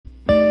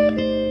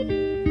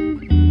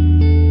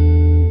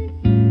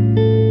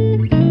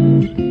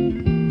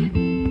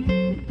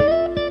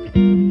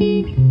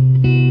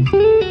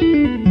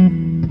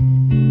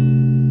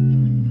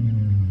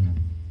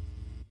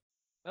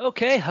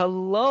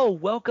Hello,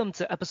 welcome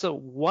to episode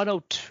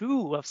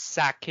 102 of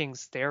Sack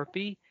King's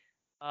Therapy.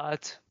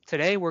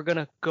 Today we're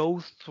gonna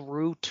go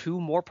through two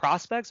more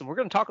prospects, and we're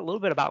gonna talk a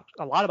lot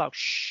about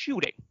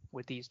shooting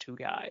with these two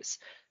guys.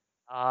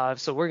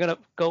 So we're gonna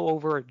go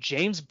over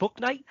James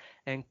Bouknight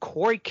and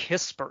Corey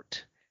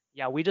Kispert.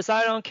 Yeah, we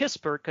decided on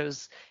Kispert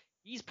because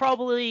he's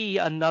probably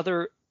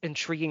another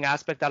intriguing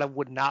aspect that I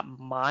would not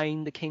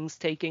mind the Kings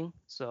taking.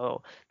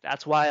 So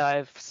that's why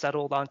I've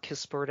settled on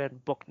Kispert and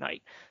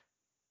Bouknight.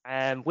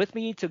 And with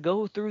me to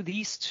go through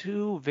these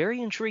two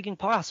very intriguing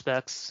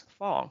prospects,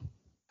 Fong.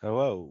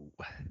 Hello.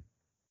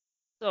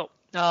 So,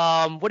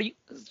 what do you?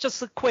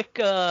 Just a quick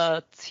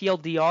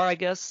TLDR, I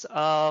guess.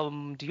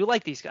 Do you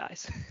like these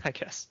guys? I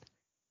guess.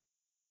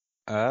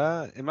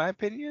 In my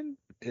opinion,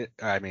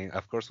 I mean,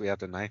 of course, we have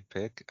the ninth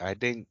pick. I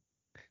think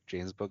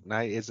James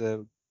Bouknight is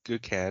a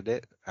good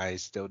candidate. I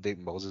still think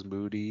Moses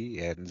Moody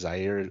and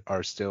Zaire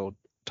are still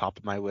top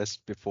of my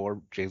list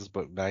before James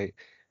Bouknight.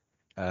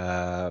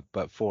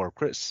 But for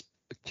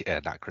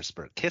not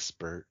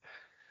Kispert,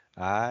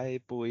 I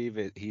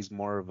believe he's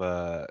more of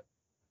a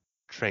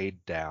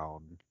trade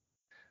down.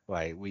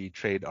 Like we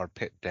trade our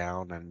pick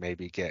down and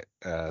maybe get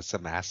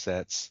some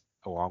assets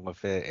along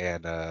with it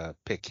and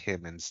pick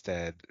him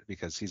instead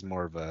because he's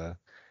more of a,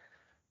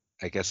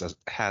 I guess,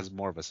 has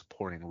more of a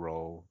supporting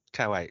role.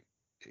 Kind of like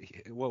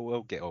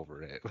we'll get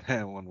over it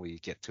when we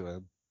get to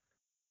him.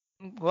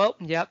 Well,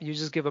 yeah, you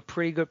just give a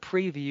pretty good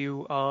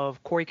preview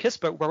of Corey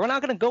Kispert. But we're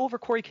not going to go over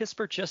Corey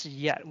Kispert just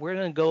yet. We're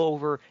going to go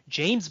over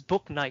James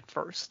Bouknight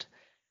first.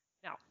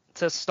 Now,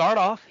 to start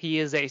off, he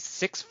is a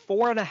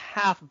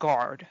 6'4.5"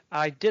 guard.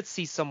 I did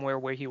see somewhere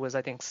where he was,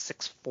 I think,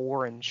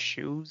 6'4" in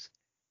shoes,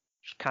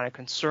 which kind of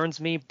concerns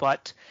me.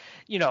 But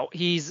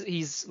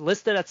he's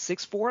listed at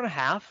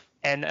 6'4.5"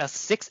 and a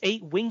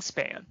 6'8"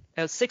 wingspan,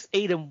 a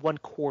 6'8" and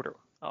 1/4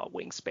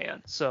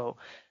 wingspan. So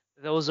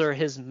those are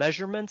his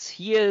measurements.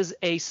 He is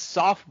a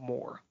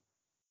sophomore,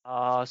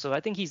 so I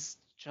think he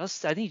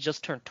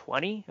just turned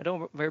 20. I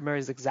don't remember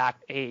his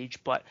exact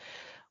age, but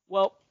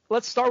well,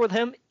 let's start with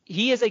him.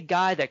 He is a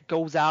guy that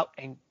goes out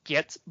and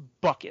gets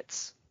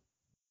buckets.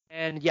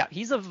 And yeah,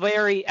 he's a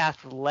very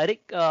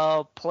athletic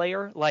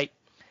player. Like,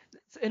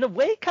 in a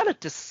way, kind of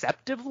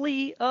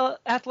deceptively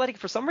athletic.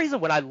 For some reason,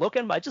 when I look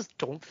at him, I just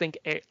don't think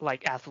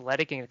like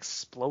athletic and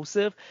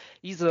explosive.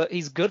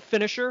 He's good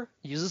finisher,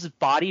 uses his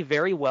body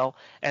very well,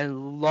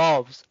 and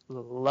loves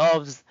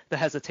the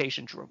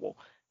hesitation dribble.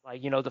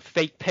 Like, the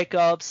fake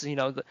pickups,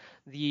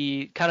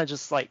 the kind of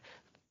just like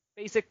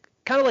basic,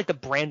 kind of like the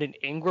Brandon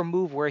Ingram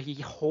move where he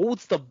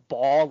holds the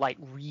ball like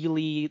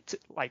really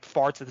like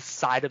far to the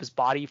side of his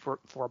body for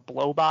a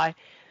blow by.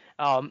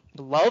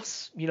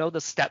 Loves,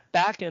 the step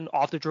back and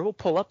off the dribble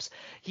pull ups.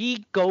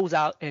 He goes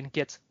out and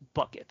gets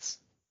buckets.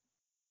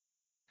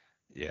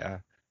 Yeah.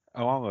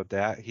 Along with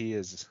that, he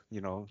is,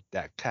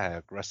 that kind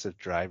of aggressive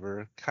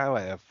driver, kind of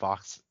like a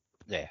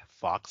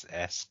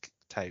Fox-esque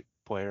type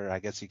player, I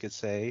guess you could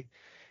say.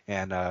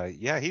 And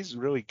yeah, he's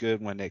really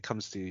good when it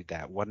comes to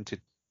that 1 to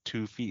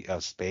 2 feet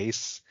of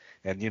space.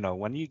 And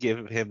when you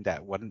give him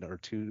that 1 or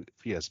 2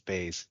 feet of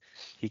space,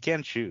 he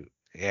can shoot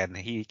and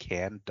he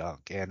can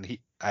dunk. And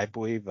I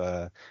believe,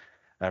 I've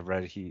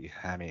read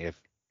I mean,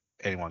 if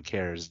anyone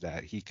cares,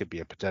 that he could be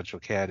a potential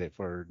candidate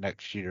for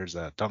next year's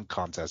dunk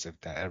contest if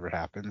that ever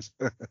happens.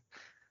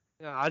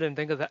 Yeah, I didn't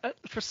think of that.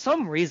 For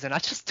some reason, I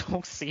just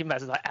don't see him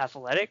as that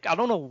athletic. I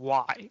don't know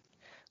why.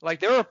 Like,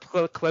 there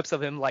are clips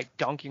of him like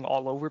dunking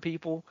all over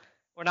people,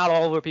 or not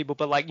all over people,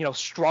 but like,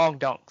 strong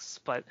dunks.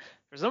 But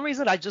for some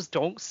reason, I just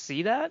don't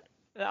see that.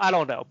 I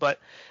don't know, but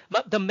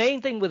the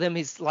main thing with him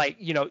is like,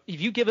 if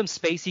you give him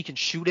space, he can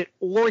shoot it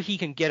or he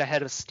can get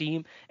ahead of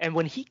steam. And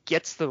when he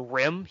gets the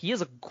rim, he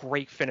is a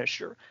great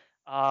finisher.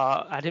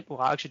 I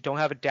actually don't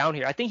have it down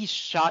here. I think he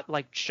shot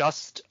like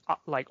just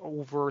like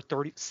over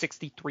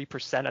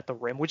 63% at the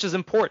rim, which is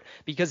important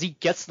because he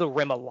gets the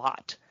rim a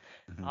lot.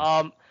 Mhm.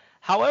 Um,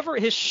 However,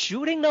 his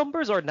shooting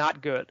numbers are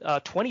not good.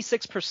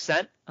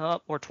 26%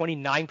 or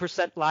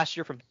 29% last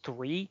year from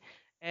three,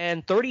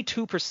 and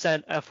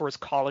 32% for his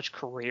college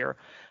career.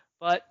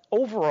 But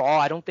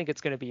overall, I don't think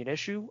it's going to be an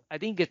issue. I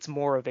think it's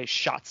more of a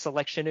shot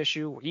selection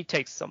issue where he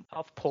takes some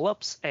tough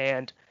pull-ups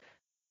and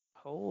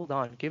hold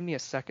on, give me a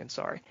second.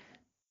 Sorry.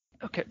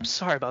 Okay,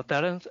 sorry about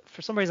that.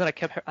 For some reason,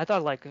 I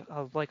thought like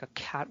a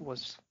cat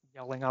was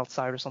yelling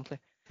outside or something.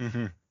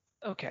 Mhm.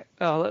 Okay,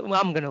 well,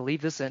 I'm gonna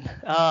leave this in.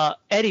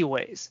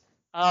 Anyways,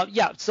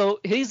 yeah,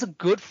 so he's a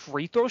good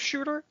free throw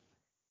shooter,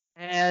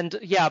 and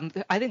yeah,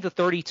 I think the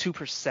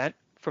 32%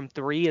 from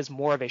three is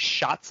more of a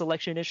shot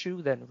selection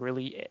issue than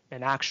really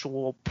an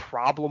actual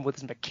problem with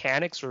his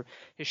mechanics or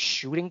his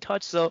shooting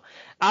touch. So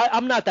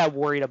I'm not that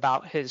worried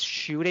about his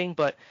shooting,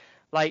 but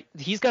like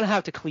he's gonna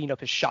have to clean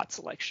up his shot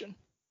selection.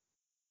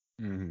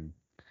 Mhm.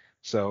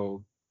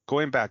 So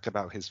going back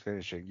about his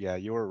finishing, yeah,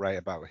 you were right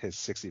about his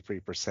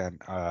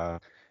 63%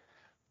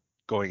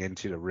 going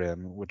into the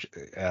rim, which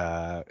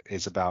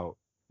is about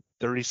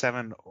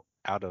 37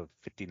 out of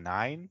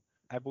 59,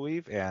 I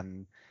believe.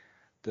 And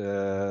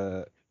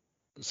the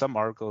some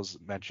articles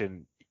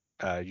mention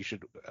you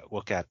should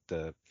look at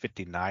the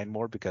 59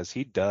 more because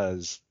he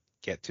does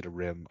get to the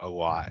rim a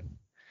lot,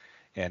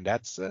 and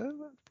that's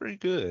pretty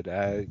good.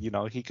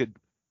 He could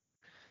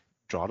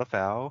draw the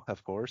foul,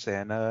 of course,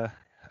 and of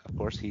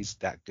course he's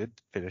that good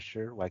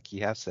finisher, like he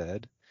has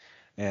said.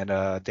 And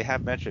they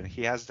have mentioned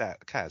he has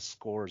that kind of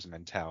scores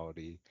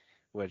mentality,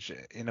 which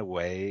in a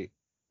way,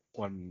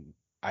 when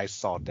I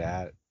saw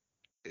that,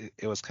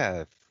 it was kind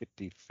of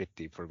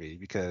 50-50 for me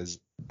because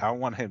I don't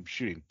want him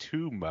shooting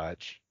too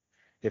much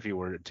if he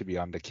were to be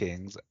on the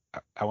Kings.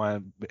 I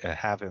want to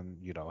have him,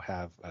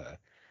 have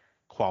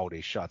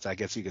quality shots. I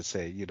guess you could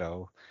say,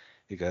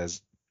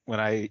 because when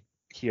I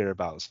hear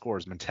about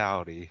scores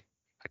mentality,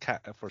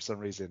 for some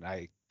reason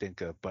I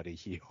think of Buddy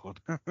Hield.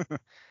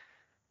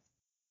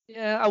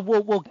 Yeah,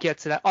 we'll get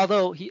to that.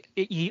 Although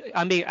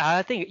I mean,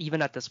 I think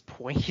even at this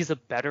point, he's a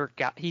better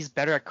guy. He's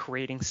better at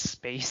creating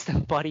space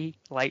than Buddy.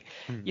 Like,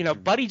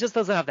 Buddy just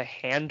doesn't have the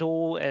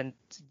handle, and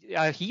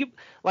he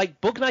like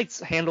Book Knight's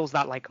handle's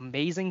not like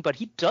amazing, but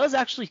he does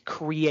actually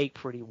create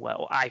pretty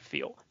well, I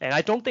feel, and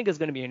I don't think it's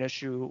going to be an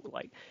issue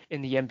like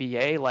in the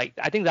NBA. Like,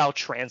 I think that'll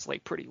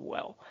translate pretty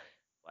well.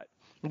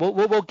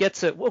 We'll get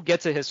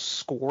to his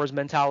scores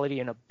mentality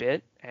in a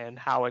bit and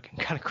how it can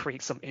kind of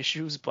create some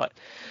issues. But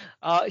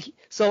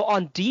so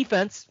on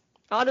defense,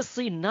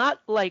 honestly, not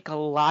like a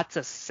lot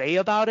to say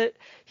about it.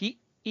 He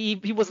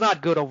was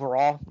not good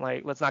overall.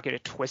 Like, let's not get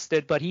it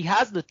twisted, but he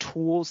has the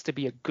tools to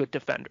be a good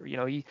defender.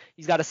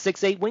 He's got a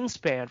 6'8"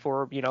 wingspan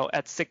for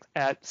at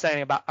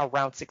saying about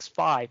around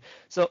 6'5".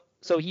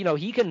 So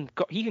he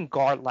can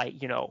guard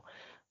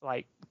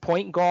like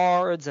point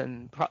guards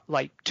and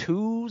like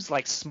twos,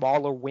 like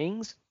smaller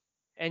wings.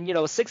 And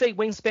 6'8"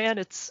 wingspan,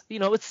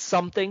 it's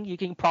something. You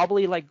can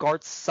probably like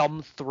guard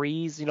some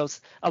threes,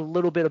 a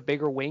little bit of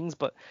bigger wings,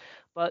 but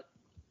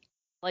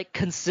like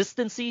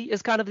consistency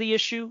is kind of the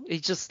issue.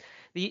 It's just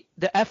the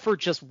effort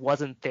just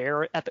wasn't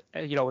there at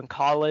in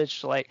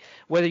college. Like,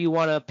 whether you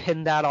want to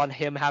pin that on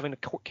him having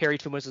to carry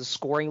too much of the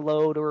scoring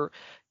load, or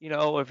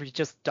if he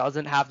just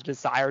doesn't have the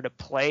desire to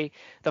play.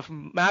 The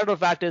matter of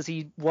fact is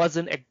he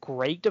wasn't a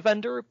great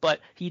defender, but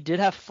he did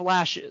have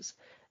flashes,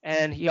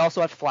 and he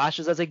also had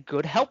flashes as a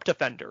good help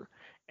defender.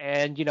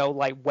 And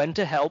like when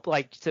to help,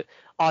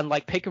 on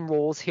like pick and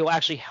rolls, he'll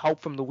actually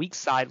help from the weak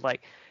side.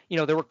 Like,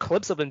 there were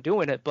clips of him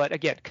doing it, but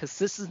again,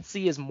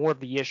 consistency is more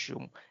of the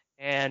issue,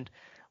 and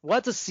we'll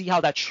have to see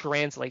how that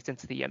translates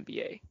into the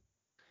NBA.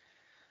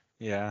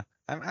 Yeah,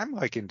 I'm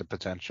liking the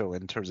potential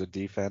in terms of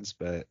defense,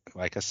 but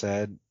like I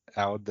said,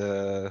 out of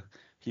the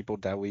people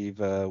that we've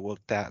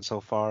looked at so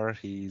far,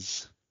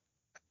 he's,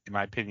 in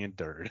my opinion,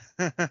 third.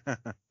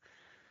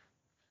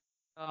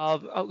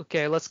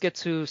 Okay, let's get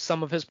to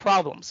some of his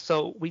problems.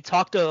 So we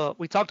talked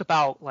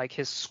about like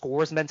his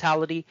scores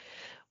mentality.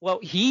 Well,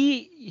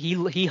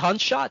 he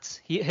hunts shots.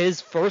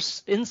 His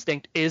first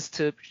instinct is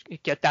to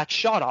get that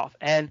shot off,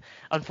 and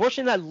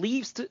unfortunately,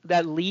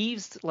 that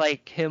leaves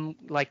like him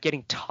like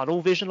getting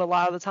tunnel vision a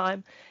lot of the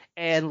time,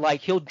 and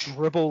like he'll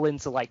dribble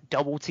into like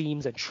double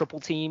teams and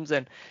triple teams,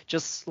 and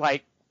just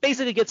like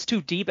basically gets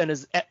too deep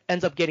and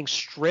ends up getting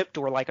stripped,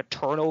 or like a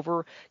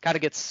turnover, kind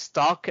of gets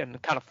stuck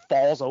and kind of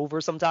falls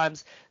over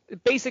sometimes.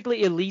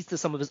 Basically, it leads to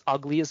some of his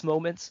ugliest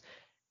moments.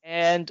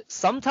 And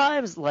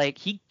sometimes like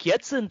he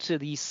gets into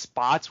these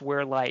spots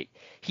where like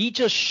he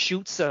just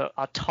shoots a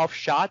tough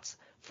shot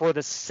for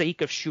the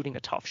sake of shooting a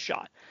tough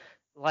shot.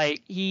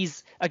 Like,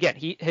 his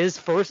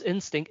first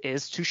instinct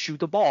is to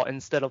shoot the ball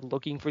instead of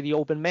looking for the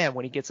open man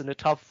when he gets into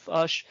tough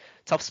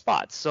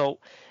spots. So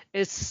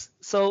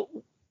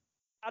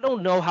I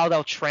don't know how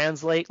they'll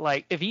translate.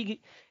 Like, if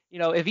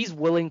he's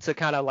willing to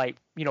kind of like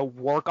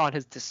work on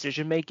his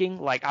decision making,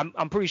 like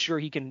I'm pretty sure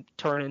he can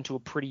turn into a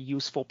pretty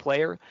useful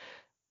player.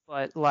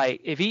 But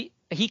like, if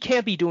he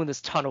can't be doing this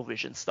tunnel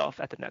vision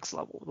stuff at the next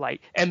level. Like,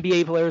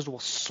 NBA players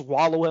will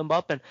swallow him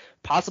up and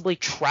possibly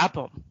trap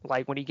him.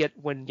 Like when he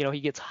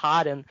gets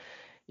hot, and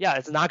yeah,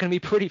 it's not gonna be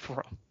pretty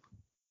for him.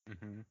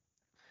 hmm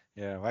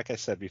Yeah, like I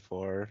said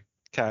before,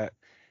 kind of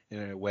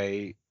in a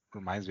way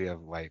reminds me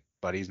of like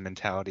Buddy's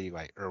mentality,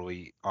 like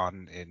early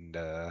on in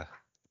the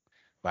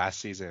last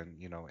season,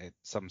 in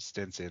some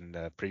stints in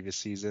the previous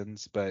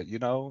seasons. But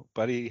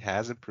Buddy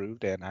has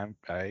improved, and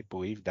I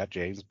believe that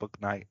James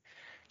Bouknight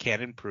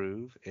can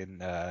improve in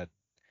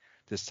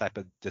this type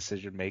of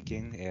decision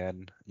making.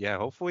 And yeah,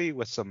 hopefully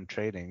with some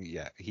training,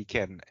 yeah, he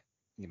can,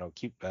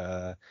 keep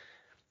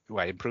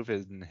improve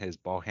in his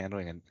ball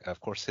handling and of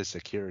course his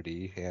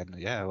security. And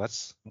yeah,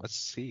 let's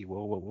see.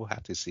 We'll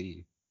have to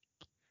see.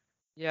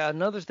 Yeah,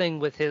 another thing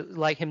with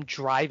him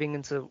driving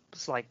into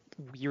like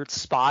weird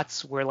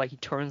spots where like he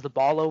turns the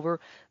ball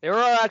over. There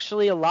are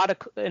actually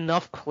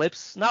enough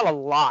clips, not a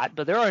lot,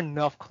 but there are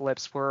enough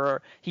clips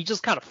where he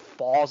just kind of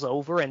falls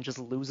over and just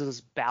loses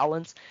his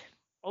balance.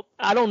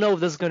 I don't know if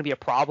this is going to be a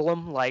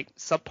problem. Like,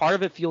 some part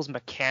of it feels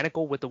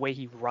mechanical with the way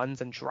he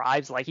runs and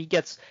drives. Like,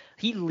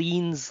 he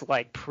leans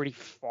like pretty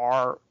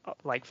far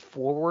like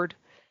forward,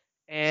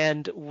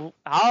 and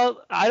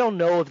I don't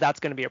know if that's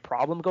going to be a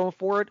problem going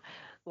forward.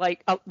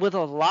 Like, with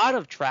a lot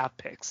of draft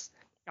picks,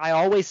 I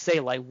always say,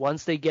 like,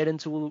 once they get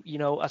into,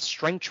 a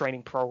strength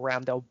training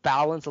program, they'll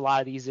balance a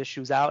lot of these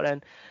issues out.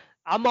 And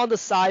I'm on the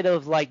side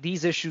of, like,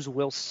 these issues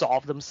will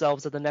solve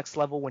themselves at the next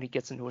level when he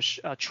gets into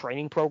a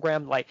training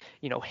program, like,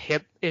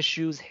 hip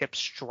issues, hip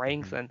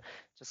strength, Mhm. and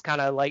just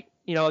kind of like,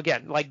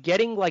 again, like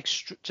getting like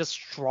just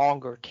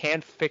stronger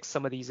can fix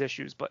some of these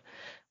issues, but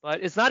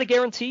it's not a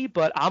guarantee.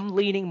 But I'm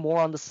leaning more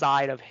on the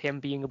side of him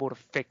being able to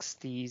fix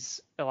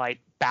these like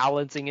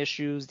balancing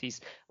issues,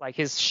 these like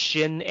his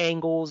shin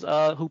angles,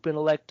 Hoop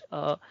Intellect,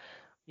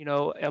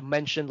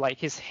 mentioned like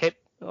his hip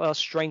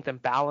strength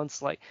and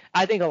balance. Like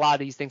I think a lot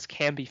of these things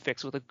can be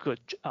fixed with a good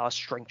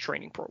strength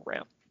training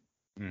program.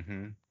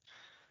 Mhm.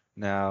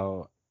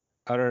 Now,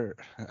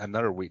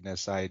 another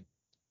weakness I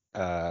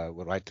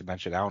would like to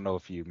mention. I don't know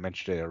if you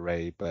mentioned it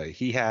already, but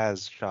he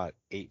has shot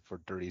 8 for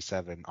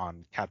 37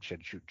 on catch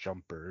and shoot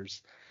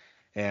jumpers,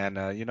 and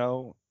it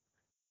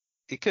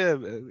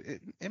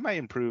might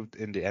improve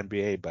in the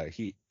NBA, but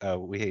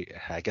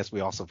I guess we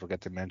also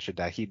forget to mention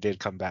that he did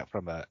come back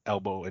from a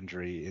elbow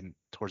injury in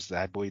towards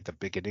I believe the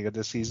beginning of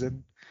the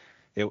season.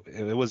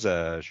 It was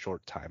a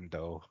short time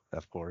though,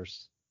 of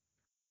course.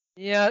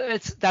 Yeah,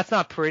 that's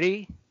not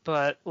pretty,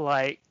 but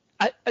like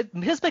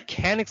his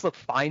mechanics look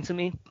fine to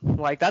me.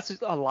 Like that's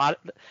just a lot.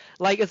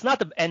 Like it's not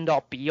the end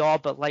all be all,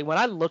 but like when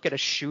I look at a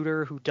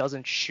shooter who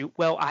doesn't shoot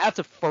well, I have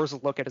to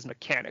first look at his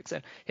mechanics,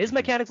 and his Mhm.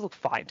 mechanics look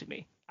fine to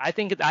me. I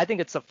think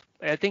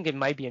it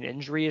might be an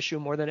injury issue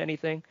more than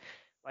anything.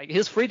 Like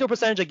his free throw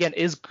percentage again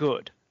is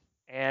good,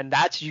 and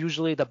that's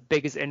usually the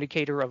biggest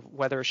indicator of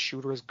whether a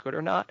shooter is good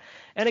or not.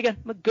 And again,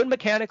 good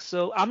mechanics,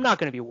 so I'm not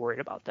going to be worried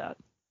about that.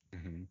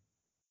 Mhm.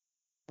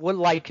 Would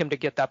like him to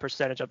get that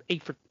percentage of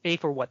eight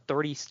for what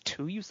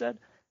 32 you said.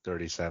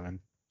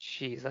 37.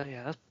 Jeez,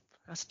 yeah,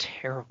 that's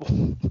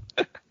terrible.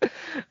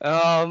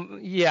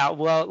 Yeah,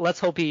 well, let's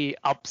hope he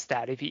ups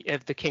that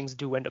if the Kings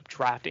do end up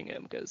drafting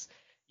him, because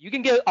you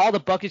can get all the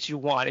buckets you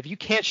want. If you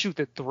can't shoot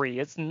the three,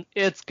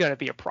 it's gonna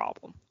be a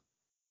problem.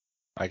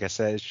 Like I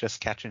said, it's just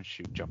catch and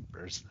shoot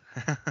jumpers.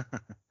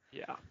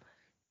 Yeah.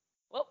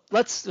 Well,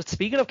 let's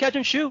speaking of catch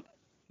and shoot,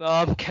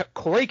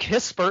 Corey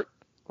Kispert,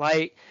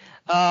 like,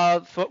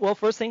 well,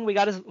 first thing we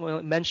got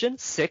to mention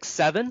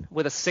 6'7"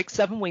 with a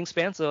 6'7"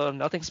 wingspan, so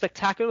nothing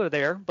spectacular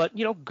there, but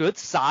good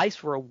size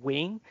for a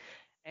wing.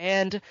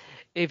 And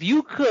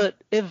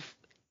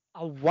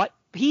what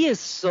he is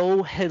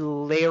so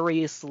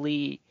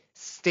hilariously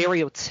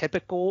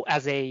stereotypical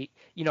as a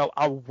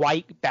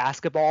white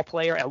basketball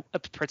player,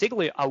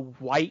 particularly a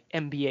white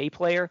NBA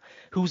player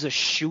who's a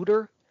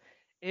shooter.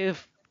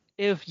 If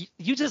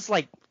you just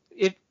like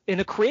if in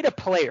a creative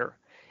player,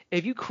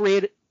 if you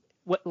create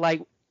what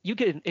like you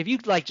can if you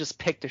like just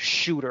pick the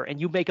shooter and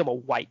you make him a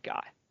white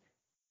guy,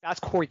 that's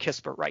Corey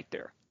Kispert right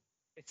there.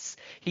 It's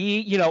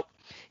he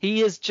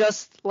is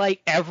just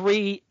like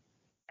every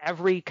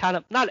kind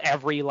of not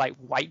every like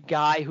white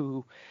guy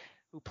who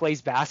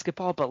plays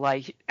basketball, but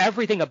like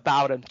everything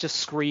about him just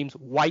screams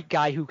white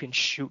guy who can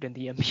shoot in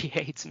the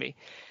NBA to me.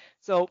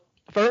 So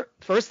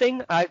first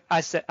thing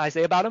I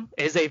say about him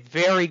is a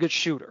very good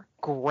shooter.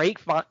 Great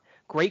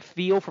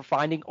feel for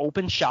finding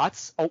open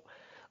shots. Oh,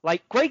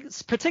 like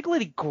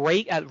particularly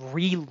great at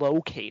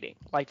relocating,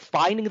 like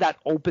finding that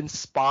open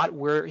spot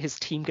where his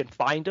team can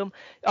find him.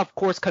 Of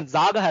course,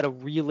 Gonzaga had a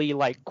really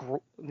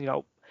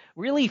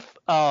really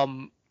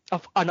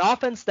an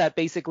offense that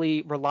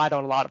basically relied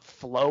on a lot of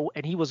flow,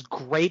 and he was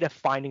great at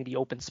finding the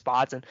open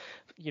spots and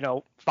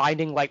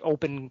finding like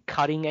open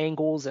cutting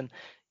angles and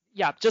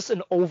yeah, just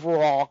an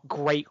overall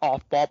great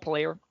off-ball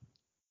player.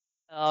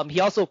 He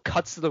also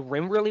cuts to the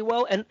rim really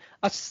well, and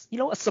a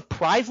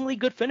surprisingly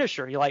good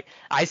finisher.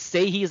 I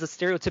say he is a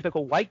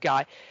stereotypical white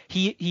guy.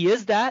 He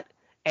is that,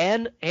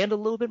 and a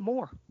little bit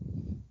more.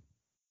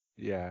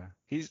 Yeah,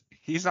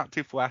 he's not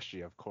too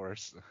flashy, of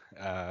course,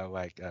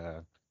 like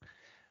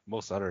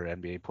most other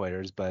NBA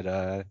players,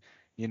 but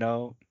you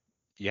know,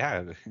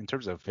 yeah, in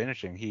terms of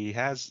finishing, he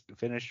has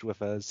finished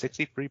with a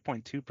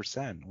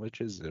 63.2%,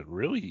 which is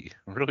really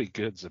really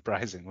good,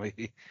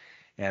 surprisingly.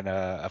 And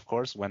of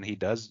course, when he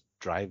does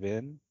drive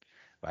in,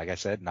 like I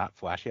said, not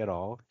flashy at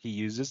all. He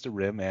uses the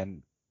rim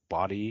and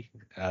body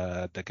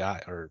the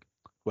guy or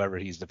whoever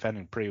he's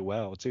defending pretty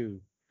well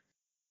too.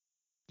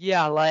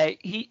 Yeah,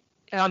 like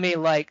I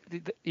mean, like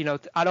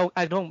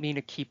I don't mean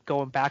to keep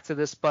going back to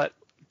this, but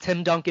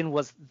Tim Duncan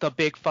was the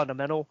big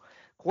fundamental.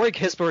 Corey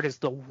Kispert is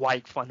the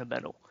white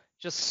fundamental.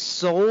 Just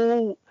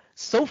so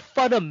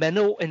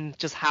fundamental in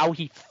just how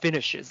he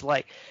finishes.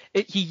 Like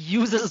he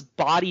uses his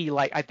body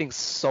like I think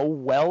so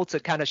well to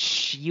kind of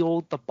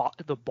shield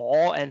the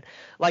ball and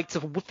like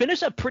to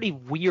finish at pretty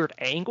weird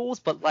angles,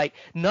 but like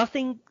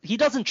nothing. He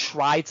doesn't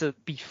try to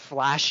be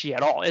flashy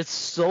at all. It's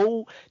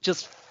so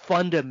just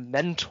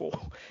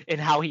fundamental in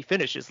how he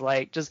finishes,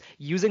 like just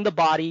using the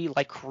body,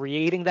 like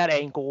creating that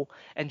angle,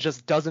 and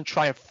just doesn't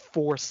try and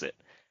force it.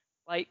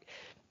 Like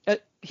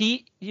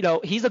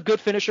he's a good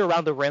finisher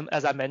around the rim,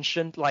 as I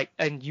mentioned. Like,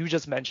 and you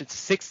just mentioned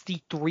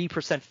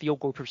 63% field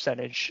goal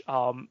percentage.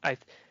 I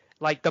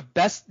like the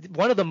best,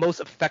 one of the most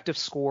effective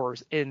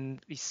scorers in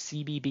the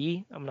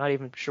CBB. I'm not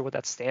even sure what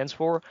that stands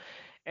for.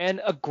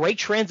 and a great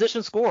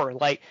transition scorer.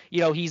 Like,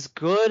 he's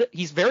good.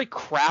 He's very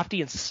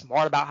crafty and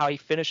smart about how he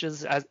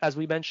finishes, as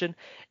we mentioned,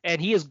 and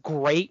he is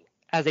great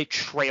as a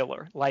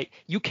trailer. Like,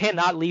 you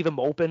cannot leave him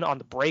open on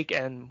the break,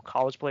 and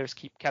college players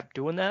kept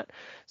doing that.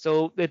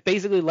 So it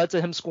basically led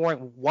to him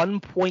scoring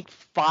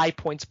 1.5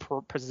 points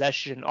per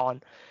possession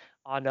on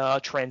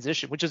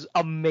transition, which is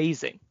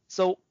amazing.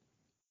 So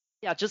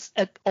yeah, just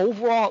an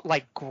overall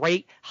like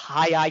great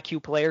high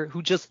IQ player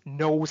who just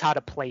knows how to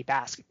play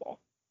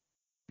basketball.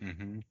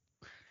 Hmm.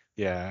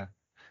 Yeah.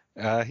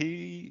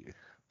 He,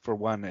 for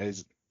one,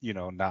 is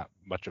not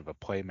much of a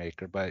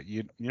playmaker, but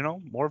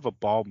more of a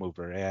ball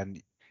mover.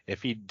 And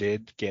if he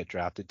did get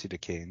drafted to the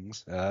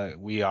Kings,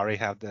 we already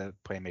have the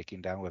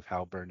playmaking down with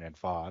Halburn and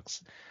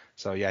Fox.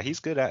 So yeah, he's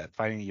good at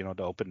finding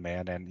the open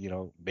man, and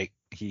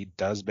he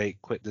does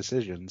make quick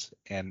decisions.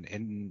 And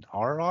in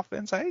our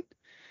offense,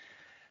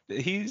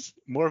 he's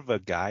more of a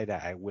guy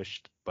that I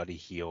wished Buddy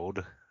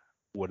Hield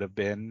would have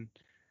been.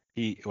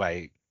 He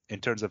like in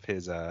terms of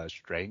his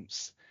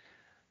strengths,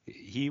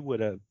 he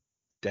would have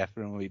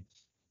definitely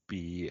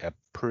be a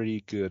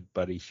pretty good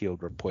Buddy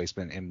Hield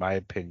replacement, in my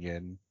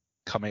opinion,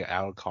 coming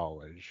out of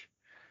college.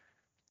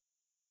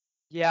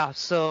 Yeah,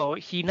 so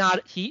he's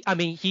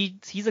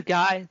a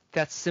guy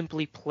that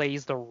simply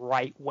plays the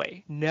right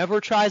way.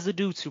 Never tries to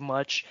do too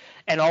much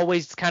and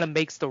always kind of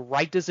makes the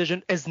right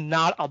decision. Is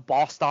not a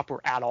ball stopper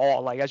at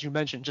all. Like as you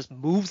mentioned, just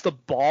moves the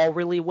ball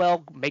really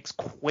well, makes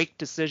quick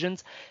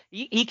decisions.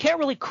 He can't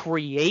really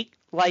create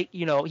like,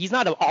 he's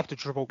not an off the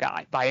dribble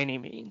guy by any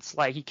means.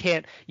 Like he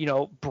can't,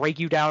 break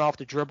you down off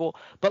the dribble,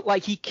 but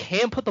like he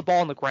can put the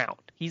ball on the ground.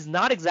 He's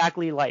not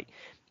exactly like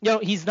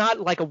he's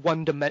not like a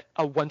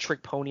one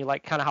trick pony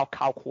like kind of how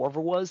Kyle Korver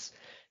was.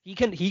 He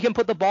can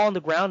put the ball on the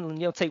ground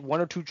and take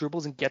one or two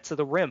dribbles and get to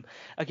the rim.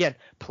 Again,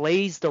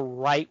 plays the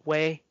right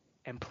way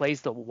and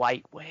plays the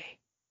white way.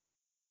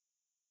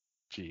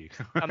 Gee.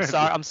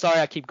 I'm sorry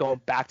I keep going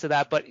back to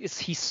that, but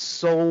he's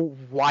so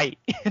white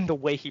in the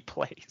way he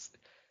plays.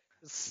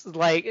 It's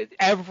like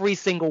every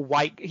single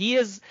white he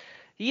is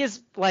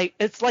like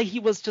it's like he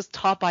was just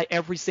taught by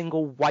every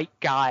single white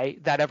guy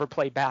that ever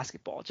played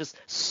basketball. Just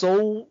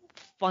so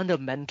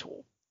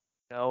fundamental,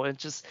 and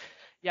just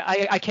yeah,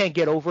 I can't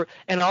get over it.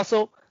 And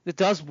also it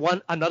does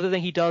another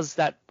thing he does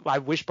that I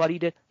wish Buddy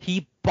did.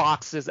 He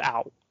boxes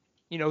out.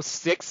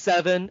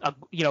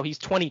 6'7". He's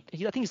 20. I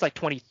think he's like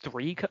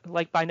 23,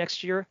 like by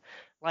next year.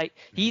 Like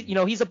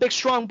he's a big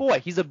strong boy.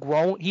 He's a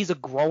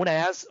grown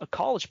as a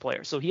college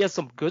player. So he has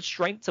some good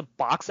strength to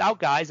box out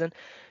guys, and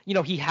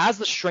he has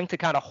the strength to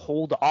kind of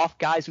hold off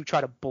guys who try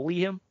to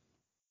bully him.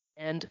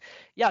 And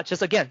yeah,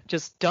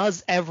 just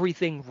does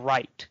everything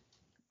right.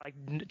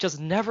 Like just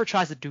never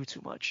tries to do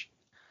too much.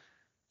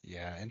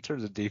 Yeah, in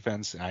terms of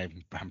defense,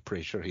 I'm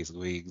pretty sure he's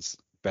leagues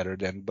better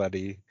than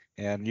Buddy.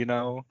 And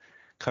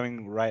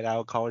coming right out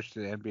of college to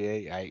the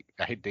NBA,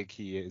 I think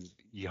he is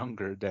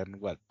younger than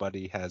what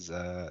Buddy has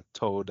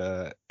told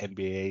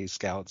NBA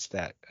scouts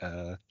that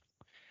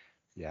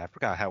yeah, I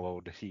forgot how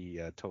old he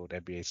told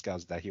NBA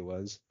scouts that he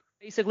was.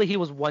 Basically, he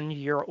was 1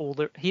 year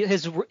older.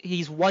 He's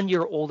 1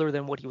 year older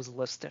than what he was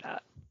listed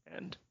at,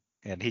 and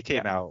And he yeah,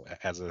 came out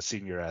as a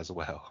senior as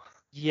well.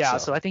 yeah.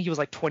 So So I think he was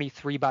like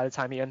 23 by the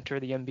time he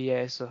entered the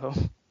NBA. So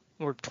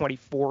or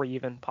 24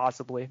 even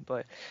possibly,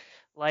 but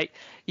like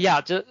yeah,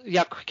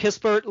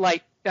 Kispert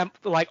like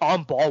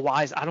on ball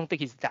wise, I don't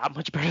think he's that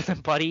much better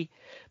than Buddy,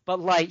 but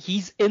like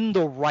he's in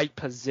the right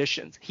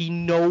positions. He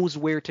knows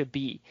where to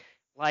be.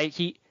 Like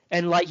he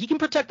can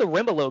protect the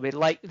rim a little bit.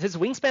 Like his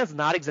wingspan's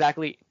not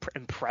exactly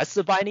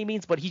impressive by any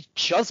means, but he's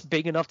just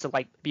big enough to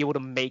like be able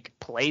to make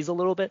plays a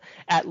little bit,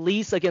 at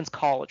least against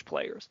college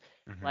players.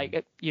 mhm. Like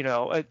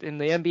in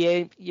the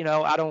NBA,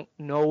 I don't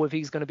know if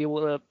he's going to be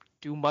able to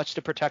do much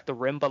to protect the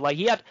rim, but like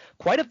he had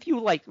quite a few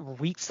like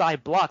weak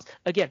side blocks.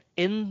 Again,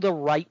 in the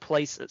right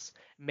places,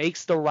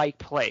 makes the right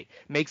play,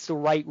 makes the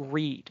right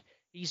read.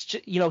 He's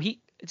just,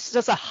 it's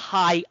just a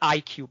high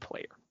IQ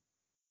player.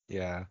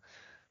 Yeah.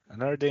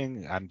 Another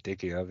thing I'm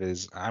thinking of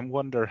is I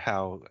wonder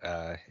how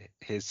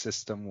his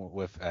system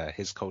with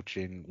his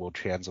coaching will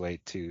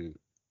translate to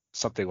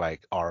something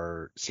like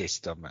our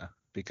system,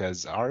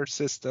 because our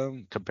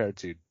system compared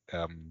to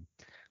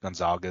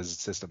Gonzaga's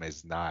system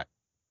is not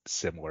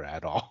similar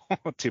at all,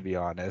 to be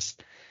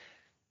honest.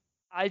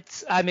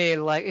 I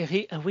mean, like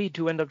if we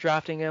do end up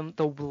drafting him,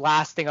 the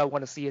last thing I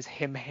want to see is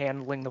him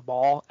handling the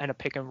ball and a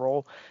pick and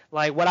roll.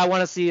 Like what I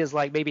want to see is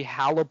like maybe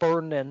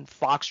Halliburton and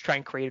Fox try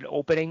and create an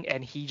opening,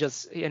 and he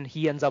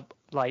ends up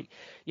like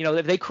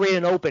if they create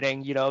an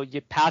opening,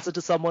 you pass it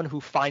to someone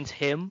who finds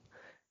him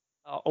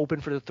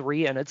open for the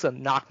three, and it's a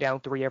knockdown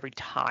three every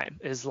time.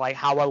 Is like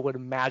how I would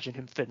imagine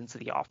him fit into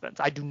the offense.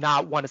 I do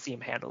not want to see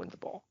him handling the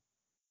ball.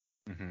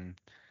 Hmm.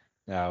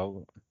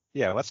 Now,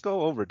 yeah, let's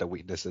go over the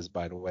weaknesses.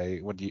 By the way,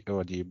 when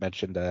you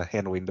mentioned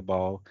handling the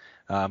ball,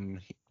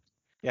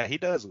 yeah, he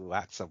does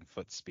lack some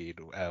foot speed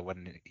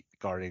when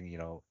guarding,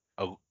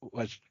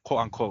 quote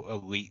unquote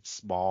elite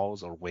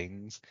smalls or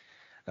wings.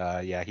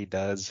 Yeah, he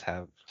does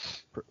have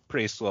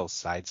pretty slow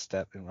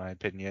sidestep in my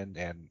opinion,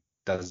 and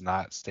does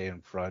not stay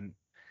in front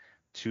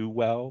too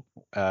well.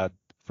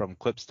 from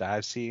clips that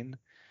I've seen,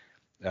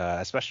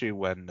 especially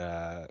when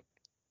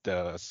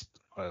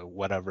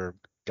whatever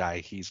guy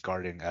he's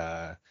guarding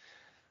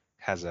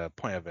has a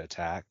point of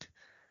attack.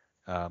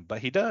 But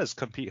he does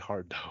compete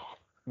hard though.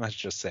 Let's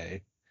just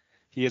say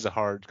he is a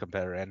hard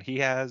competitor, and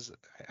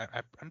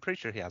I'm pretty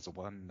sure he has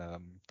won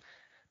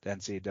the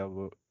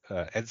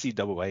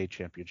NCAA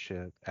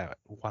championship at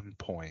one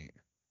point.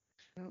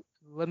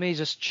 Let me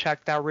just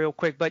check that real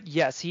quick. But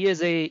yes, he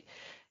is a.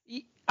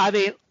 I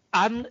mean,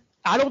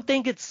 I don't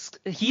think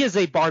he is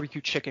a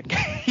barbecue chicken.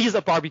 He's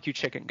a barbecue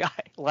chicken guy.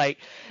 Like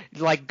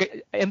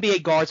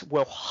NBA guards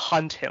will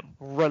hunt him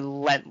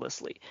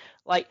relentlessly.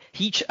 Like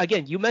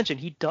again, you mentioned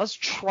he does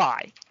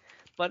try,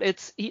 but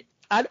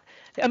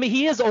I mean,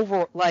 he is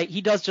like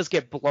he does just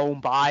get blown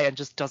by and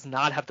just does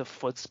not have the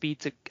foot speed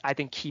to, I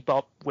think, keep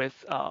up with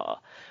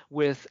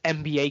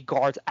NBA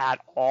guards at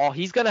all.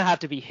 He's gonna have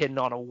to be hitting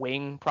on a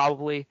wing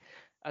probably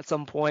at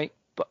some point,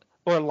 but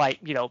or like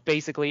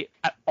basically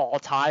at all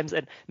times,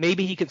 and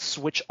maybe he could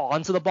switch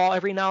on to the ball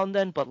every now and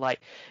then. But like,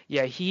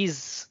 yeah,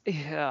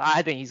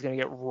 I think he's gonna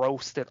get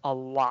roasted a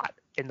lot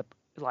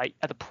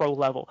at the pro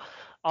level.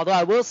 Although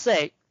I will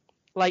say,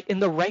 like in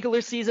the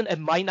regular season, it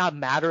might not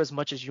matter as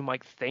much as you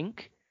might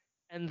think.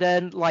 And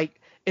then like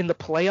in the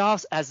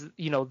playoffs, as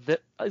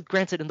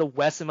granted in the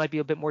West it might be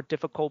a bit more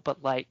difficult,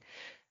 but like,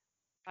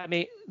 I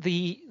mean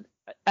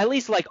at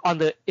least like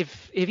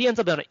if he ends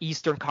up on an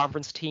Eastern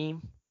Conference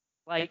team,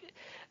 like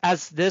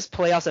as this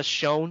playoffs has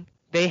shown,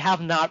 they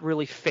have not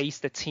really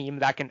faced a team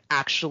that can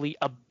actually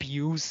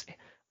abuse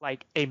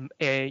like a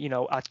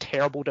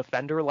terrible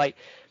defender. Like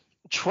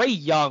Trae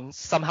Young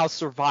somehow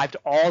survived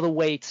all the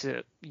way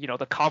to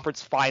the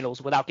conference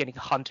finals without getting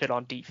hunted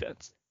on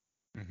defense.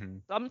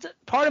 Mm-hmm.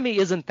 Part of me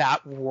isn't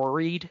that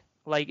worried,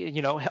 like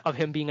of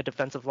him being a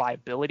defensive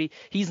liability.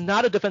 He's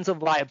not a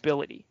defensive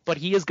liability, but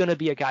he is going to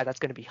be a guy that's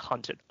going to be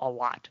hunted a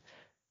lot.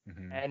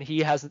 Mm-hmm. And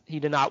he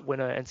did not win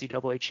an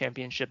NCAA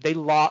championship.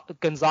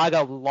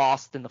 Gonzaga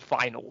lost in the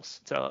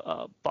finals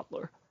to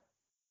Butler.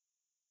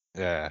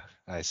 Yeah,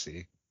 I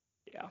see.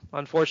 Yeah,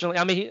 unfortunately,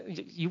 I mean,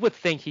 you would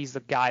think he's the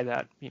guy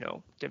that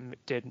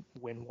did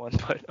win one,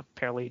 but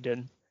apparently he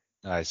didn't.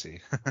 I see.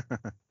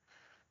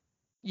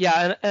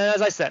 Yeah, and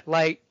as I said,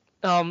 like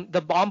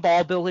the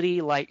ball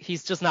ability, like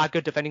he's just not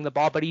good defending the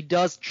ball, but he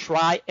does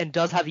try and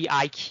does have the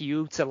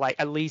IQ to like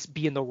at least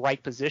be in the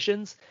right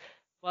positions.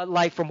 But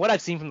like from what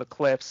I've seen from the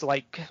clips,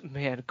 like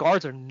man,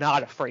 guards are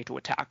not afraid to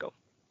attack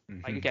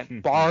him. Like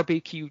again,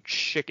 barbecue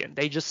chicken.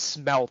 They just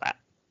smell that.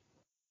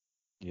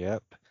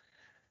 Yep.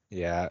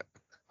 Yeah.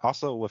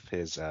 Also with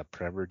his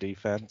perimeter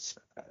defense,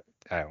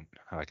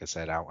 like I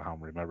said, I don't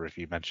remember if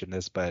you mentioned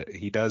this, but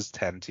he does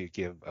tend to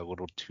give a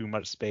little too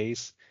much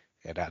space,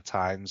 and at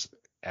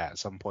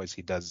some points,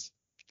 he does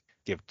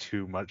give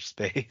too much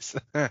space,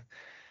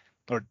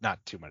 or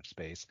not too much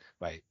space,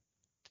 like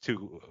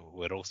too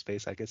little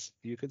space, I guess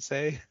you could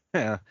say.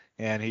 And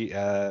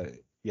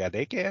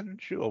they can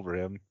shoot over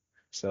him,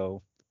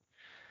 so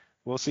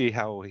we'll see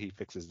how he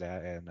fixes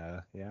that, and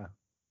yeah.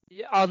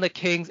 Yeah, on the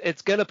Kings,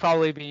 it's gonna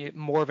probably be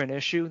more of an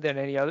issue than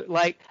any other.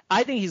 Like,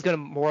 I think he's gonna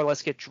more or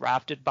less get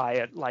drafted by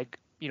a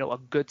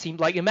good team.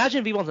 Like, imagine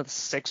if he was on the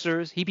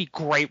Sixers, he'd be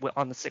great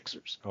on the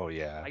Sixers. Oh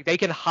yeah. Like they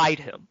can hide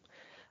him.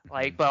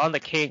 Like, but on the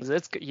Kings,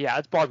 it's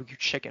barbecue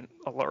chicken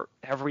alert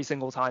every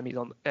single time he's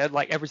on,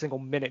 like every single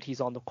minute he's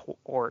on the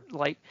court.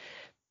 Like,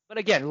 but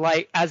again,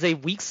 like as a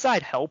weak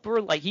side helper,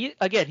 like he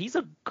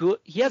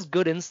has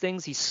good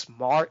instincts. He's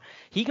smart.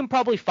 He can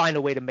probably find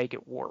a way to make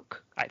it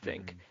work, I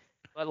think.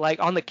 But like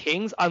on the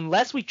Kings,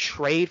 unless we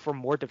trade for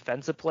more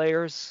defensive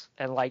players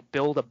and like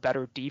build a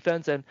better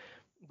defense, and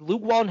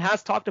Luke Walton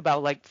has talked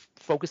about like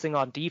focusing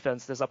on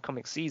defense this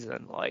upcoming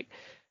season. Like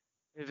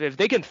if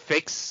they can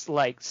fix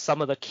like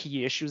some of the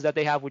key issues that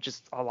they have, which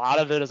is a lot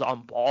of it is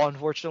on ball,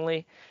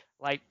 unfortunately,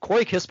 like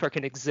Corey Kispert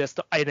can exist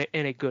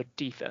in a good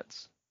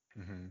defense.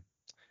 Mm-hmm.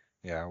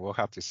 Yeah, we'll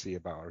have to see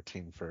about our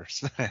team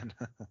first.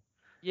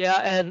 Yeah,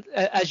 and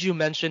as you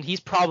mentioned, he's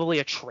probably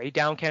a trade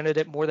down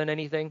candidate more than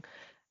anything.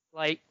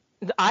 Like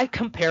I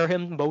compare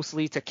him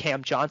mostly to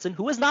Cam Johnson,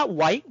 who is not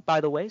white,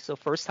 by the way. So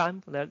first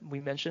time that we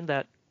mentioned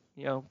that,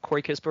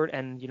 Corey Kispert,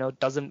 and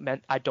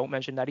I don't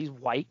mention that he's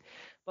white.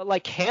 But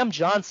like Cam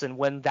Johnson,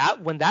 when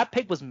that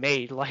pick was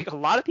made, like a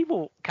lot of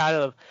people kind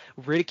of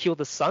ridiculed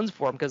the Suns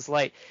for him because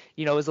like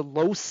is a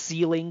low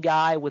ceiling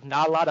guy with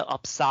not a lot of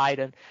upside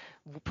and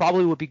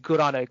probably would be good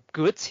on a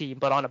good team,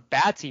 but on a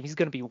bad team he's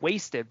going to be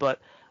wasted.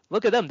 But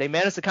look at them. They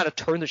managed to kind of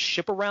turn the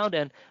ship around,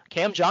 and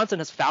Cam Johnson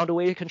has found a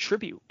way to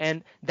contribute.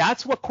 And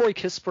that's what Corey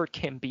Kispert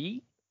can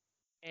be.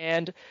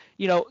 And,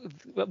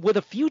 with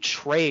a few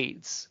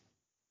trades,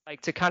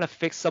 like to kind of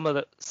fix some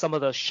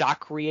of the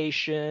shot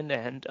creation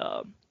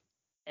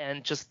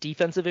and just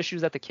defensive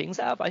issues that the Kings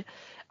have,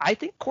 I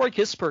think Corey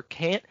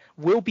Kispert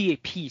will be a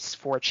piece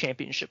for a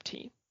championship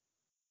team.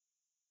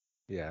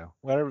 Yeah,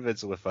 whether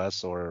it's with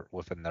us or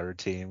with another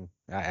team,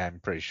 I'm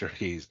pretty sure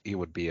he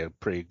would be a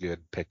pretty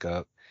good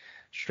pickup.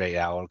 Straight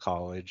out of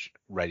college,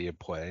 ready to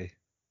play.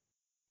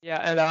 Yeah,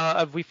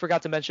 and we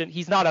forgot to mention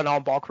he's not an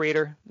on-ball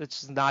creator. It's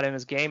just not in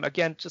his game.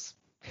 Again, just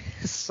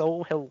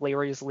so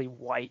hilariously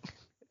white.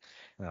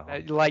 No.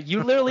 Like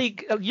you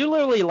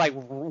literally like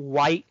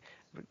white.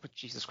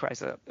 Jesus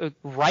Christ,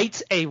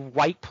 writes a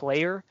white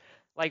player,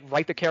 like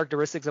write the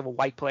characteristics of a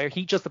white player.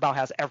 He just about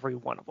has every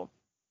one of them.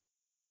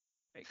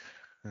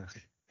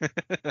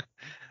 Like,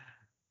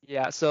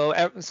 yeah, so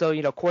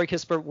Corey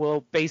Kispert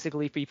will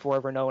basically be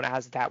forever known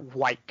as that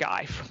white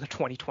guy from the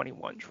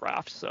 2021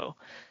 draft. So,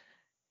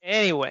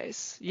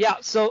 anyways, yeah,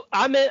 so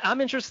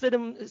I'm interested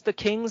in the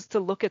Kings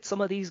to look at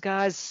some of these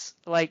guys.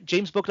 Like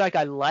James Bouknight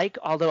I like,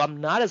 although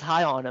I'm not as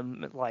high on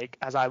him like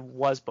as I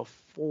was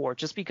before,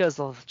 just because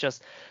of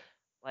just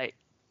like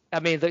I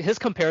mean his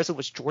comparison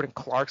was Jordan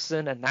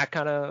Clarkson, and that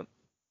kind of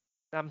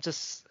I'm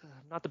just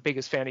not the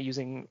biggest fan of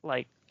using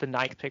like the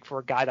ninth pick for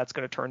a guy that's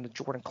going to turn to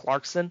Jordan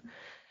Clarkson.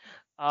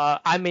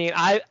 I mean,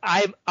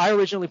 I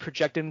originally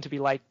projected him to be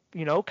like,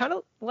 kind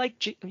of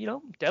like,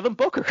 Devin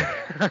Booker,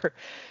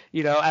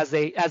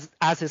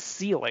 as his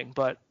ceiling,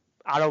 but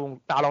I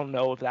don't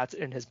know if that's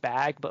in his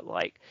bag, but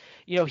like,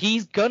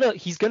 he's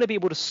gonna be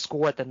able to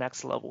score at the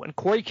next level. And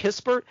Corey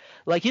Kispert,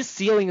 like his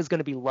ceiling is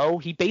gonna be low.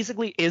 He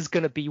basically is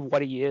gonna be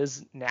what he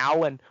is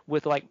now, and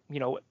with like,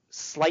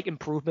 slight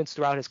improvements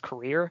throughout his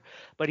career.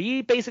 But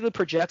he basically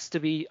projects to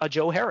be a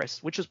Joe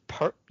Harris, which is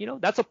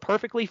that's a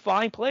perfectly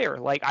fine player.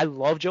 Like I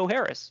love Joe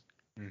Harris.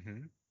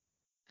 Mm-hmm.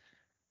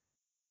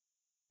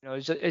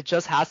 It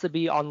just has to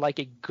be on like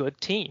a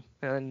good team,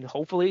 and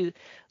hopefully,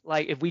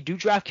 like if we do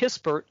draft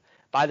Kispert,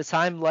 by the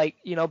time like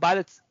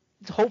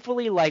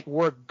hopefully like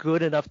we're a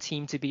good enough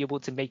team to be able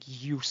to make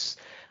use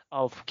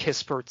of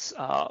Kispert's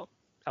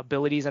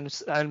abilities and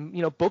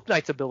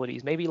Bouknight's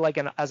abilities, maybe like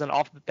as an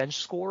off the bench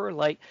scorer.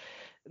 Like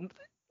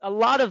a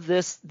lot of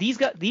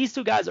these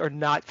two guys are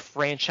not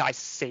franchise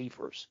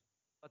savers,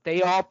 but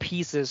they are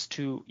pieces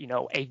to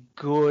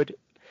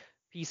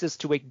pieces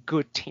to a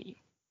good team,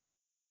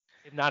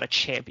 if not a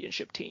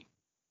championship team.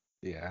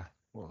 Yeah.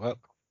 Well,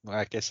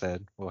 like I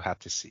said, we'll have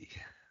to see.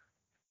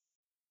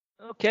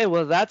 Okay,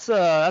 well that's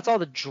all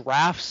the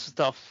draft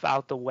stuff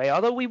out the way.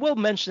 Although we will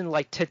mention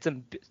like tips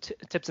and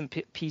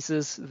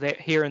pieces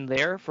here and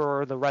there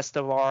for the rest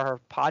of our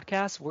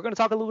podcast. We're going to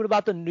talk a little bit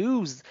about the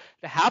news,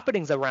 the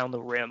happenings around the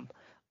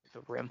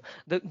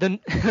the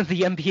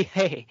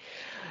NBA.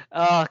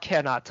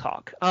 Cannot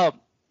talk.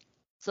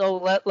 So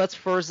let's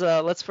first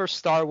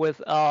start with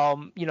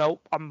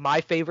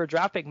my favorite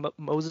draft pick,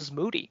 Moses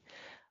Moody.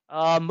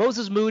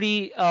 Moses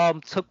Moody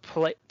took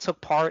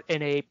part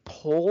in a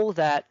poll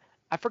that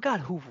I forgot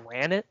who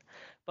ran it,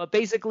 but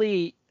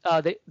basically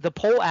the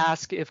poll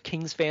asked if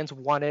Kings fans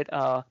wanted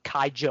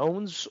Kai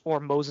Jones or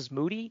Moses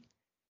Moody,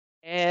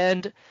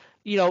 and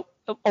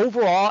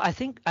overall I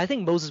think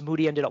Moses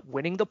Moody ended up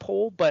winning the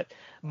poll, but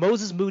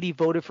Moses Moody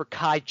voted for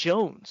Kai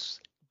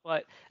Jones.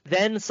 But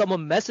then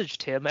someone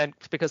messaged him, and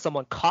because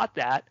someone caught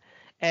that,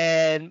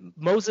 and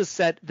Moses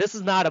said this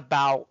is not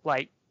about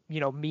like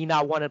me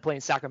not wanting to play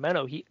in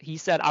Sacramento. He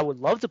said I would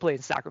love to play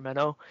in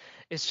Sacramento.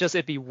 It's just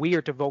it'd be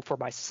weird to vote for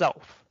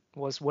myself,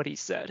 was what he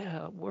said.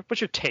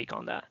 What's your take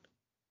on that?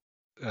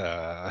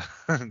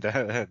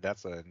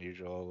 That's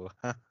unusual.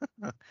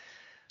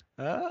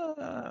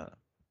 uh,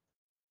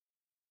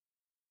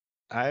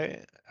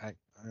 I I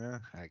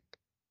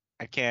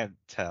I can't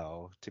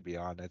tell, to be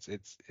honest.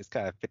 It's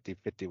kind of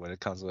 50-50 when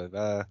it comes with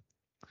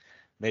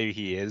maybe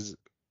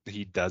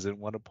he doesn't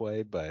want to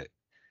play, but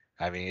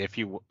I mean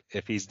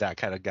if he's that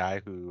kind of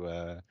guy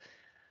who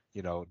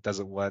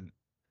doesn't want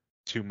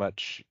too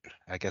much,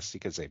 I guess you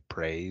could say,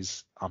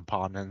 praise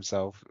upon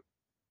himself.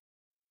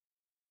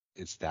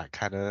 It's that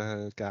kind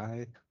of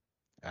guy.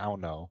 I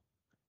don't know.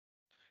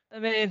 I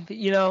mean,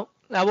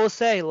 I will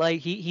say like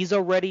he's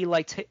already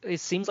like it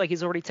seems like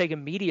he's already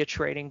taken media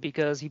training,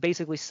 because he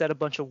basically said a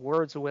bunch of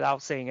words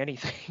without saying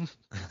anything.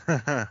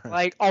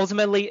 Like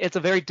ultimately, it's a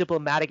very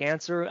diplomatic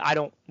answer. I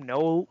don't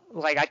know.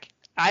 Like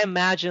I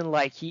imagine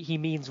like he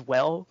means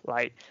well.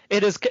 Like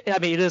it is. I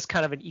mean, it is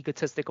kind of an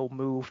egotistical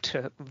move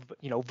to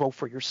vote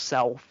for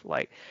yourself.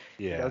 Like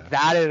Yeah.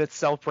 that in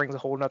itself brings a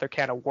whole other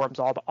can of worms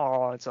all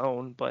on its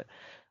own. But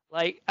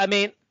like I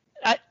mean,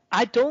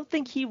 I don't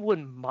think he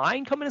wouldn't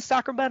mind coming to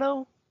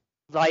Sacramento.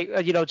 Like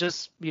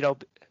just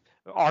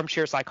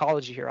armchair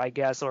psychology here, I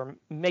guess, or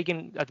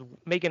making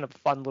a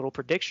fun little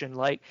prediction.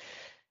 Like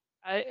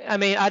I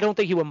mean, I don't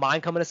think he would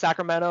mind coming to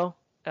Sacramento.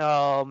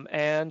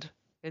 And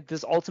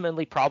this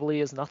ultimately probably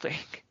is nothing.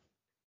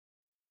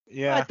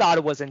 Yeah. I thought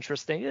it was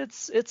interesting.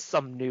 It's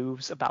some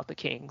news about the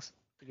Kings,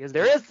 because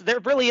there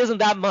really isn't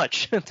that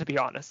much, to be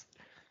honest.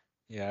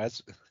 Yeah,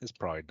 it's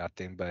probably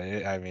nothing, but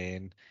I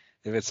mean,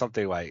 if it's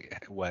something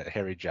like what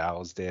Harry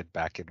Giles did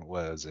back in,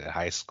 was it,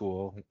 high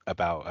school,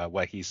 about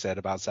what he said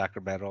about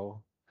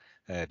Sacramento,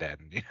 then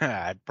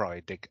I'd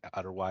probably think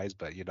otherwise.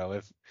 But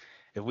if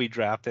we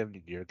draft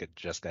him, you're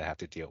just gonna have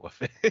to deal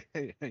with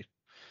it.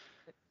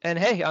 And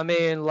hey, I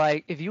mean,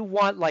 like, if you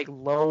want like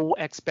low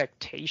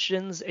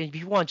expectations, and if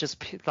you want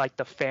just like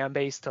the fan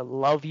base to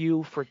love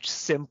you for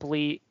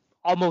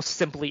almost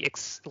simply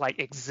like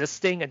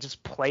existing and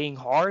just playing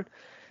hard,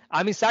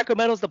 I mean,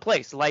 Sacramento's the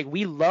place. Like,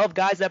 we love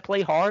guys that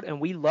play hard,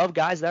 and we love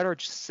guys that are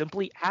just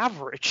simply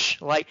average.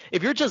 Like,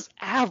 if you're just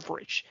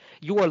average,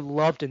 you are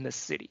loved in this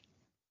city.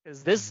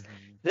 Because this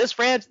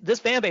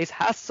fan base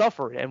has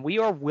suffered, and we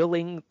are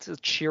willing to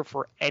cheer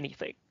for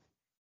anything.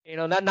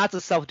 Not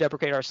to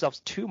self-deprecate ourselves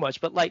too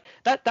much, but like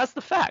that's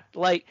the fact.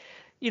 Like,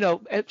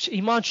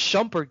 Iman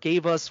Shumpert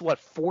gave us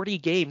 40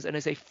 games and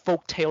is a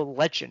folktale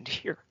legend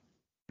here.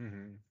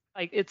 Mm-hmm.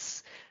 Like,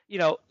 it's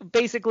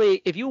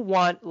basically, if you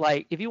want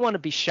to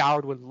be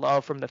showered with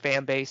love from the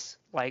fan base,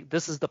 like,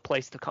 this is the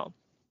place to come.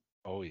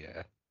 Oh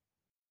yeah.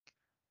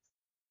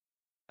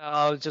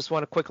 Just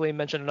want to quickly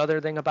mention another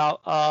thing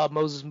about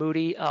Moses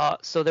Moody.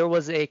 So there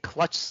was a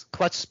Clutch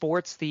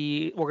Sports,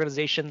 the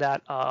organization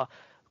that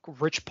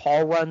Rich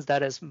Paul runs,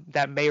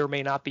 that may or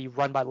may not be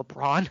run by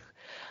LeBron.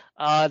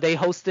 They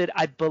hosted,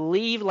 I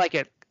believe, like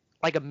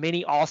a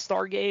mini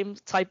All-Star game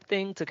type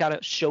thing to kind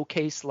of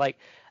showcase, like,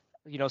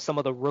 some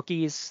of the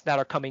rookies that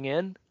are coming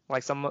in,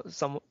 like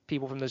some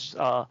people from this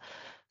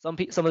some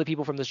of the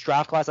people from this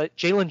draft class. Like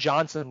Jalen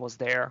Johnson was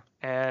there,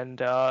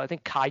 and I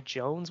think Kai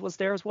Jones was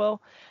there as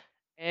well.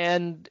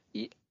 And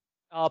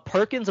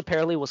Perkins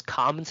apparently was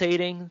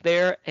commentating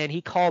there, and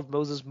he called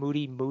Moses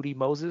Moody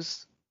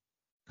Moses.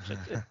 Which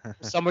for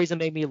some reason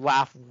made me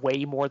laugh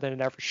way more than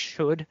it ever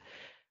should.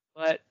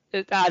 But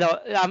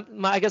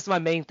I guess my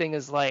main thing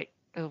is, like,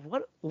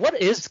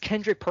 what is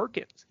Kendrick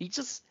Perkins?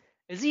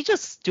 Is he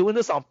just doing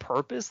this on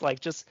purpose? Like,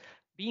 just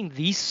being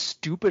the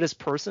stupidest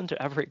person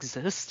to ever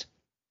exist?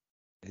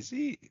 Is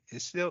he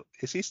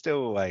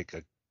still like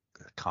a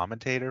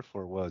commentator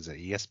for, what was it,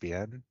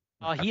 ESPN?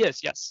 He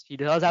is, yes. He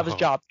does have his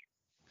job.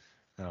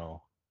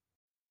 No.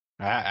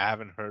 I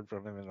haven't heard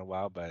from him in a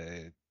while, but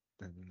it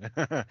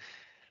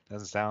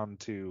doesn't sound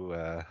too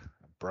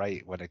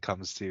bright when it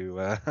comes to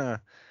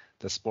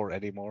the sport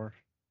anymore.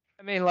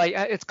 I mean, like,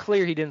 it's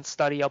clear he didn't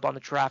study up on the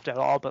draft at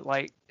all, but,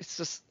 like, it's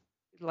just,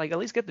 like, at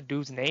least get the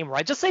dude's name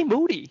right. Just say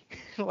Moody.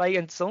 Like,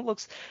 and someone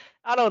looks,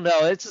 I don't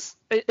know. It's just,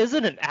 is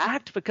it an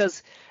act?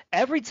 Because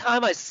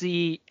anytime,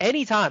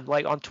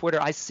 like, on Twitter,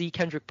 I see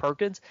Kendrick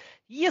Perkins,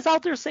 he is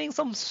out there saying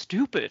something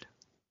stupid.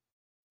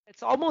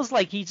 It's almost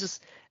like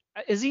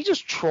is he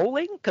just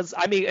trolling? Because,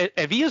 I mean,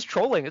 if he is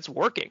trolling, it's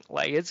working.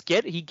 Like,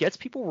 he gets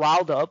people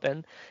riled up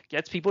and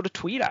gets people to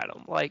tweet at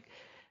him. Like,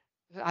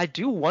 I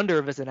do wonder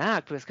if it's an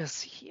act,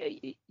 because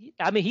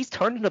he's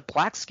turned into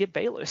Black Skip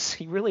Bayless.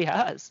 He really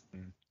has.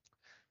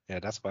 Yeah,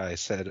 that's why I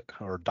said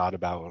or thought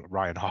about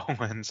Ryan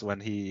Hollins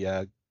when he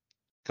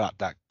got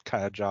that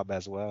kind of job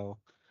as well.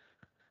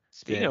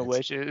 Speaking of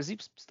which, is he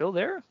still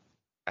there?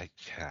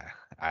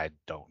 I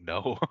don't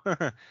know.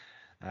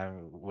 I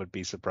would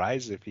be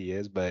surprised if he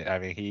is, but I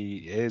mean, he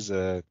is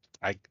I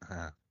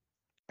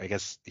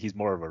guess he's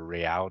more of a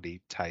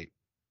reality type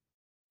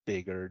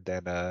bigger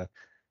than a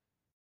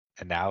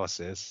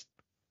analysis.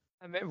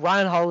 I mean,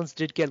 Ryan Hollins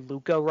did get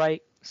Luka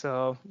right,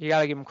 so you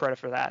gotta give him credit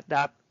for that.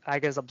 That, I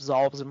guess,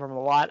 absolves him from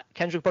a lot.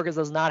 Kendrick Perkins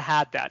does not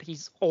have that.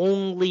 He's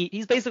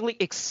basically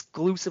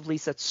exclusively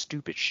said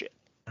stupid shit.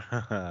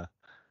 I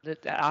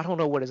don't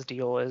know what his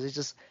deal is. He's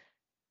just,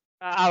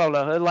 I don't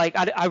know. Like,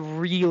 I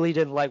really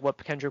didn't like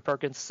what Kendrick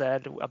Perkins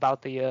said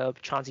about the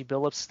Chauncey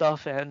Billups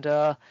stuff, and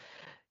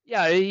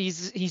yeah,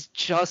 he's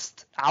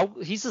just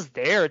out. He's just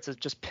there to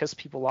just piss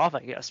people off,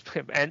 I guess,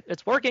 and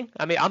it's working.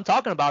 I mean, I'm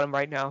talking about him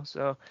right now,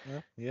 so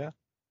yeah.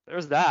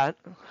 There's that.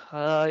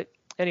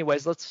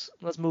 Anyways,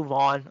 let's move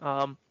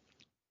on.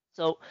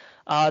 So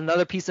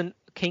another piece of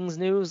Kings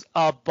news.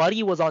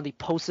 Buddy was on the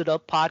Posted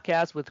Up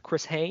podcast with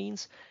Chris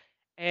Haynes,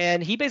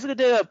 and he basically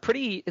did a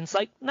pretty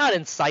not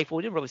insightful.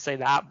 He didn't really say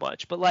that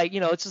much, but, like,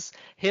 it's just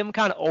him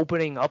kind of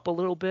opening up a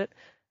little bit.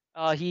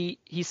 He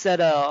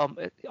said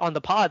on the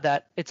pod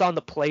that it's on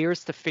the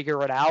players to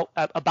figure it out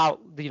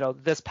about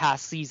this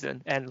past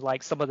season and,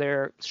 like, some of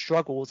their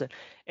struggles,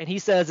 and he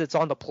says it's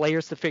on the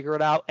players to figure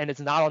it out, and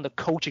it's not on the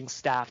coaching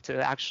staff to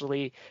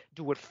actually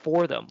do it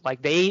for them.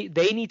 Like, they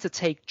need to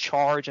take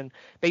charge and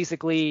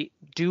basically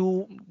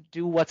do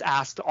what's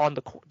asked on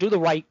the court, do the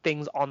right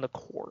things on the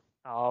court,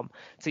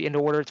 in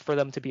order for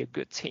them to be a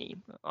good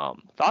team.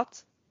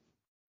 Thoughts?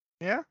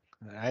 Yeah,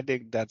 I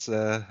think that's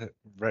a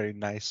very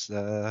nice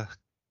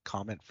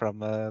comment from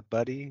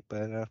Buddy,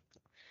 but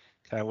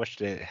kind of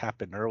wished it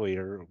happened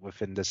earlier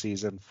within the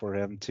season for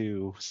him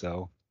too.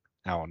 So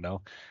I don't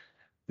know.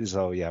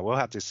 So yeah, we'll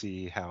have to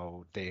see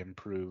how they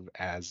improve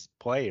as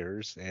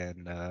players,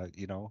 and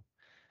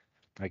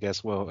I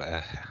guess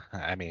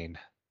I mean,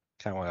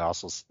 kind of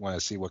also want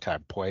to see what kind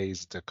of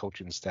plays the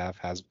coaching staff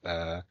has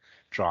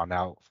drawn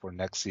out for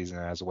next season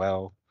as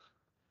well.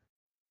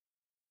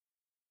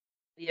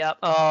 Yeah.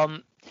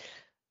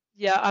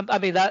 Yeah, I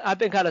mean, that I've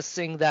been kind of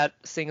singing that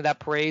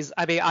praise.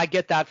 I mean, I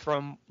get that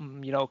from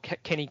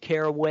Kenny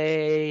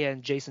Caraway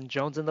and Jason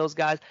Jones and those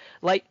guys.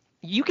 Like,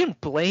 you can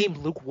blame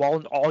Luke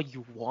Walton all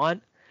you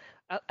want.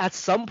 At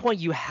some point,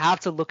 you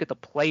have to look at the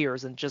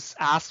players and just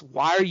ask,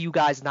 why are you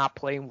guys not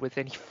playing with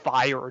any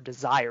fire or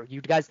desire?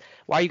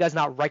 Why are you guys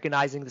not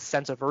recognizing the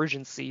sense of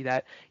urgency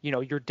that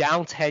you're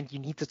down 10, you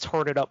need to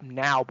turn it up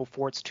now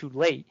before it's too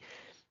late?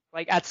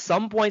 Like at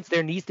some points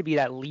there needs to be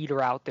that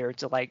leader out there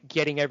to like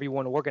getting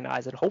everyone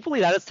organized, and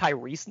hopefully that is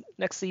Tyrese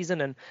next season,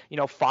 and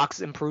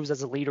Fox improves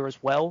as a leader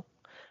as well.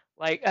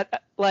 Like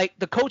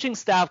the coaching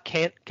staff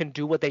can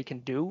do what they can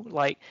do.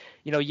 Like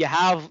you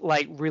have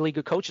like really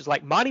good coaches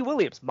like Monty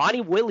Williams.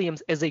 Monty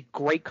Williams is a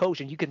great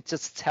coach, and you can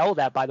just tell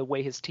that by the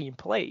way his team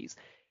plays.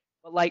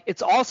 But like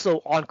it's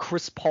also on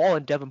Chris Paul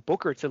and Devin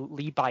Booker to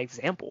lead by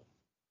example.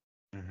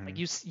 Like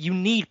Hmm. you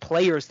need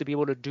players to be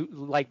able to do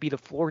like be the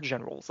floor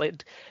generals.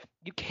 Like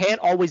you can't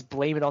always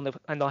blame it on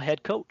the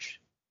head coach.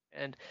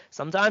 And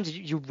sometimes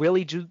you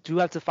really do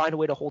have to find a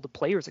way to hold the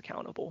players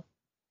accountable.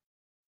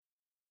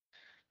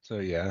 So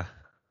yeah,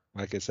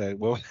 like I said,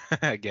 we'll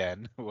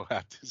again we'll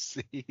have to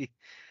see.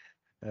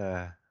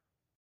 Uh,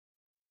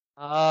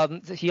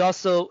 He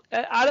also,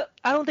 I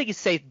don't think he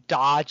say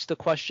dodge the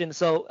question.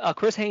 So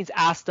Chris Haynes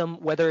asked him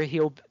whether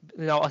he'll,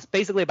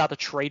 basically about the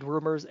trade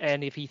rumors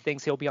and if he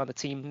thinks he'll be on the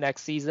team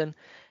next season.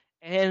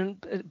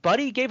 And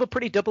Buddy gave a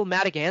pretty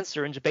diplomatic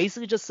answer and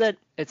basically just said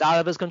it's out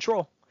of his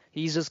control.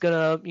 He's just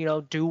gonna,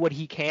 do what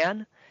he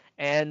can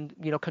and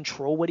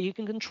control what he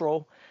can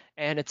control.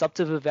 And it's up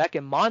to Vivek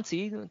and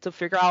Monty to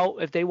figure out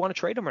if they want to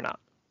trade him or not.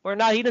 Or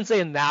not, he didn't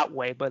say in that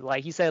way, but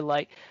like he said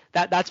like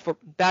that's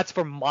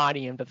for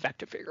Monty and Vivek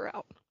to figure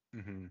out.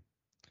 hmm.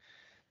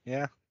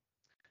 Yeah,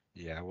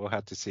 yeah, we'll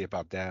have to see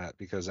about that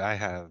because I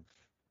have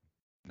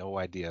no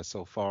idea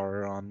so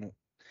far on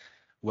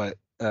what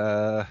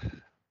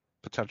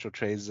potential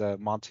trades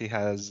Monty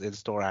has in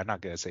store. I'm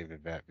not gonna say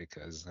Vivek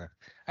because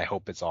I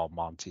hope it's all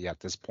Monty at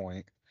this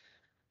point.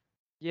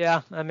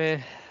 Yeah, I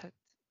mean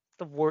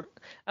the word.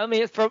 I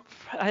mean from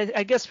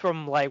I guess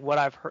from like what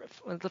I've heard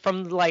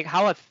from like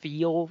how I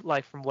feel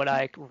like from what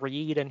I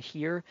read and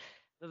hear,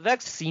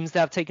 Vivek seems to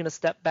have taken a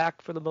step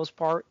back for the most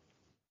part.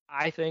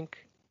 I think.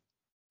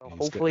 So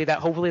He's good.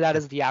 hopefully that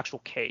is the actual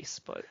case.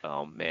 But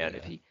oh man,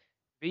 Yeah.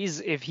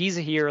 if he's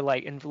here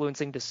like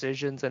influencing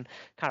decisions and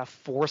kind of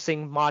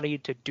forcing Monty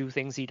to do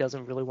things he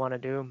doesn't really want to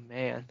do,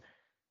 man.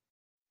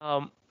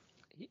 Um,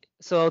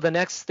 so the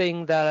next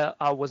thing that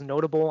was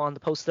notable on the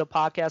post up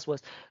podcast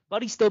was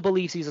Buddy still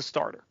believes he's a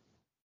starter,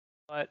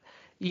 but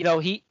he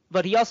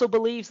also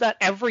believes that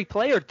every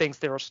player thinks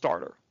they're a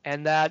starter,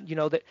 and that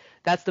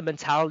that's the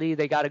mentality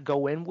they got to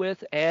go in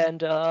with,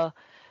 and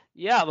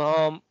yeah,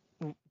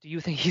 do you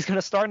think he's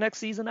gonna start next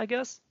season? I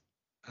guess.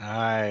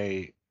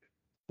 I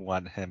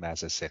want him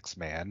as a six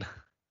man.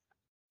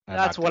 I'm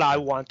That's not what I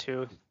gonna. want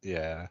to.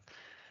 Yeah,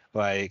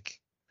 like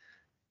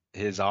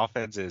his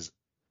offense is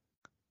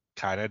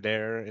kind of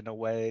there in a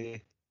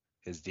way.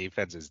 His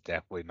defense is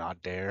definitely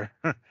not there.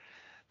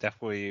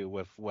 Definitely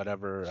with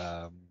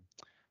whatever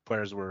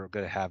players we're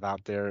gonna have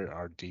out there,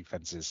 our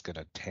defense is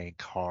gonna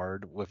tank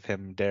hard with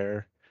him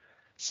there.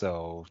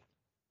 So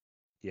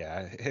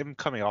yeah, him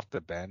coming off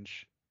the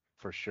bench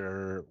for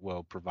sure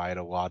will provide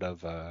a lot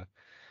of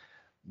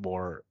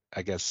more,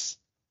 I guess,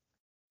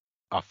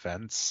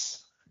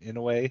 offense in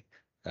a way.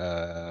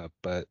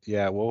 But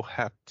yeah, we'll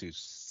have to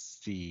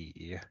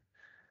see.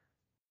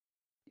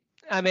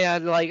 I mean,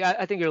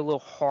 I think you're a little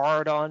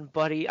hard on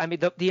Buddy. I mean,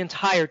 the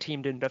entire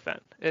team didn't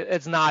defend.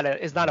 It's not a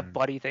Mhm.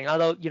 Buddy thing.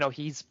 Although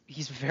he's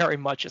very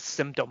much a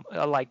symptom,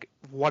 like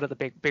one of the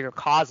bigger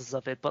causes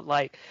of it. But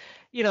like,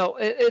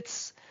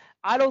 it's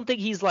I don't think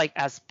he's like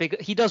as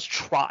big. He does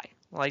try.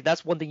 Like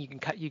that's one thing you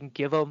can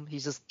give him. He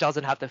just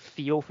doesn't have to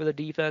feel for the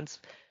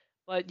defense.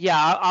 But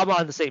yeah, I'm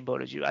on the same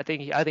boat as you. I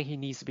think he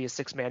needs to be a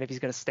six man if he's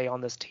going to stay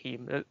on this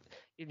team.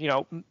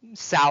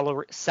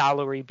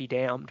 Salary be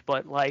damned,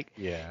 but like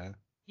Yeah.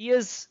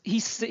 he's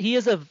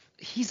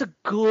a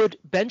good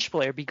bench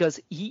player because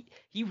he's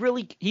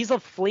a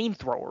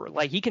flamethrower.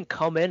 Like he can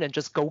come in and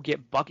just go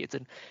get buckets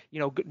and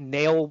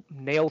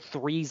nail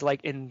threes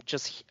like in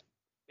just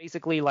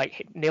basically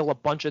like nail a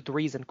bunch of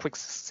threes in quick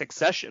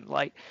succession.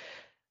 Like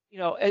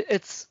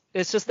it's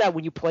just that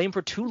when you play him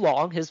for too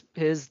long,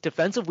 his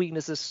defensive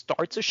weaknesses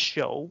start to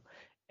show,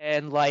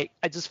 and like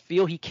I just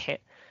feel he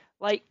can't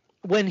like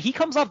when he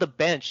comes off the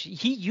bench,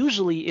 he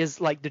usually is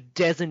like the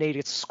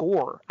designated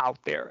scorer out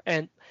there,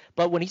 and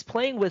but when he's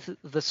playing with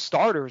the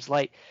starters,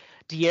 like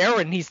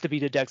De'Aaron needs to be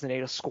the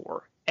designated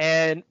scorer,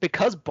 and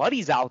because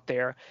Buddy's out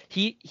there,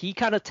 he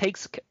kind of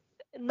takes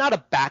not a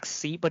back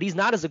seat, but he's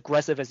not as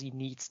aggressive as he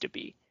needs to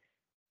be.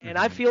 And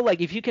I Hmm. feel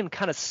like if you can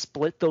kind of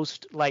split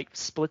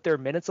their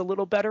minutes a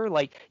little better,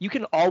 like you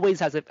can always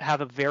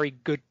have a very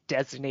good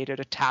designated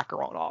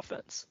attacker on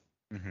offense.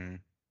 Hmm.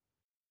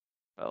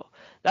 So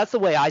that's the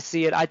way I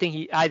see it. I think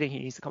he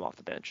needs to come off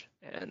the bench,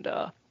 and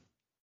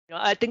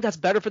I think that's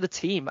better for the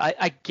team.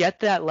 I get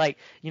that like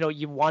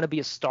you want to be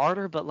a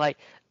starter, but like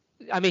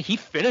I mean he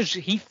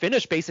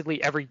finished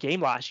basically every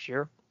game last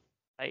year.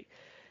 Like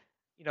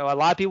a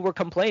lot of people were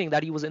complaining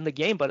that he was in the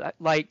game, but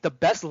like the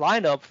best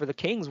lineup for the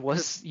Kings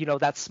was,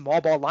 that small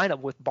ball lineup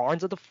with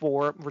Barnes at the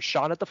 4,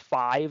 Rashawn at the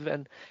 5,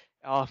 and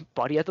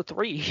Buddy at the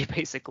 3,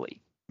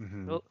 basically.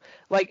 Hmm. So,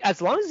 like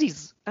as long as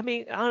he's, I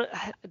mean,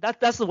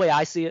 that's the way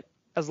I see it.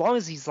 As long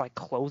as he's like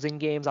closing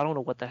games, I don't know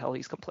what the hell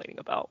he's complaining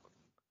about.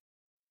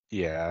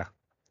 Yeah.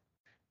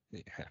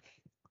 Yeah.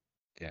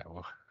 Yeah.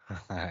 Well,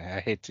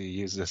 I hate to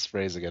use this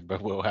phrase again,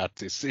 but we'll have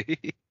to see.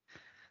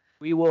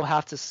 We will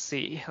have to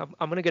see.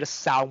 I'm gonna get a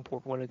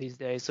soundboard one of these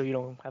days, so you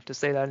don't have to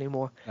say that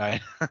anymore. I,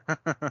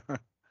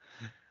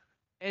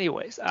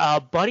 Anyways,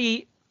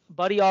 Buddy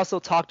also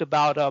talked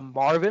about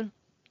Marvin,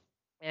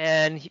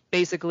 and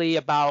basically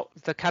about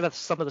the kind of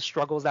some of the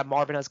struggles that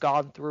Marvin has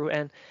gone through.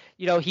 And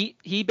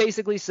he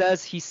basically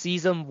says he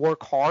sees him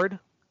work hard,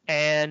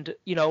 and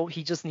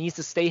he just needs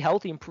to stay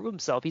healthy and prove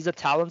himself. He's a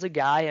talented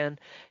guy,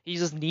 and he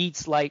just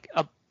needs the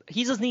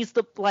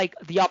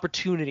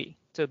opportunity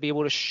to be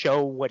able to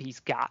show what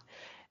he's got.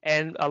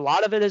 And a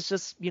lot of it is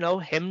just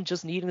him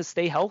just needing to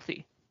stay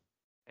healthy.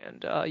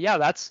 And yeah,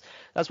 that's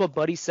what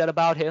Buddy said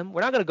about him.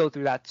 We're not going to go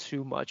through that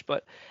too much,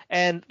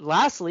 and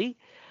lastly,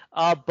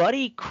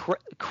 Buddy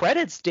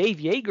credits Dave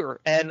Yeager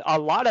and a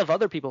lot of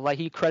other people. Like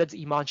he credits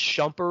Iman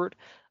Shumpert,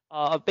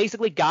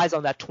 basically guys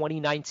on that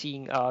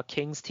 2019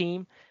 Kings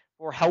team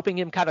for helping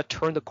him kind of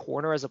turn the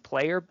corner as a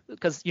player,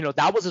 because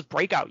that was his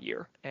breakout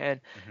year, and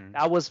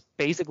that was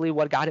basically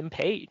what got him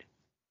paid.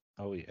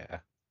 oh yeah.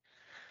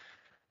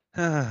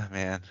 Ah,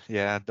 man,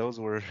 yeah, those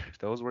were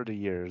the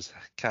years.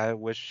 Kind of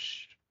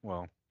wish,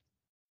 well,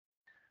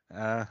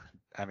 uh,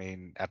 I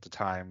mean, at the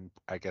time,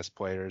 I guess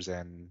players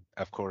and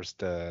of course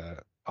the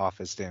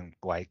office didn't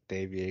like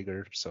Dave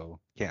Yeager, so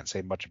can't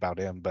say much about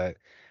him. But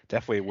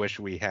definitely wish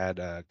we had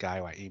a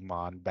guy like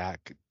Iman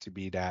back to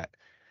be that,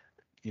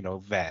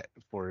 vet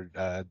for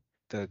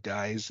the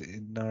guys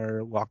in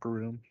our locker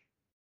room.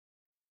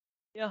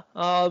 Yeah,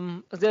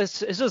 it's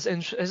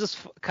just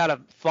kind of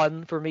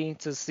fun for me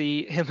to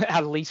see him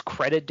at least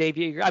credit Dave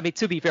Yeager. I mean,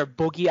 to be fair,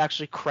 Boogie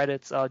actually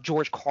credits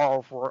George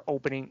Karl for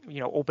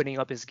opening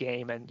up his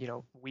game, and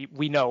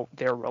we know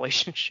their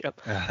relationship.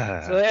 So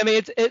I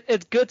mean,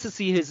 it's good to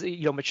see his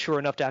mature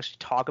enough to actually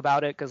talk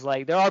about it, because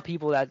like there are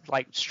people that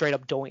like straight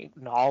up don't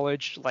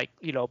acknowledge like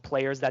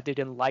players that they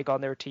didn't like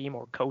on their team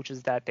or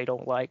coaches that they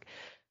don't like.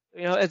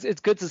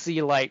 It's good to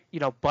see like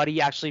Buddy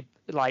actually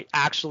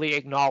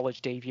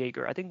acknowledge Dave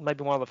Yeager. I think it might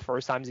be one of the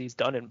first times he's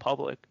done it in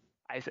public.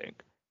 I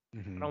think I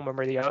hmm don't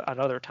remember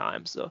another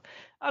time. So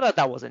I thought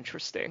that was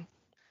interesting.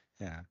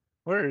 Yeah.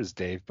 Where is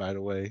Dave, by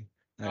the way?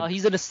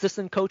 He's an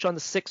assistant coach on the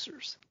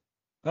Sixers,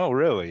 Oh,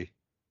 really?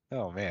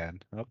 Oh man.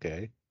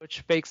 Okay.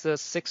 which makes the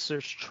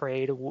Sixers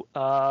trade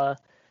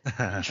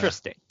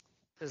interesting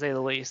to say the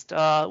least.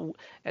 And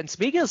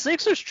speaking of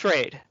Sixers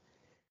trade,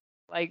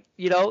 like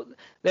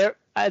there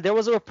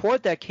was a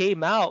report that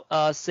came out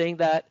saying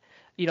that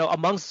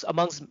amongst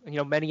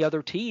many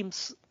other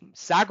teams,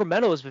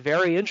 Sacramento is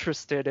very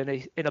interested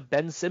in a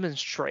Ben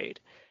Simmons trade.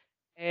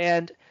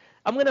 And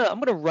I'm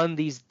gonna run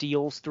these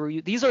deals through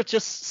you. These are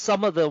just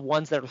some of the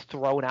ones that are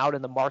thrown out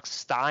in the Mark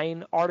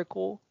Stein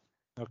article.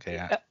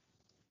 Okay.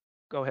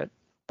 Go ahead.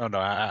 Oh no,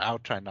 I'll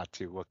try not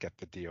to look at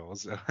the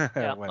deals.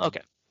 Yeah. when.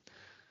 Okay.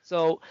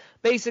 So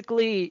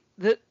basically,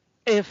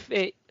 if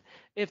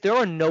there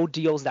are no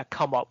deals that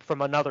come up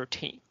from another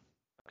team,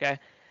 okay,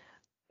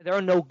 there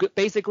are no good.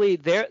 Basically,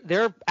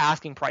 their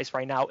asking price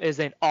right now is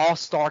an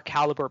all-star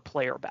caliber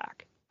player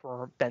back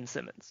for Ben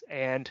Simmons,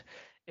 and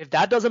if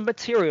that doesn't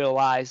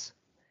materialize,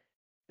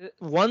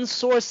 one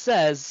source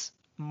says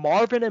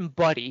Marvin and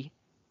Buddy,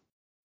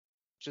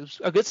 which is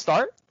a good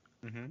start,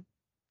 hmm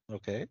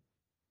Okay.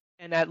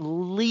 and at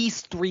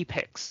least 3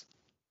 picks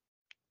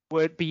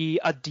would be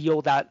a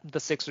deal that the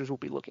Sixers will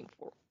be looking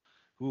for.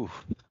 Ooh,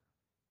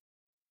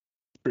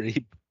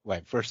 three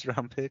like first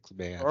round picks,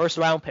 man. First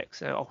round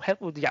picks. Oh,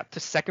 yeah, the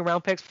second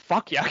round picks.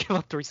 Fuck yeah, I give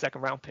up 3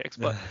 second round picks,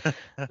 but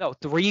no,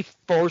 3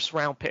 first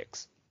round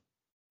picks.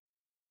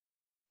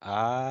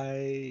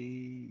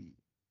 I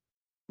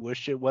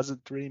wish it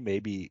wasn't three,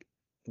 maybe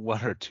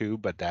one or two,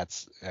 but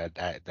that's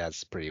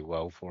pretty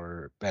low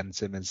for Ben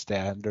Simmons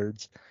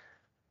standards.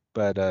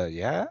 But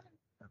yeah,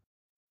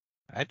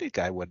 I think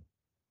I would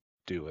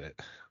do it.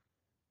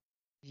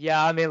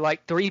 Yeah, I mean,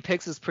 like 3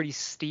 picks is pretty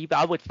steep.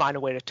 I would find a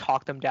way to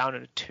talk them down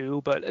into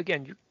 2, but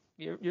again,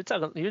 you're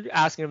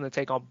asking them to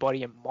take on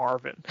Buddy and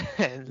Marvin,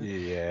 and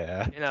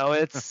Yeah.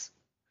 it's.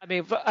 I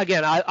mean,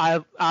 again,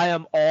 I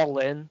am all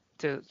in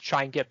to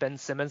try and get Ben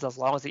Simmons as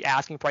long as the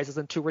asking price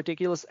isn't too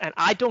ridiculous, and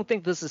I don't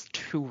think this is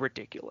too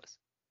ridiculous.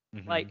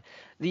 Mhm. Like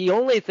the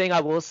only thing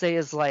I will say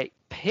is like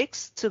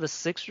picks to the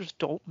Sixers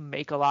don't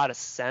make a lot of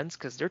sense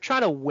because they're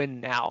trying to win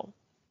now.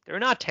 They're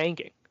not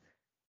tanking.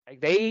 Like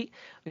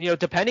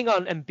depending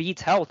on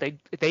Embiid's health,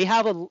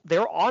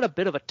 they're on a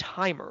bit of a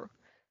timer.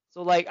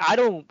 So like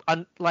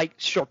like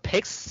sure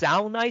picks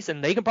sound nice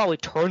and they can probably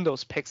turn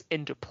those picks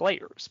into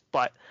players,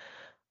 but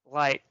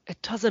like it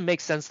doesn't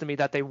make sense to me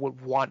that they would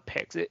want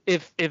picks.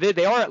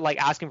 They are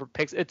like asking for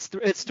picks, it's to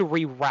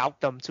reroute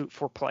them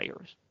for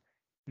players.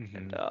 Mhm.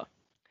 And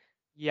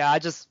yeah,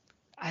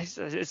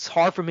 it's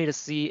hard for me to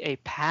see a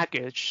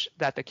package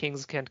that the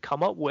Kings can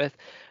come up with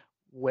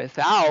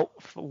without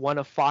one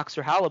of Fox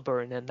or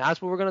Halliburton, and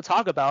that's what we're going to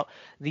talk about.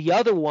 The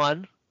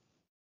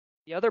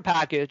other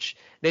package,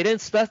 they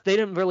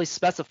didn't really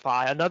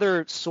specify.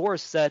 Another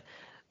source said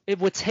it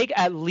would take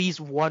at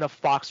least one of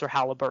Fox or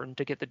Halliburton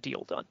to get the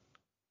deal done.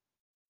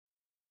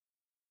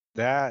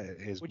 That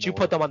is Would you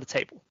put them on the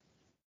table?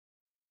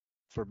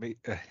 For me,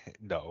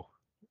 no.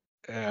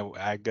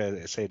 I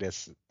gotta say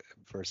this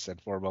first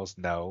and foremost,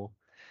 no.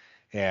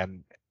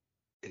 And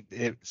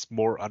it's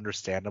more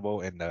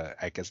understandable in the,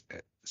 I guess,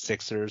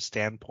 Sixers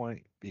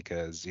standpoint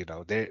because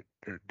they're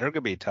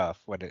gonna be tough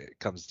when it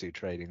comes to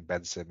trading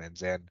Ben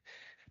Simmons, and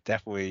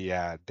definitely,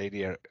 yeah, they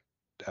need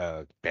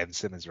a Ben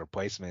Simmons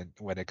replacement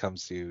when it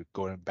comes to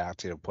going back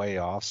to the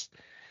playoffs,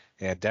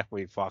 and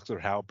definitely Fox or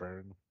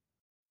Halburn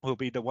will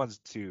be the ones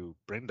to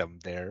bring them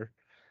there,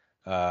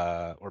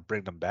 or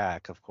bring them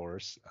back, of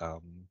course.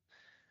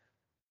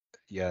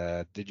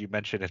 Yeah, did you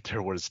mention if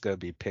there was gonna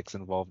be picks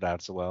involved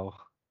as well?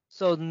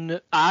 So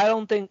I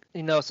don't think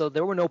So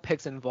there were no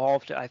picks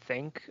involved. I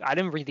think I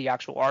didn't read the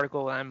actual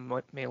article. I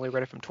mainly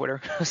read it from Twitter,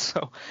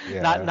 so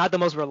not Yeah. not the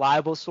most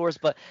reliable source.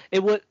 But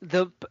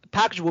the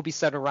package will be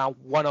centered around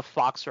one of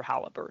Fox or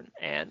Halliburton,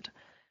 and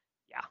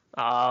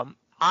yeah,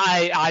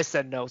 I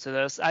said no to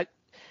this.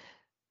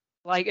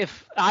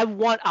 If I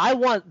want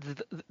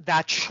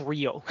that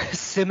trio,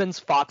 Simmons,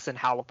 Fox, and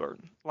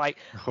Halliburton.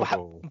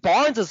 Oh.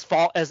 Barnes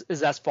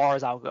is as far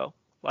as I'll go.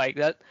 Like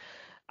that.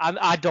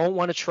 I don't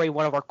want to trade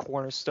one of our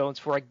cornerstones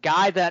for a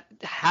guy that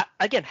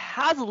again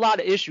has a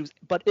lot of issues,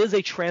 but is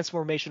a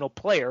transformational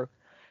player.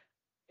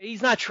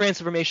 He's not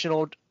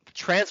transformational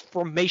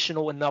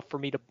enough for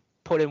me to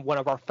put in one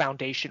of our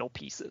foundational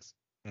pieces.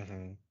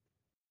 Hmm.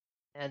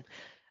 And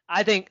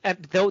I think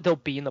they'll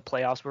be in the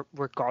playoffs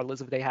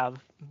regardless if they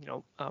have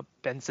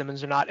Ben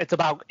Simmons or not. It's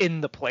about in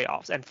the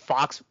playoffs, and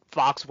Fox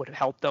would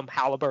help them.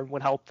 Halliburton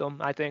would help them.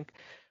 I think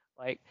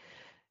like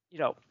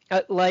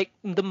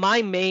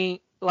my main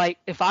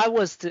if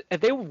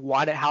they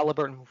wanted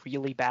Halliburton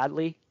really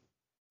badly,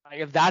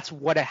 if that's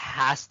what it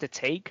has to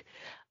take,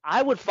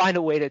 I would find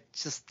a way to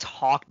just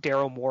talk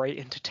Daryl Morey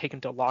into taking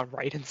DeLon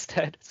Wright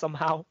instead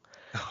somehow.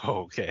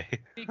 Okay.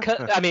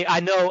 Because I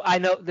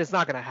know that's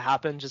not gonna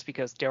happen just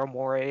because Daryl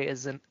Morey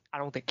isn't. I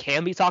don't think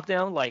can be talked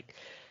down.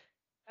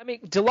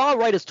 DeLon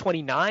Wright is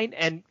 29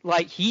 and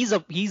he's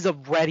a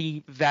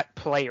ready vet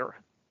player.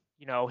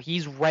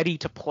 He's ready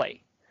to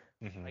play.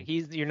 Hmm.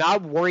 You're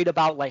not worried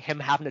about him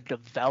having to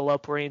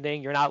develop or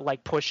anything. You're not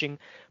pushing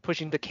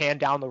the can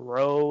down the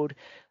road.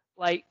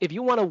 If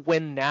you want to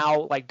win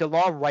now,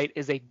 DeLon Wright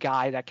is a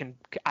guy that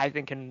I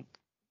think can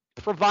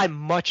provide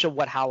much of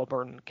what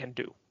Halliburton can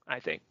do. I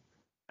think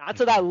not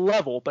to that Hmm.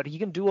 level, but he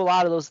can do a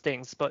lot of those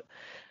things. But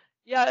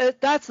yeah,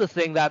 that's the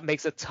thing that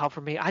makes it tough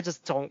for me. I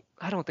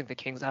don't think the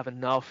Kings have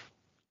enough.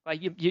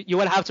 You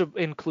would have to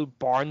include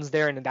Barnes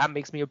there, and that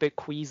makes me a bit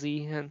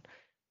queasy. And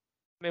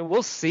I mean,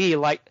 we'll see.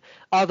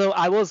 Although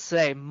I will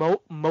say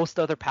most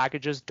other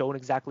packages don't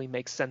exactly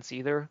make sense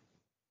either.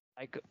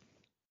 Like,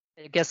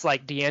 I guess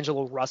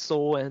D'Angelo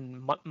Russell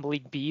and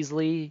Malik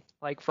Beasley,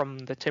 from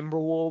the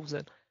Timberwolves,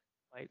 and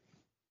like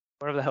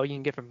whatever the hell you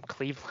can get from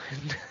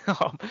Cleveland.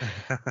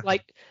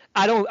 like,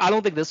 I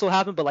don't think this will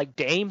happen, but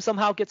Dame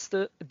somehow gets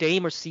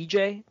Dame or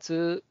CJ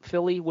to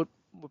Philly would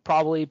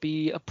probably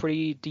be a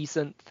pretty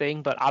decent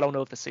thing, but I don't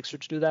know if the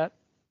Sixers do that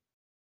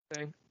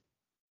thing.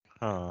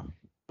 Huh.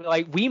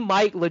 We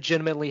might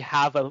legitimately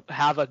have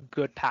a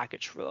good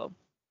package for them,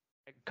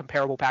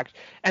 comparable package,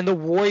 and the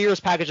Warriors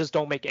packages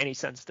don't make any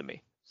sense to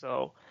me.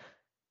 So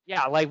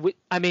yeah,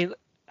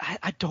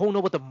 I don't know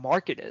what the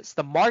market is.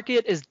 The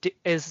market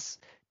is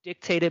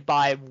dictated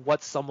by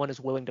what someone is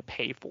willing to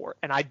pay for,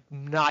 and I'm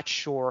not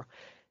sure.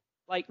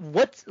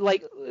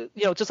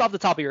 Just off the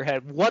top of your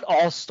head, what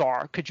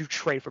all-star could you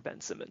trade for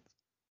Ben Simmons?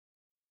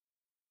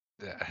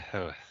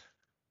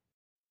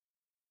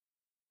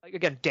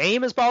 Again,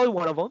 Dame is probably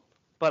one of them,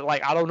 but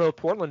I don't know if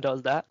Portland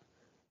does that.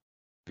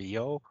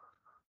 Beal?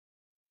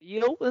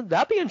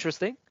 That'd be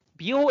interesting.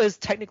 Beal is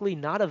technically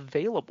not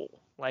available,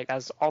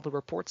 as all the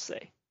reports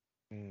say.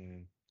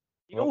 Hmm.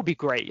 Beal Well, would be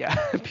great, yeah.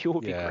 Beal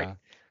would be great. yeah.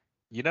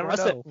 You never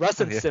know. Russ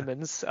and Yeah.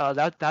 Simmons,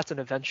 that's an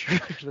adventure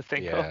to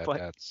think of, Yeah, but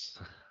that's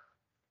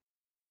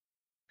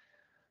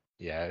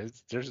yeah.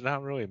 There's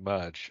not really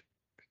much.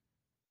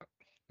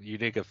 You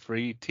think a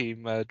free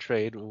team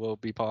trade will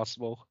be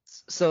possible?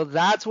 so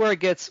that's where it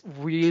gets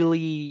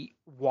really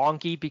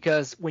wonky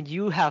because when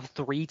you have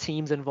three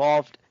teams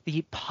involved,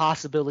 the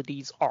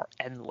possibilities are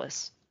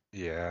endless.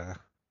 Yeah.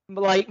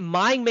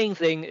 My main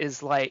thing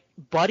is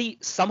Buddy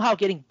somehow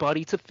getting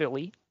Buddy to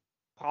Philly,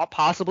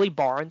 possibly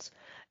Barnes,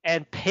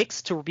 and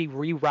picks to be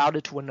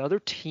rerouted to another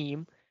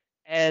team,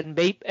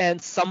 and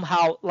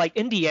somehow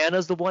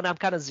Indiana's the one I'm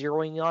kind of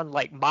zeroing on.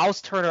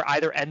 Miles Turner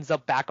either ends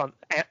up on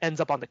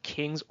the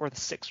Kings or the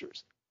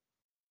Sixers.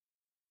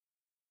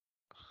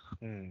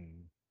 Hmm.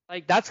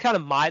 That's kind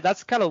of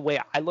the way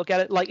I look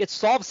at it. It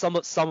solves some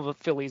of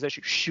Philly's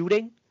issue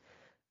shooting,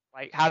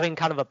 having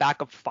kind of a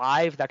backup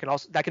five that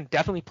can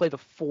definitely play the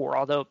four.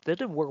 Although that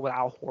didn't work with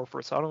Al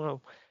Horford, so I don't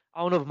know.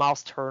 I don't know if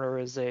Miles Turner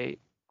is I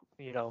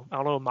don't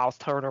know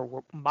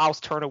if Miles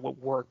Turner would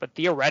work, but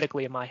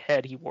theoretically in my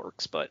head he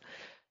works. But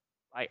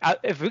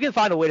if we can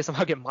find a way to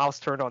somehow get Miles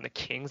Turner on the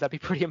Kings, that'd be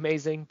pretty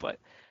amazing. But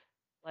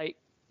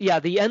yeah,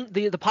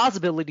 the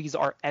possibilities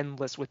are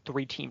endless with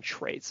three-team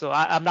trades. So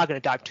I'm not going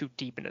to dive too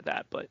deep into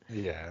that, but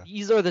Yeah.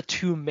 these are the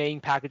two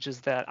main packages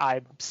that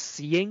I'm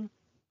seeing.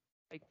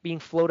 like being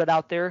floated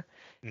out there,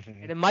 Hmm.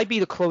 and it might be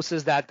the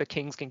closest that the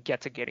Kings can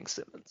get to getting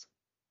Simmons.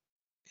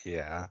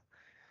 Yeah.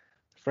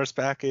 First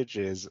package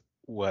is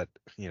what,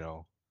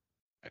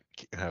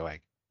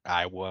 like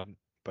I want,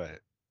 but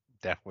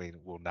definitely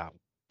will not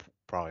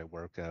probably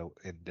work out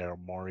in Daryl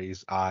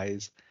Morey's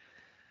eyes.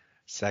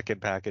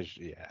 Second package,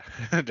 yeah.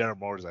 Daryl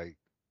Morey's like,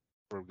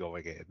 we're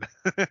going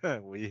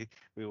in. We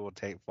will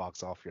take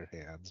Fox off your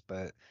hands.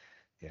 But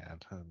yeah,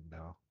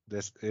 no.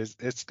 This is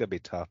it's gonna be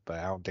tough, but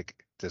I don't think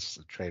this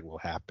trade will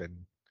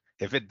happen.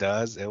 If it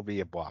does, it'll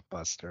be a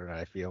blockbuster,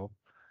 I feel.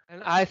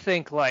 And I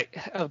think like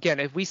again,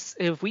 if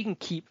we can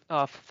keep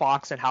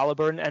Fox and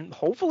Halliburton and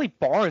hopefully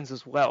Barnes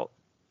as well,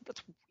 that's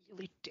a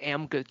really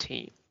damn good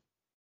team.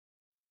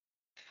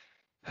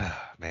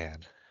 Man.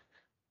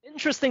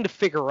 Interesting to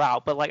figure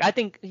out, but like I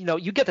think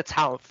you get the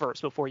talent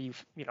first before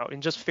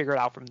and just figure it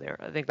out from there.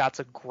 I think that's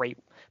a great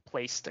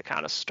place to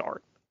kind of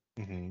start.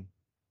 Hmm.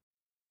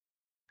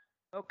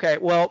 Okay,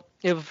 well,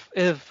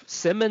 if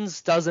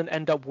Simmons doesn't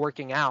end up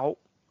working out,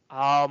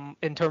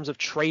 in terms of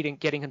trading,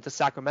 getting him to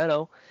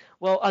Sacramento,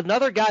 well,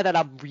 another guy that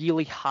I'm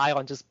really high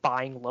on just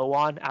buying low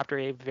on after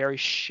a very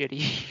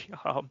shitty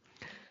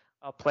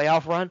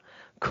playoff run,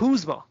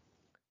 Kuzma.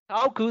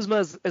 Kyle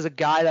Kuzma is a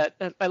guy that,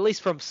 at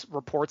least from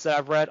reports that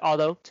I've read,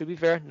 although to be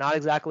fair, not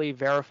exactly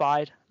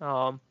verified.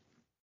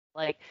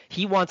 Like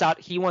he wants out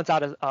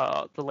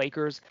of the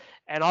Lakers,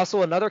 and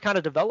also another kind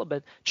of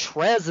development.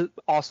 Trez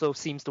also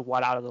seems to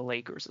want out of the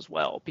Lakers as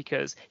well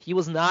because he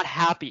was not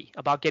happy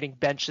about getting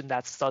benched in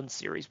that Sun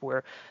series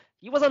where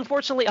he was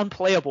unfortunately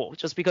unplayable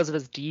just because of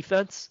his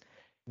defense.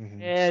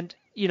 Hmm. And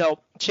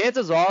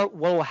chances are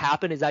what will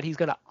happen is that he's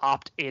going to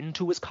opt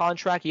into his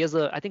contract. He has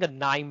I think a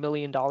 $9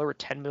 million or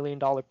 $10 million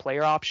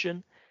player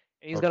option,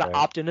 and he's going to Okay.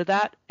 opt into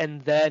that,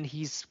 and then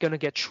he's going to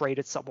get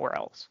traded somewhere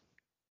else.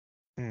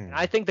 And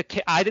I Hmm. think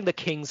the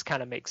Kings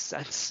kind of makes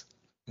sense.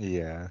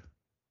 Yeah.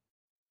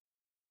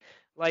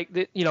 Like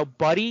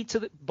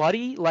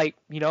Buddy, like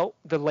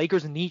the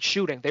Lakers need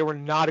shooting. They were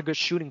not a good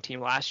shooting team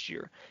last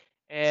year,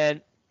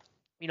 and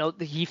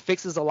he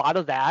fixes a lot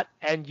of that,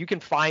 and you can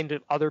find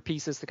other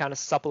pieces to kind of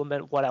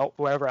supplement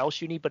whatever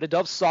else you need. But it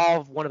does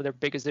solve one of their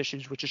biggest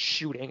issues, which is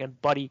shooting, and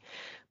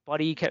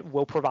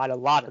will provide a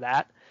lot of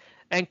that.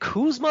 And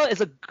Kuzma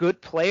is a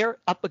good player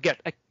up again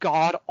a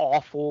god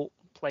awful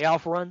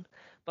playoff run,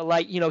 but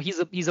like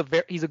he's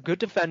a good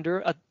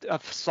defender, a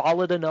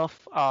solid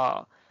enough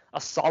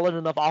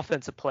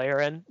offensive player,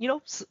 and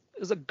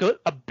is a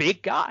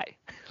big guy,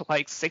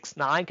 like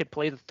 6'9", could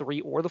play the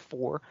 3 or the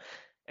 4,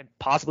 and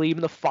possibly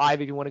even the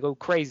 5 if you want to go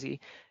crazy.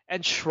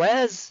 And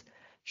Trez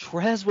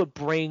would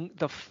bring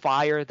the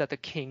fire that the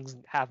Kings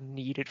have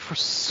needed for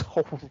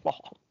so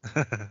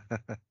long.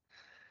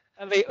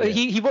 I mean,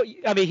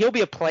 Yeah. he'll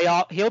be a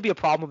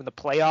problem in the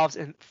playoffs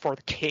and for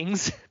the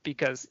Kings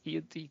because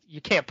you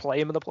can't play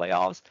him in the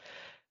playoffs.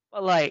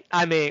 But like,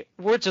 I mean,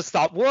 we're just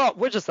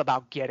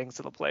about getting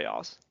to the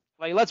playoffs.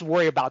 Like, let's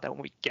worry about that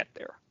when we get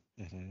there.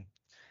 Hmm.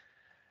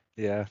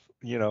 Yeah.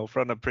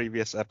 From the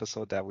previous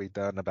episode that we've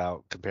done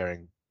about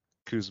comparing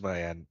Kuzma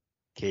and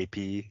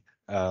KP,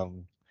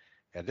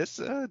 yeah, this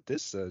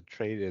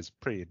trade is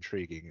pretty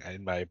intriguing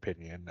in my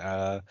opinion.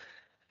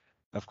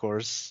 Of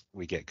course,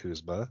 we get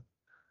Kuzma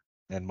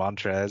and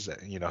Montrez.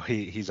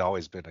 He's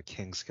always been a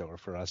Kings killer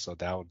for us, so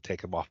that would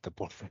take him off the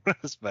board for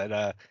us. But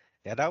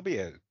yeah, that'll be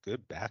a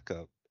good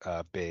backup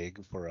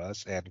big for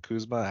us. And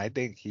Kuzma, I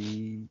think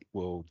he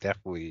will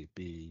definitely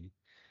be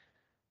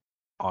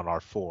on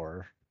our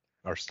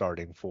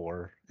starting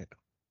four.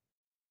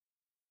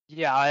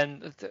 Yeah,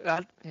 and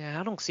yeah,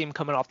 I don't see him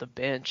coming off the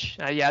bench.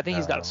 Yeah, I think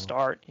he's got to No,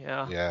 start.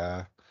 Yeah.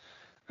 yeah.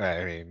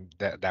 I mean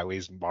that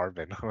leaves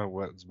Marvin.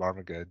 What's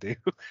Marvin gonna do?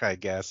 I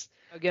guess.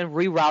 Again,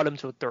 reroute him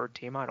to a third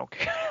team. I don't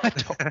care. I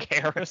don't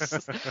care.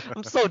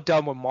 I'm so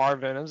done with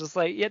Marvin. I'm just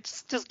like, yeah,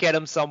 just get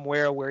him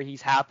somewhere where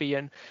he's happy,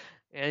 and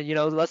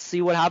let's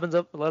see what happens.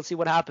 Let's see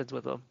what happens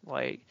with him.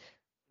 Like,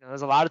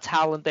 there's a lot of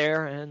talent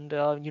there, and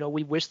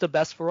we wish the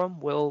best for him.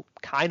 We'll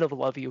kind of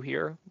love you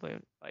here,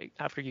 like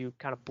after you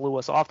kind of blew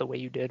us off the way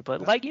you did.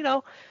 But like,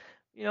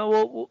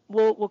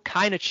 we'll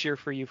kind of cheer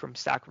for you from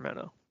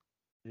Sacramento.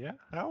 Yeah,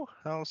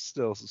 I'll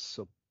still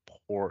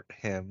support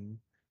him.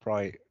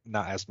 Probably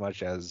not as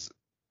much as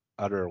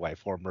other like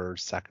former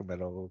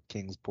Sacramento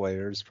Kings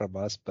players from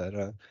us, but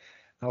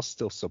I'll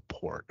still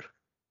support.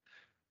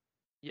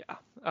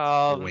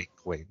 Yeah. Wink,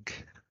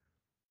 wink.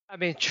 I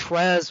mean,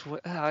 Trez.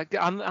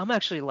 I'm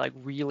actually like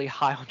really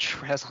high on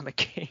Trez on the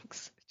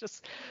Kings.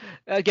 Just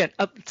again,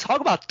 talk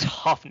about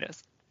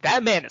toughness.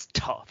 That man is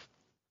tough,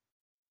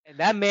 and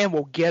that man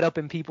will get up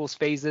in people's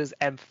faces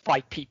and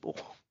fight people.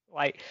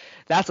 Like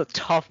that's a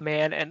tough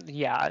man, and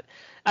yeah,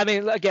 I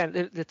mean,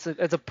 again, it's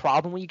a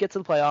problem when you get to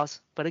the playoffs.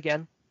 But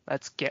again,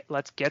 let's get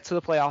to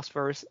the playoffs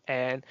first,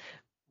 and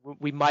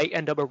we might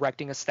end up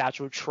erecting a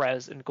statue of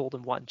Trez in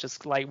Golden One.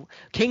 Just like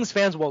Kings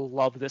fans will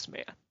love this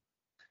man.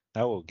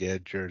 I will get a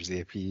jersey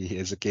if he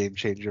is a game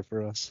changer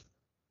for us.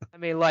 I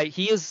mean, like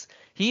he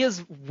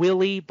is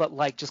Willie, but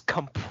like just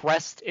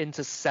compressed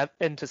into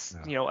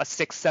No. a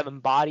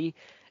 6'7" body,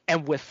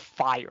 and with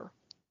fire.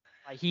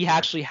 He Yeah.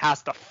 actually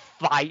has to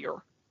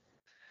fire.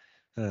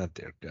 Oh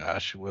dear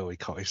gosh, Willie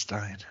Cauley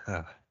Stein.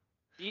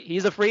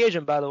 He's a free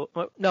agent, by the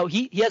way. No,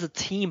 he has a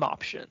team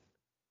option.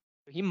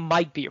 He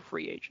might be a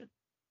free agent.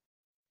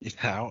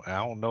 Yeah, I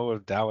don't know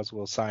if Dallas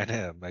will sign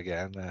him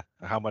again.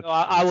 How much No,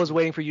 I is was he?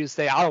 waiting for you to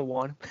say I don't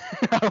want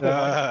him.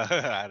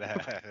 I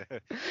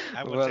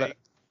don't want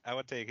I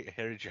would But, take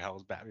Harry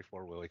Giles back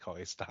before Willie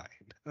Cauley Stein.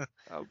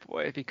 oh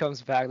boy, if he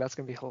comes back, that's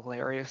gonna be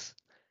hilarious.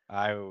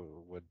 I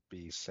would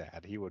be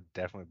sad. He would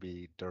definitely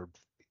be third,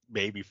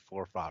 maybe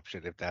fourth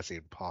option if that's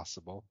even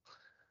possible.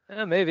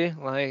 Maybe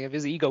like if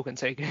his ego can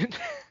take it.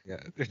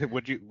 Yeah.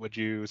 Would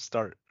you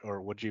start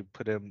or would you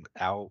put him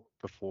out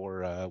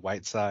before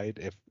Whiteside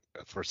if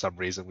for some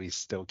reason we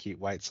still keep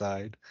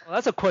Whiteside? Well,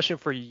 that's a question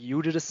for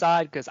you to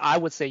decide because I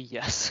would say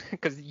yes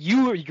because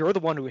you're the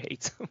one who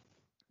hates him.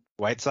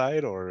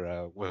 Whiteside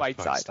or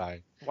Whiteside.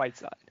 Weinstein?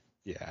 Whiteside.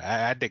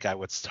 Yeah, I think I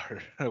would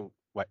start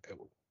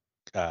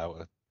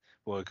uh,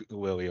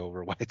 Willie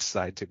over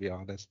Whiteside to be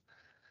honest.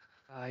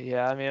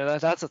 Yeah, I mean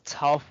that's a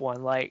tough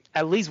one. Like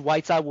at least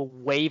Whiteside will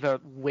wave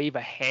a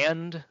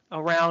hand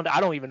around.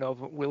 I don't even know if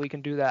Willie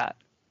can do that.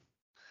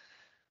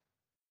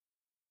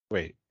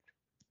 Wait,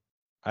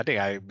 I think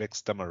I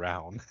mixed them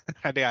around.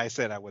 I think I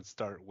said I would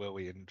start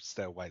Willie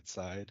instead of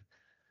Whiteside.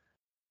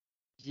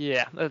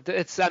 Yeah,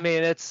 it's I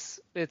mean it's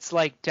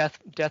like death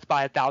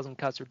by 1,000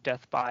 cuts or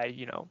death by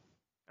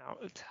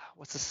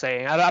what's the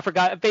saying? I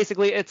forgot.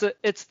 Basically, it's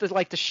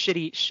like the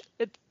shitty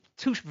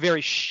two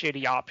very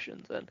shitty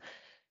options and.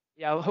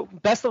 Yeah,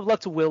 best of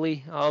luck to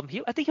Willie. I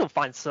think he'll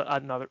find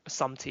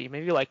some team.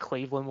 Maybe like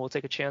Cleveland will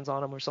take a chance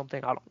on him or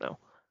something. I don't know.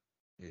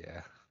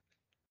 Yeah,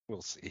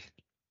 we'll see.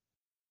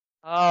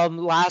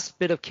 Last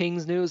bit of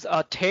Kings news.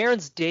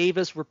 Terrence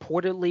Davis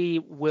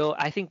reportedly will,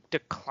 I think,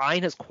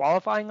 decline his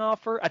qualifying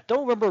offer. I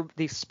don't remember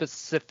the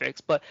specifics,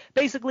 but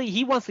basically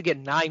he wants to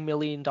get $9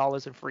 million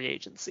in free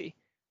agency.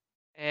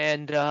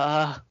 And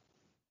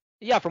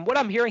yeah, from what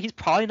I'm hearing, he's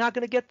probably not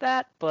going to get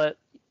that. But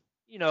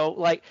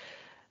like,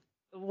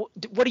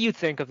 what do you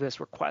think of this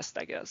request?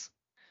 I guess.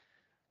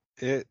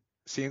 It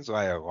seems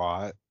like a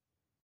lot,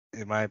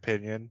 in my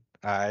opinion.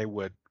 I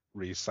would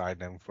re-sign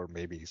him for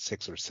maybe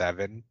 6 or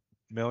 7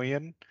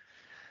 million.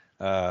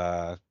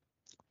 Uh,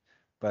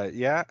 but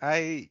yeah,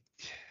 I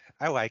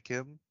like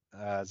him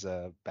as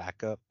a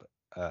backup.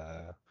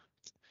 Uh,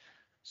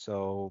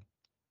 so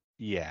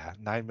yeah,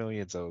 9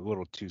 million is a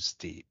little too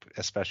steep,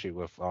 especially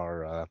with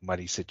our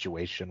money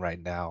situation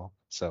right now.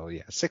 So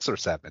yeah, 6 or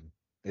 7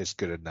 is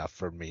good enough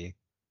for me.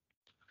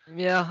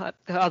 Yeah,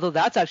 although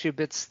that's actually a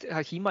bit.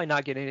 He might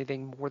not get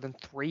anything more than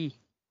 3.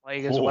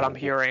 Like is what I'm Oh,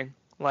 hearing.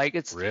 Like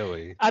it's.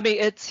 really? I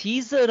mean,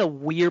 he's in a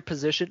weird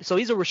position. So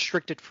he's a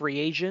restricted free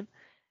agent,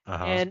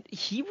 Uh-huh. and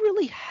he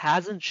really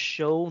hasn't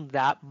shown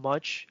that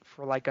much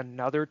for like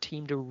another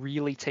team to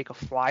really take a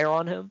flyer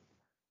on him,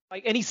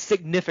 like any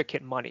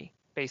significant money,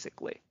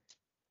 basically.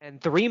 And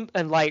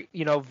like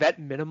vet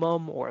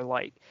minimum or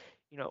like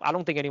I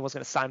don't think anyone's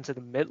gonna sign him to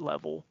the mid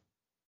level.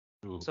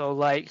 Ooh. So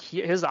like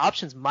his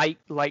options might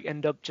like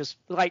end up just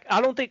like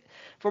I don't think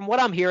from what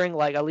I'm hearing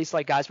like at least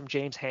like guys from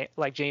James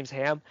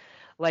Ham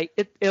like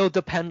it'll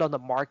depend on the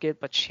market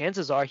but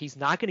chances are he's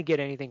not going to get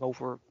anything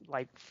over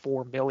like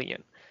 4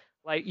 million.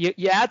 Like you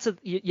add to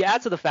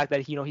the fact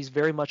that he's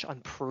very much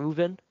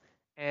unproven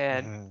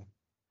and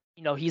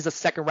Mhm. he's a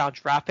second round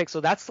draft pick so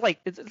that's like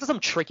it's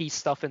some tricky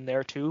stuff in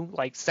there too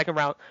like second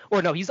round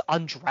or no he's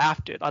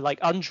undrafted. I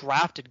like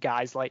undrafted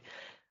guys like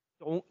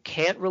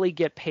can't really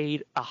get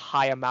paid a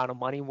high amount of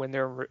money when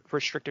they're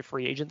restricted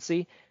free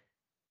agency.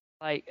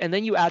 Like, and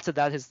then you add to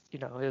that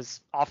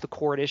his off the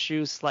court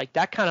issues. Like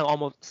that kind of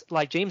almost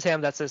like James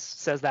Ham that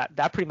says that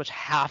pretty much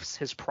halves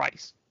his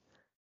price.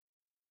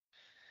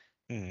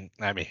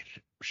 I mean,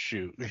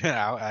 shoot,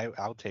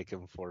 I'll take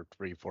him for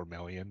 3 or 4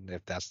 million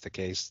if that's the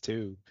case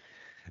too.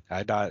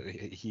 I thought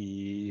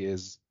he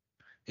is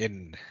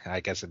in,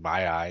 I guess in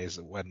my eyes,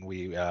 when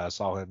we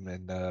saw him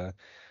in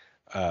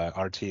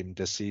our team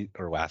this season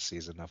or last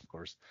season, of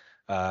course.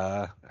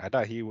 I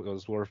thought he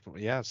was worth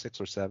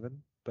 6 or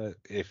 7, but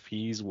if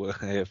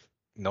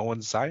no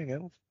one's signing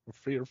him for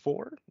 3 or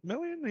 4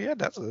 million, yeah,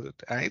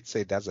 I'd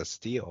say that's a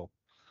steal.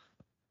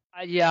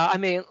 Yeah, I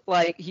mean,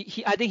 like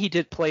I think he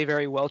did play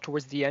very well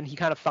towards the end. He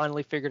kind of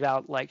finally figured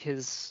out like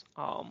his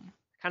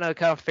kind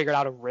of figured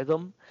out a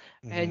rhythm,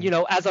 and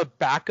Hmm. as a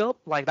backup,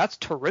 like that's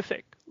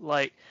terrific.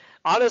 Like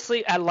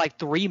honestly, at like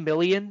 3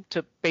 million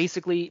to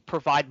basically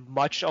provide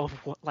much of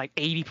what, like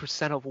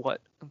 80% of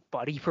what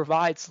Buddy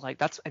provides, like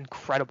that's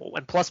incredible,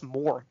 and plus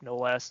more, no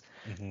less.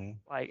 Hmm.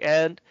 Like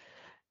and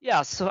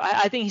yeah, so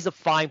I think he's a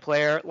fine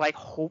player. Like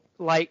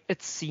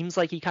it seems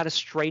like he kind of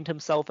strained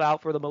himself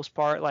out for the most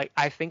part. Like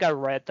I think I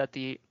read that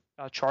the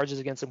charges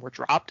against him were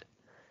dropped,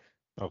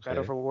 for better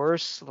or Okay. for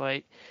worse.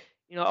 Like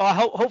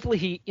hopefully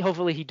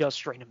he does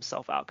strain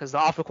himself out because the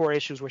off the court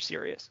issues were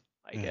serious.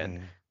 Like and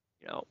Hmm.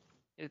 you know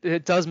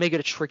it does make it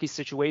a tricky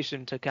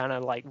situation to kind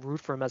of like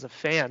root for him as a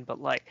fan. But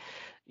like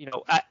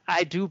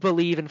I do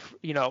believe in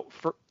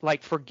for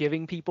like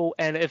forgiving people,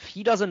 and if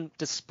he doesn't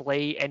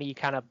display any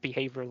kind of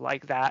behavior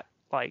like that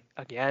like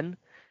again,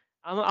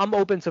 I'm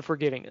open to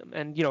forgiving him.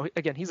 And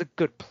again, he's a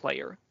good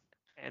player,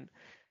 and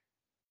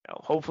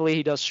hopefully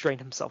he does straighten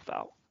himself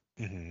out.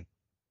 Hmm.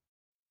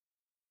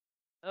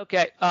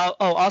 Okay.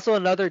 Also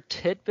another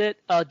tidbit.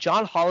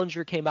 John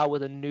Hollinger came out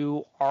with a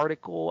new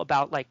article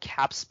about like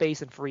cap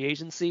space and free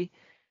agency.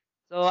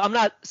 So I'm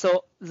not.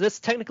 So this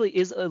technically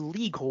is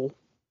illegal.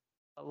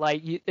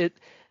 Like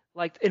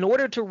in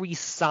order to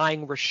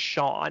re-sign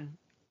Rashawn,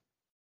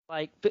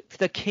 like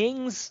the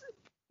Kings,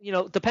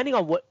 depending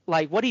on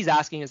what he's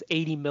asking is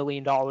 $80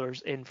 million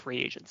in free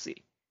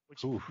agency,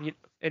 which Oof.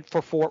 and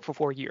for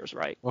 4 years,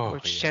 right? Oh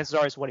Which yeah. chances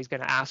are is what he's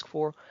going to ask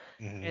for.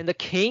 Hmm. And the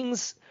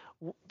Kings,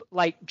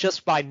 like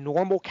just by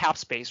normal cap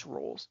space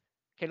rules,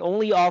 can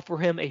only offer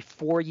him a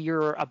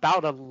 4-year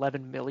about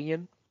 11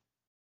 million,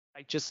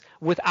 like just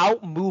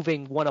without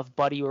moving one of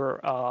Buddy or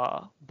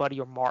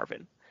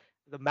Marvin.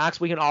 The max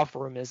we can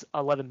offer him is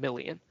 11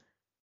 million.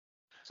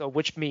 So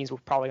which means we're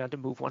probably going to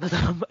move one of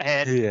them.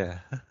 And Yeah.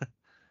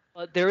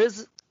 but there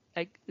is,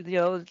 like,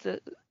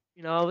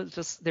 it's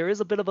just there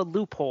is a bit of a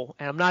loophole,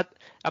 and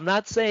I'm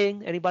not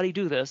saying anybody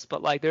do this,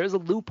 but like there is a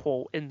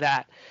loophole in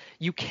that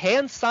you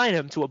can sign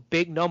him to a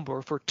big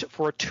number for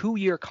a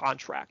 2-year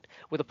contract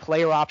with a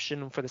player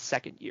option for the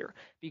second year.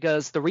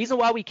 Because the reason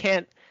why we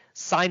can't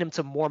sign him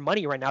to more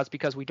money right now is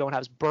because we don't have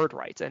his bird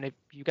rights. And if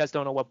you guys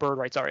don't know what bird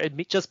rights are,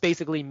 it just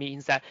basically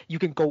means that you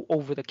can go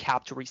over the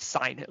cap to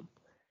re-sign him.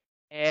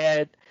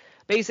 And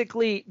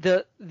basically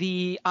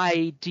the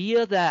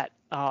idea that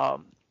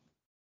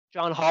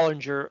John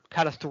Hollinger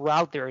kind of threw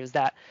out there is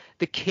that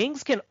the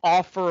Kings can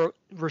offer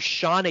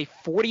Rashawn a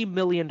 $40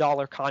 million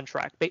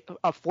contract,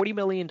 a $40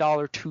 million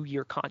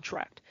 2-year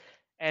contract,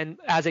 and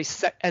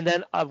and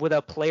then with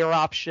a player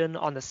option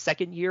on the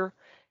second year,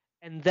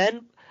 and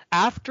then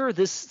after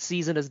this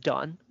season is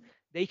done,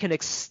 they can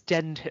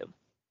extend him.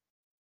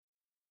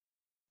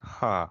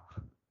 Huh.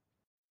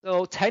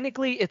 So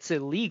technically, it's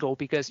illegal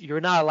because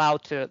you're not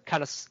allowed to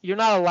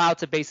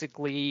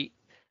basically,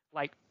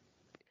 like,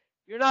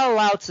 you're not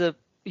allowed to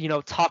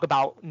talk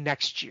about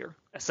next year.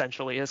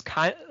 Essentially, that's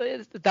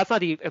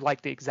not the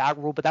exact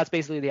rule, but that's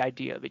basically the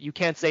idea of it. You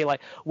can't say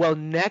like,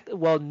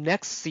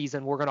 next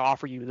season we're going to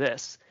offer you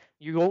this.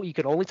 You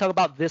can only talk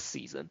about this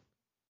season,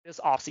 this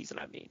off season,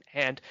 I mean.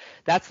 And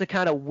that's the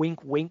kind of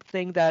wink wink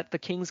thing that the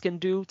Kings can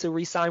do to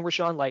re-sign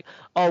Rashawn. Like,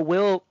 oh,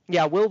 we'll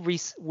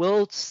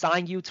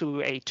sign you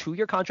to a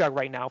 2-year contract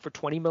right now for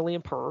 20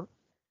 million per,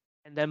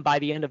 and then by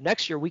the end of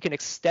next year we can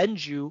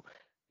extend you,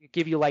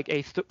 give you like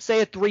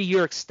say a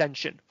 3-year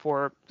extension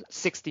for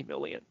 60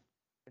 million.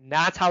 And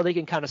that's how they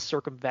can kind of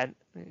circumvent.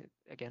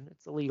 Again,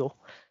 it's illegal.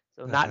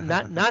 So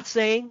not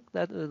saying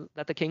that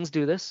the Kings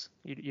do this.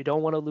 You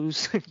don't want to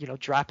lose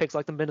draft picks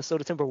like the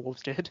Minnesota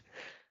Timberwolves did.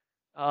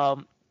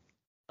 But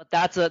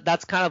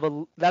that's kind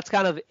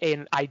of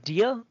an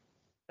idea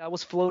that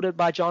was floated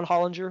by John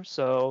Hollinger.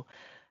 So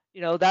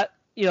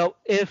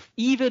if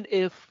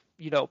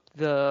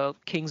the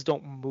Kings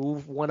don't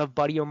move one of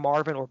Buddy or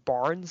Marvin or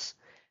Barnes,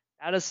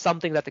 that is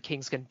something that the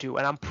Kings can do.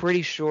 And I'm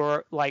pretty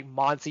sure like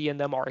Monty and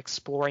them are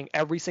exploring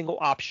every single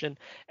option.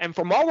 And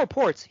from all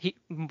reports,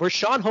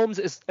 Rashawn Holmes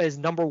is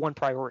number one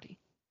priority.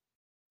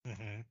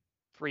 Hmm.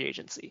 Free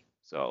agency.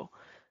 So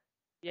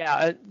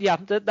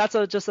that's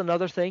just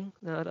another thing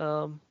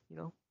that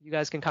you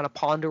guys can kind of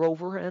ponder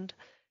over. And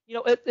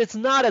it's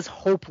not as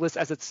hopeless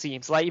as it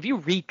seems. Like if you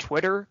read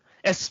Twitter,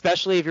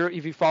 especially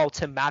if you follow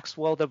Tim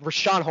Maxwell, the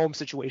Rashawn Holmes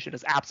situation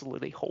is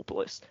absolutely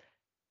hopeless.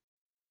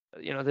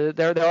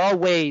 There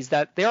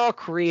are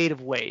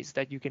creative ways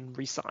that you can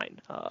re-sign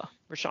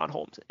Rashawn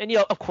Holmes, and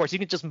of course you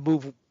can just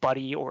move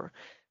Buddy or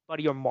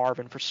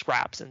Marvin for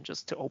scraps and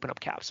just to open up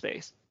cap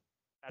space.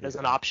 That is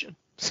an option.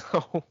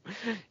 So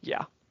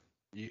yeah.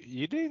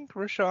 You think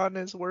Rashawn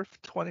is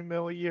worth 20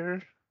 mil a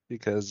year?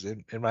 Because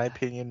in my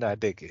opinion, I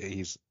think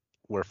he's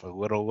worth a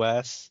little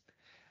less.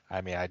 I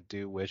mean, I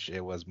do wish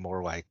it was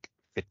more like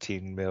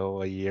 15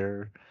 mil a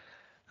year.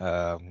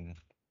 Um,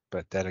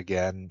 but then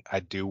again,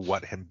 I do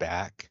want him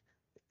back.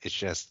 It's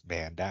just,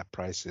 man, that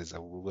price is a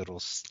little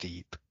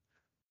steep.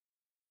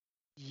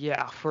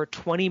 Yeah, for a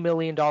 $20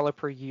 million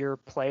per year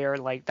player,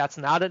 like that's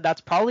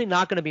probably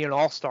not going to be an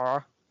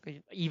all-star,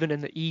 even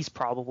in the East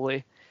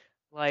probably.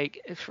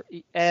 Like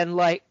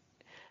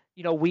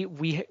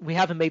we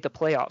haven't made the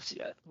playoffs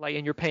yet. Like,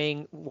 and you're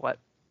paying what?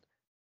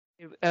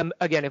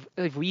 Again,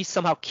 if we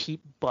somehow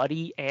keep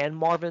Buddy and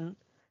Marvin,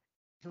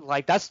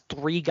 like that's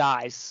 3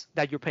 guys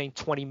that you're paying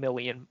 20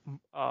 million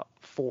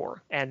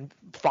for, and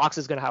Fox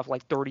is gonna have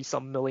like 30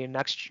 some million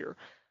next year.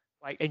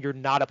 Like, and you're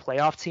not a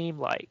playoff team,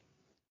 like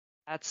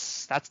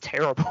that's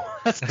terrible.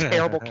 That's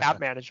terrible cap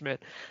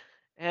management.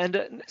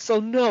 And so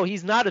no,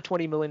 he's not a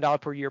 $20 million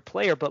per year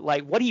player, but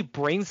like what he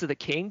brings to the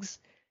Kings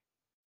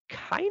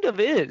kind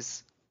of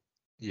is.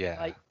 Yeah.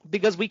 Like,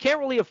 because we can't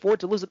really afford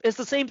to lose him. It's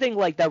the same thing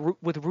like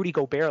that with Rudy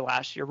Gobert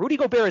last year. Rudy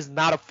Gobert is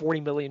not a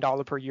 $40 million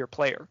per year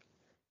player.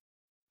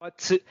 But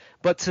to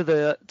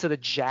the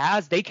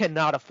Jazz, they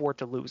cannot afford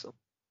to lose him.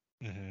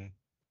 Hmm.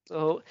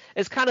 So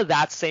it's kind of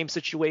that same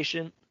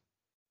situation.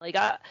 Like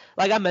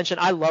I mentioned,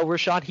 I love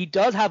Rashawn. He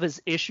does have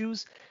his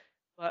issues,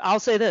 but I'll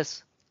say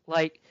this: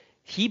 like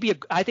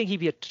I think he'd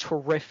be a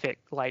terrific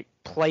like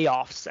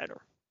playoff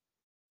center.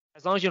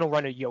 As long as you don't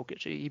run a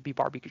Jokic, he'd be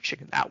barbecue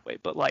chicken that way.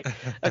 But like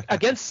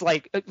against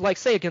like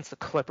say against the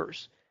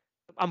Clippers,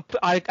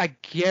 I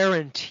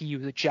guarantee you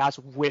the Jazz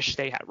wish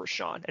they had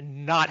Rashawn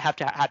and not had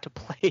to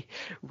play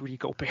Rudy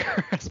Gobert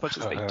as much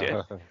as they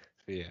did.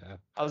 Yeah.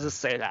 I'll just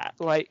say that.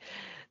 Like,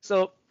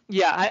 so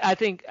yeah, I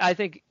think I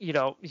mean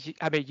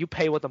you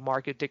pay what the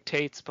market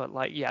dictates, but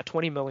like yeah,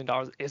 $20 million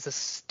is a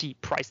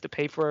steep price to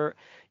pay for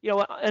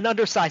an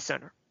undersized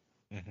center.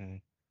 Mm-hmm.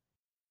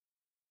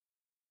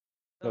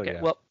 Okay,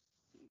 yeah. well,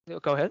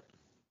 go ahead.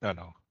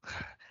 No.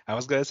 I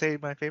was gonna say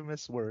my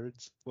famous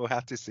words. We'll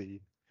have to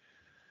see.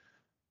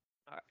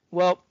 All right.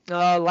 Well,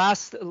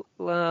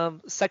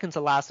 second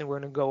to last thing we're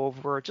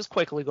gonna just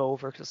quickly go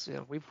over because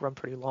we've run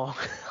pretty long.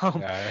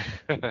 Yeah.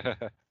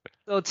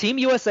 So Team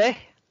USA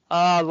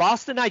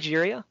lost to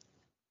Nigeria,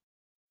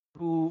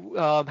 who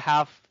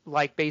have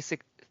like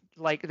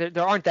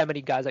there aren't that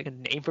many guys I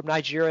can name from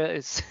Nigeria.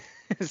 Is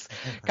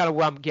kind of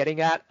where I'm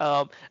getting at.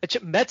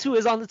 Metu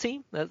is on the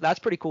team. That's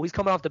pretty cool. He's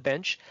coming off the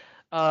bench.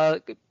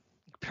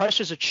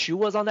 Precious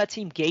Achiuwa is on that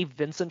team. Gabe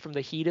Vincent from the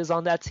Heat is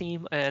on that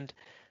team, and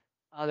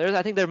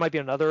I think there might be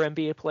another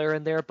NBA player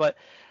in there.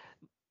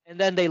 And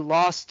then they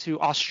lost to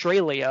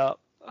Australia,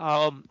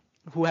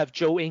 who have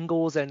Joe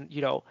Ingles and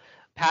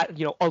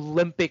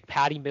Olympic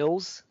Patty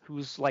Mills,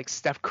 who's like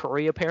Steph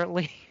Curry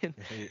apparently in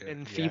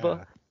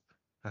FIBA.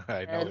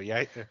 I know.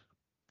 Yeah.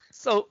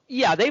 So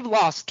yeah, they've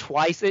lost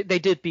twice. They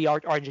did beat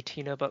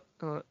Argentina, but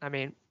I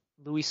mean,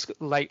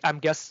 I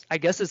guess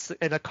it's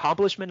an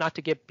accomplishment not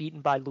to get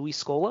beaten by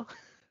Luis Scola,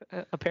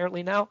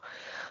 apparently now.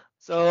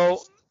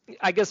 So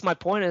I guess my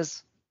point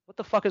is, what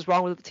the fuck is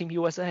wrong with Team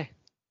USA?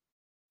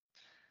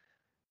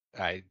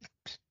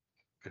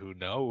 Who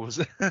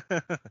knows?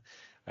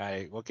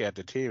 I look at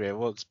the team. It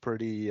looks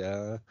pretty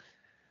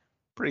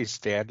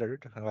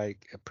standard,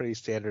 like a pretty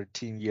standard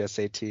Team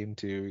USA team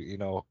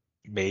to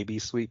maybe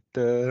sweep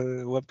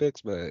the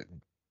Olympics, but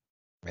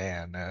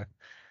man,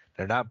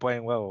 they're not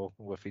playing well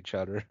with each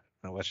other.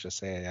 Let's just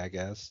say, I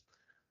guess.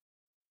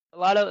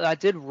 I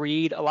did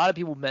read a lot of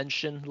people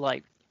mention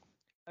like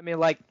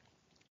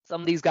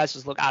some of these guys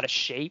just look out of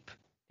shape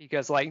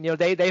because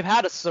they've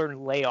had a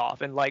certain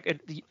layoff, and like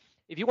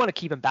if you want to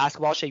keep in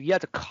basketball shape, you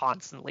have to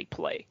constantly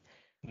play.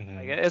 Mm-hmm.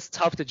 Like, it's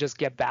tough to just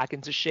get back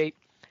into shape,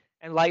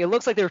 and like it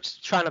looks like they're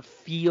trying to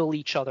feel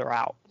each other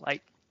out.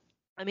 Like,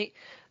 I mean,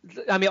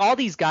 all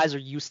these guys are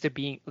used to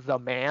being the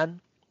man,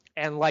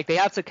 and like they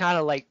have to kind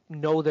of like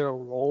know their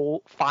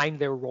role, find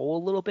their role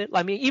a little bit.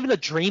 I mean, even the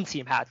Dream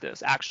Team had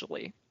this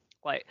actually.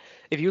 Like,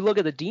 if you look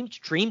at the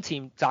Dream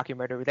Team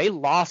documentary, they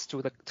lost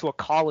to a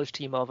college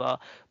team of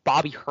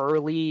Bobby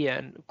Hurley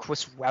and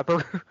Chris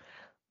Webber,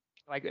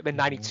 like in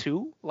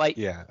 '92. Like,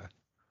 yeah,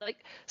 like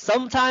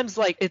sometimes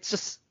like it's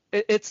just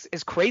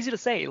it's crazy to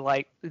say.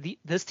 Like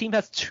this team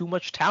has too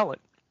much talent,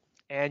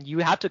 and you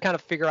have to kind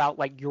of figure out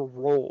like your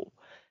role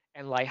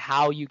and like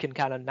how you can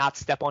kind of not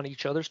step on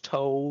each other's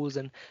toes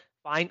and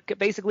find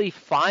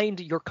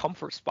your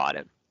comfort spot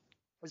in.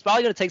 It's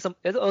probably gonna take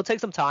it'll take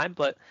some time,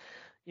 but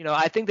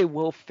I think they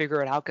will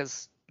figure it out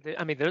because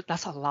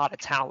that's a lot of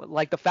talent.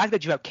 Like the fact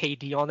that you have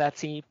KD on that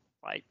team,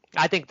 like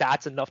I think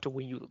that's enough to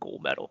win you the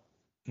gold medal.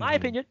 My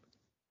opinion.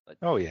 But,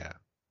 oh yeah.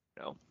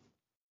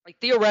 Like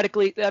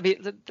theoretically, I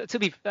mean,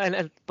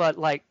 but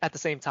like at the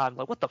same time,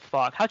 like what the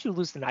fuck? How'd you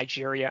lose to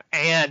Nigeria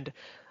and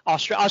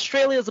Australia?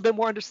 Australia is a bit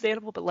more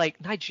understandable, but like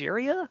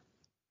Nigeria.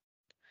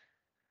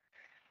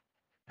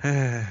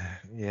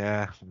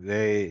 Yeah,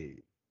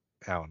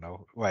 I don't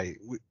know. Like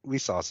we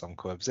saw some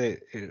clips.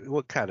 It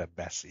looked kind of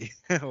messy.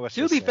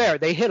 To be fair,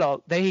 they hit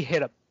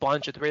a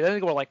bunch of threes. I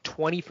think they were like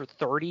 20 for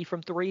 30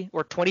 from three,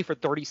 or 20 for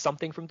 30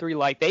 something from three.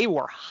 Like they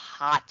were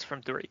hot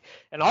from three.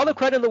 And all the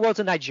credit in the world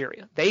to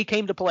Nigeria. They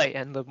came to play,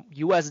 and the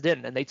U.S.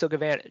 didn't, and they took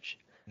advantage.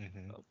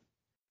 Mm-hmm.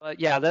 But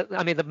yeah,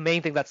 the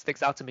main thing that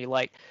sticks out to me,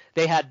 like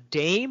they had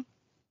Dame,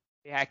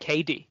 they had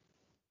KD.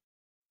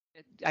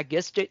 I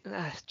guess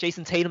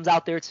Jason Tatum's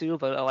out there too,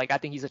 but like I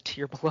think he's a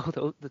tier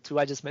below the two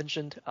I just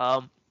mentioned.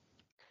 And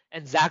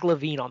Zach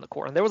LaVine on the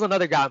court, and there was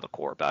another guy on the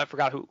court, but I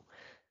forgot who.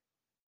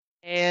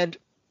 And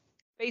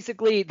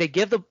basically, they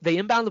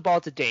inbound the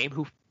ball to Dame,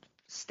 who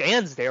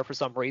stands there for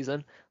some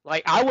reason.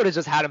 Like I would have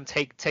just had him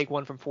take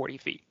one from 40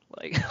 feet.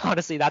 Like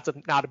honestly, that's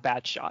not a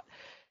bad shot.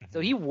 Mm-hmm. So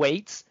he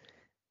waits,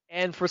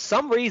 and for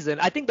some reason,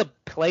 I think the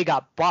play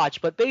got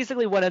botched. But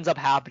basically, what ends up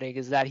happening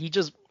is that he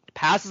just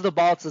passes the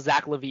ball to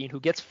Zach LaVine, who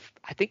gets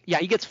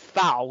he gets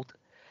fouled.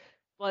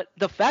 But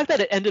the fact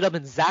that it ended up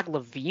in Zach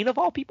LaVine of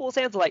all people's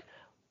hands, like,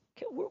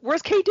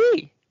 where's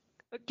KD?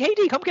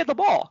 KD, come get the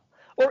ball.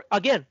 Or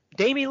again,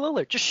 Damian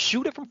Lillard, just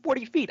shoot it from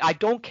 40 feet. I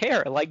don't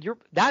care. Like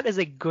that is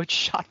a good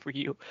shot for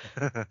you.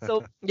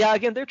 So yeah,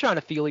 again, they're trying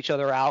to feel each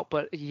other out,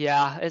 but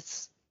yeah,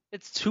 it's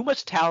too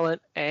much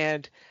talent,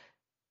 and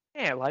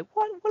man, like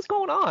what's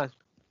going on?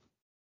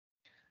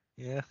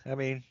 Yeah, I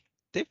mean,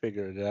 they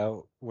figured it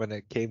out when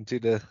it came to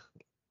the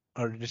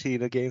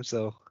Argentina game,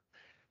 so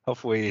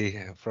hopefully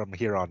from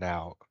here on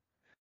out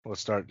we'll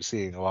start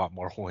seeing a lot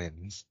more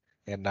wins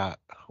and not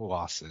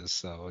losses.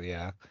 So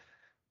yeah.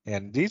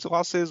 And these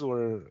losses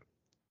were,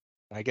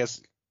 I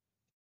guess,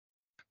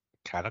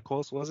 kind of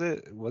close. Was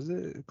it? Was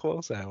it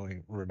close? I don't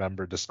even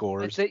remember the I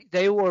scores. think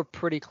they were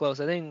pretty close.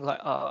 I think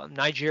like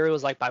Nigeria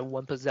was like by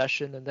one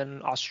possession, and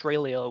then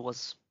Australia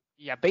was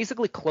yeah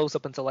basically close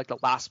up until like the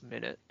last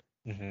minute.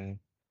 Hmm.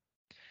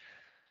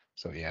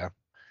 So yeah,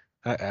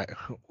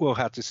 we'll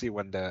have to see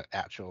when the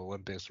actual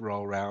Olympics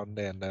roll around,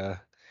 and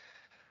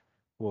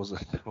we'll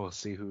we'll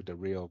see who the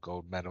real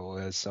gold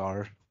medalists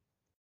are.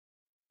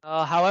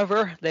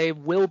 However, they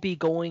will be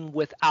going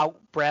without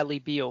Bradley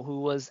Beal, who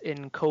was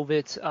in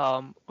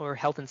COVID or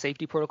health and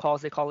safety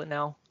protocols, they call it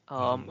now.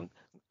 Hmm.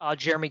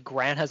 Jeremy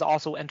Grant has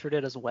also entered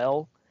it as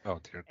well. Oh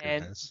dear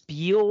And goodness.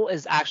 Beal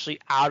is actually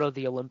out of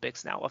the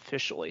Olympics now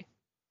officially.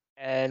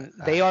 And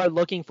Uh, they are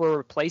looking for a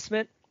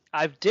replacement.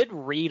 I did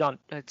read on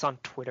it's on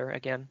Twitter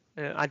again.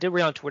 I did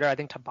read on Twitter. I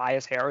think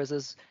Tobias Harris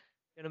is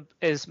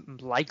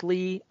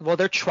likely. Well,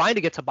 they're trying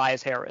to get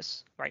Tobias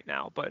Harris right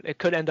now, but it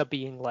could end up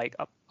being like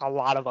a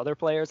lot of other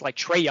players. Like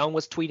Trey Young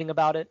was tweeting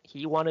about it.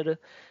 He wanted to.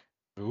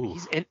 ooh.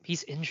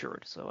 He's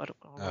injured, so I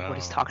don't know what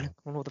he's talking. I Oh.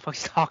 don't know what the fuck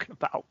he's talking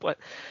about. But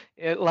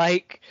it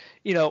like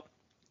you know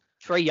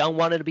Trey Young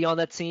wanted to be on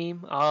that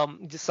team.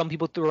 Just some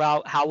people threw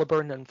out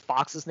Halliburton and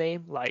Fox's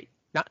name, like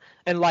not,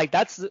 and like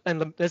that's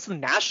the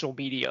national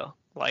media.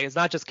 Like it's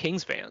not just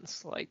Kings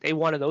fans. Like they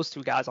wanted those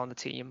two guys on the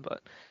team,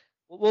 but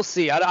we'll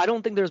see. I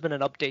don't think there's been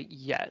an update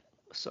yet.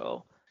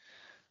 So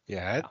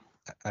Yeah,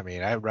 yeah, I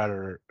mean, I'd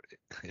rather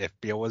if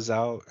Beal was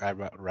out,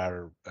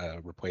 rather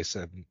replace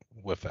him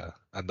with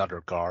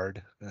another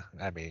guard.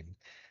 I mean,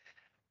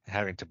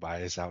 having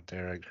Tobias out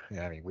there,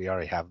 I mean, we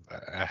already have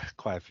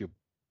quite a few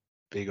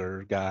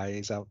bigger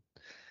guys out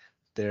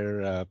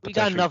there, we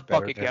got potentially enough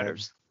better bucket than him.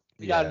 getters.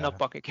 We got enough Yeah,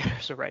 bucket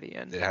getters already,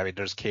 and I mean,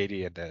 there's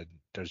Katie and then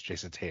there's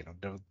Jason Tatum.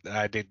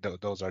 I think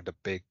those are the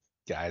big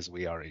guys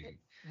we already.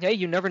 hey,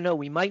 you never know.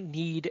 We might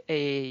need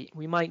a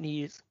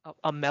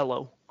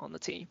Mello on the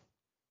team.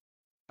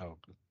 Oh,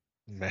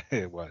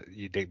 what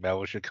you think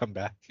Melo should come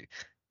back?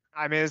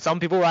 I mean, some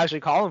people were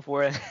actually calling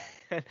for it.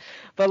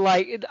 But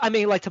like, I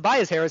mean, like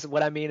Tobias Harris,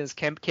 what I mean is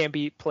can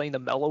be playing the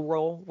mellow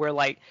role, where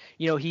like,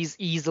 he's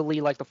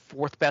easily like the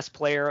fourth best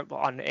player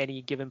on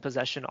any given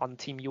possession on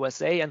Team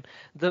USA, and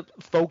the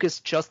focus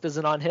just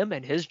isn't on him,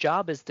 and his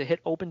job is to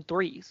hit open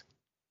threes.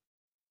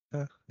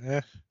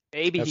 Yeah,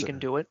 Maybe that's he it. can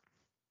do it.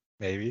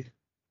 Maybe.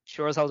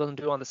 Sure as hell doesn't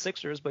do it on the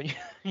Sixers, but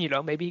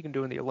maybe he can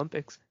do it in the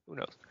Olympics. Who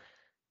knows?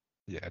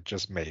 Yeah,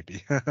 just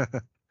maybe.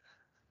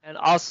 And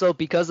also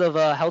because of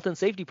health and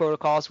safety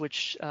protocols,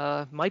 which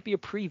might be a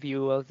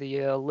preview of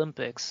the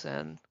Olympics,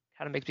 and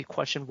kind of makes me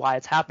question why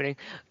it's happening.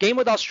 Game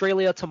with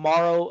Australia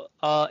tomorrow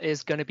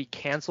is going to be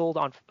canceled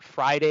on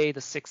Friday the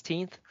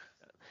 16th.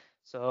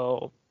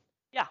 So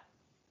yeah,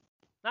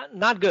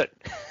 not good.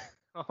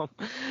 um,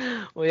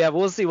 well, yeah,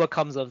 we'll see what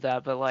comes of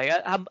that. But like,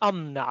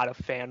 I'm not a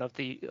fan of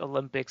the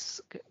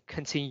Olympics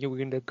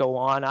continuing to go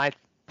on. I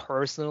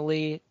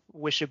personally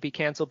wish it'd be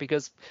canceled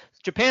because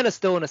Japan is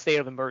still in a state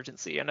of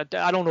emergency, and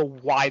I don't know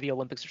why the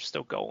Olympics are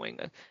still going.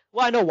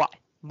 Well, I know why,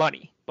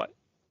 money, but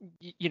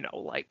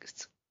like,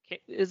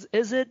 is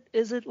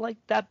it like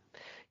that?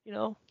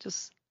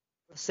 Just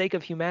the sake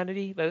of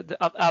humanity.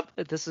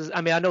 This is,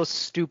 I mean, I know it's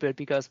stupid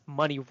because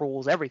money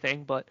rules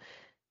everything, but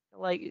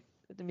like,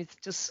 I mean,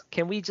 just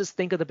can we just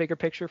think of the bigger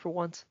picture for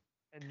once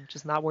and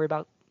just not worry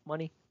about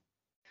money?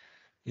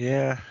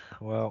 Yeah,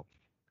 well,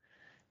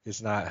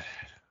 it's not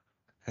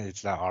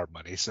it's not our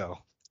money,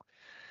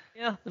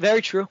 Yeah,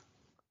 very true.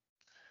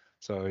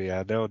 so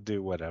yeah, they'll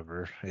do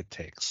whatever it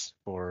takes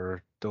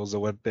for those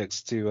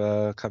Olympics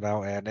to come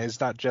out, and it's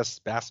not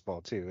just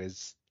basketball too,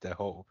 it's the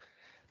whole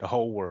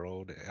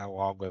world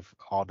along with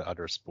all the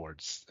other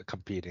sports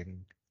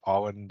competing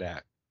all in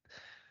that.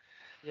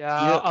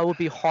 Yeah, Yep. I would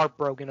be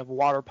heartbroken if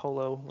water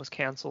polo was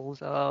canceled.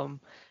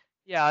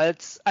 Yeah,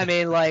 I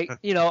mean, like,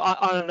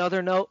 on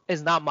another note,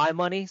 it's not my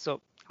money,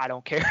 so I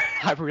don't care.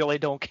 I really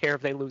don't care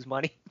if they lose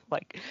money.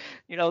 Like,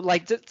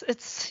 like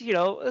it's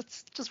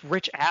just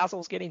rich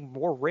assholes getting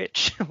more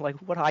rich. Like,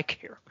 what do I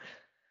care?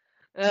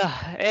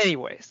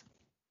 Anyways,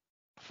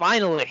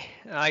 finally,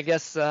 I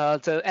guess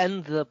to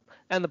end the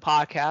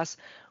podcast,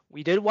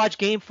 we did watch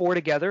Game 4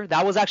 together.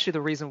 That was actually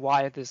the reason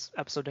why this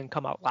episode didn't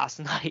come out last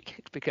night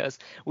because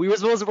we were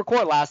supposed to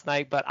record last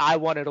night, but I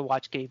wanted to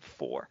watch Game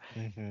 4.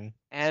 Hmm.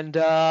 And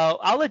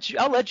I'll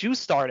let you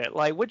start it.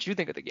 Like, what'd you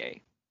think of the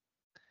game?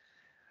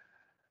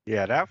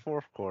 Yeah, that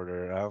fourth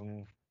quarter,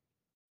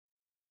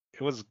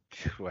 it was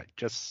what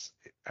just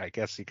I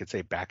guess you could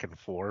say back and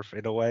forth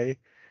in a way.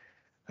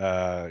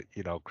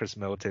 Chris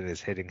Middleton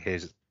is hitting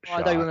his Oh,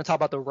 I thought you were gonna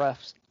talk shots. about the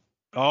refs.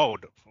 Oh,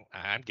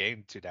 I'm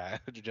getting to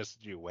that.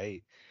 Just you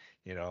wait.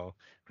 You know,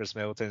 Chris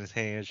Middleton is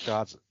hitting his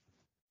shots.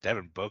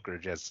 Devin Booker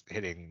just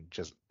hitting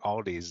just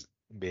all these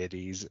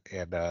middies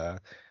and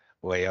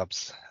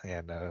layups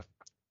and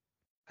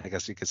I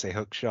guess you could say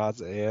hook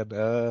shots and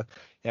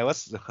yeah,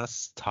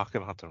 let's talk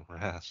about the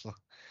rest.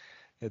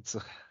 It's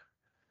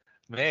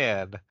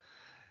man,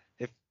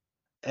 if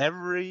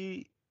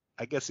every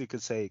I guess you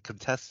could say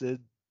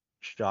contested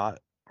shot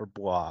or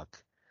block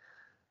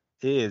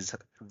is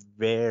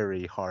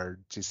very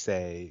hard to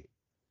say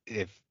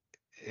if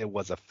it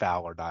was a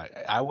foul or not.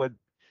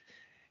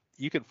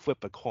 You could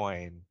flip a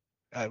coin.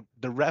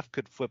 The ref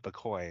could flip a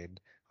coin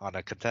on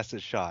a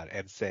contested shot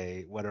and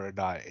say whether or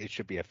not it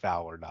should be a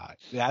foul or not.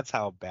 That's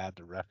how bad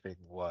the refing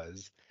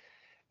was.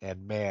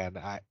 And man,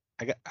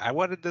 I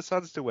wanted the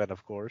Suns to win,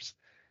 of course,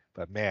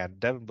 but man,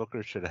 Devin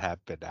Booker should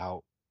have been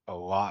out a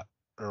lot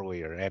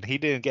earlier, and he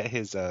didn't get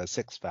his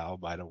sixth foul,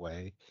 by the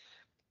way,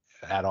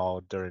 at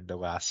all during the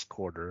last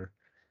quarter.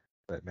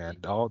 But man,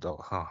 all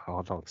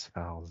those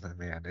fouls,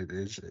 man,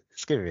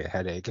 it's giving me a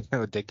headache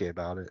thinking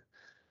about it.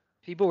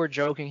 People were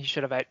joking he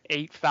should have had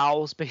 8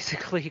 fouls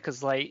basically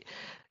because like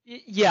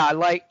yeah,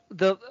 like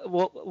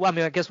well, I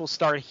mean, I guess we'll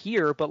start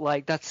here, but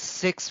like that's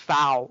 6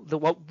 foul. The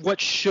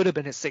what should have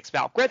been his 6th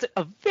foul. Granted,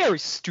 a very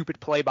stupid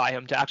play by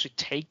him to actually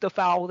take the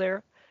foul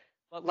there,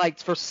 but like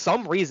for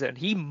some reason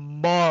he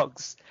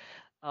mugs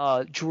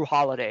Drew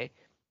Holiday,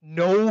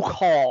 no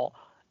call,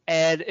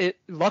 and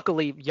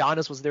luckily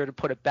Giannis was there to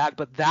put it back,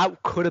 but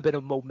that could have been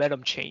a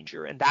momentum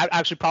changer, and that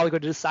actually probably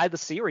could have decided the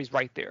series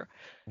right there.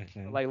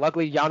 Hmm. Like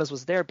luckily Giannis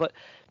was there, but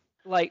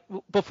like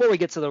before we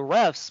get to the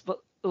refs, but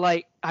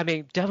like I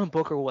mean Devin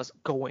Booker was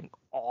going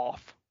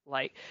off.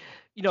 Like,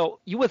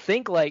 you would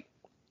think like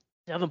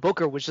Devin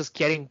Booker was just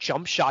getting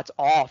jump shots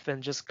off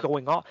and just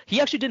going off. He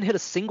actually didn't hit a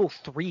single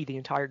three the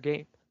entire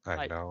game. I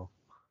Like, know.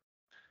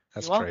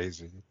 That's well,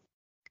 crazy.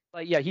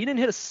 like yeah, he didn't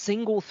hit a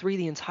single three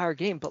the entire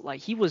game, but like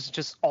he was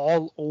just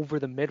all over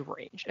the mid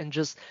range and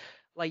just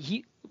like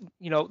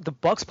the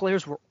Bucks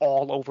players were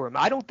all over him.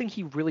 I don't think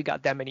he really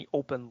got that many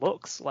open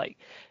looks. Like,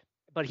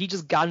 but he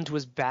just got into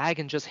his bag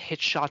and just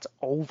hit shots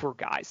over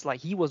guys. Like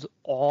he was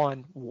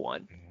on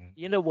one. Mhm.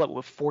 You know what,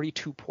 with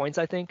 42 points,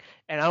 I think,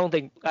 and I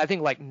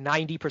think like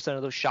 90%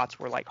 of those shots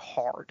were like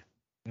hard,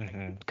 like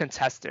Mhm.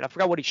 contested. I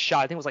forgot what he shot.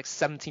 I think it was like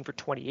 17 for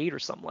 28 or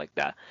something like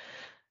that.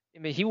 I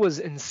mean, he was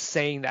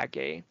insane that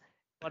game.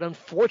 But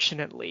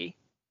unfortunately,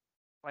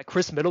 like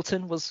Chris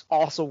Middleton was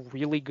also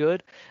really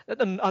good.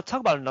 And I'll talk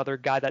about another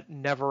guy that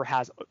never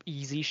has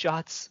easy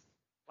shots.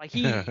 Like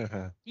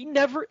he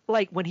never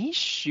like when he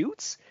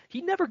shoots,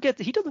 he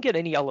doesn't get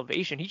any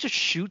elevation. He just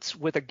shoots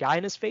with a guy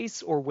in his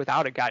face or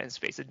without a guy in his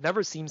face. It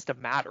never seems to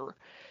matter.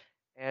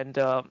 And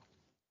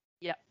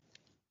yeah,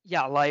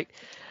 yeah, like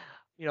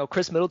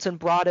Chris Middleton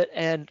brought it,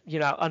 and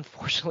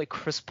unfortunately,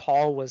 Chris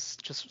Paul was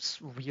just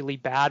really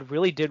bad.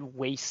 Really did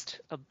waste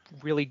a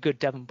really good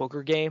Devin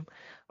Booker game.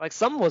 Like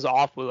something was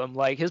off with him.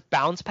 Like his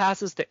bounce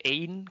passes to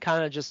Aiden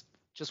kind of just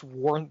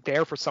weren't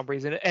there for some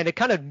reason, and it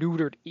kind of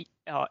neutered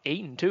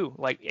Aiden too.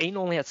 Like Aiden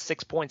only had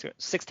 6 points,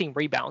 16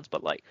 rebounds,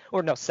 but like,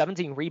 or no,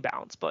 17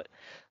 rebounds, but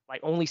like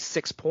only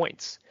 6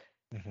 points.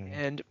 Mhm.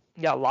 And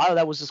yeah, a lot of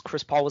that was just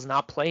Chris Paul was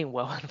not playing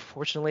well.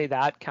 Unfortunately,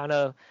 that kind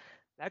of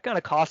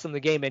cost him the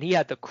game, and he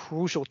had the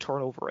crucial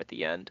turnover at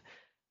the end.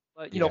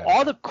 But all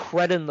Yeah. the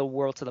credit in the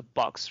world to the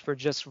Bucks for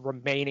just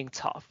remaining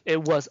tough.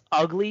 It was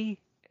ugly.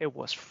 It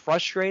was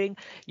frustrating.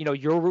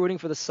 You're rooting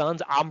for the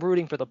Suns. I'm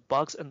rooting for the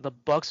Bucks, and the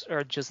Bucks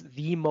are just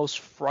the most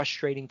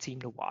frustrating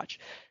team to watch.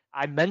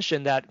 I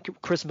mentioned that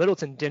Chris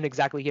Middleton didn't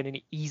exactly get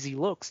any easy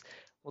looks.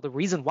 Well, the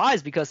reason why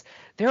is because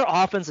their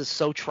offense is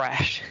so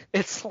trash.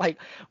 It's like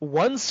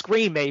one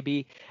screen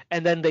maybe,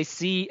 and then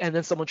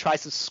someone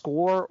tries to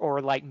score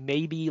or like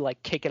maybe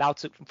like kick it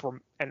out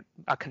for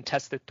a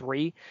contested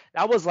three.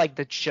 That was like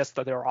the gist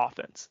of their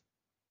offense,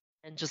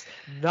 and just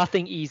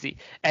nothing easy,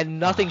 and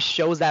nothing Ah,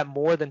 shows that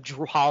more than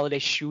Drew Holiday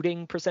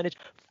shooting percentage,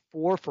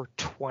 4 for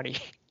 20,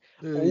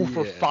 0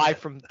 for yeah. 5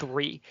 from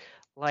three.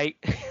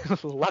 Like,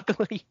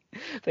 luckily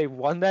they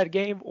won that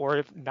game, or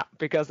if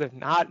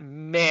not,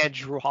 man,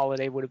 Drew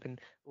Holiday would have been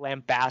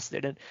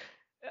lambasted. And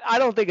I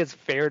don't think it's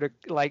fair to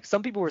like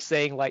some people were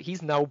saying like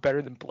he's no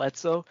better than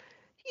Bledsoe.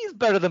 He's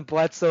better than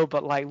Bledsoe,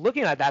 but like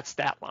looking at that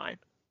stat line,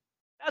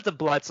 that's a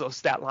Bledsoe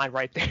stat line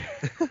right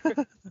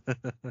there.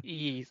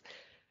 Jeez.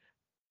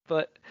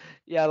 But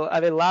yeah,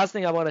 I mean, last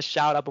thing I want to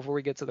shout out before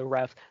we get to the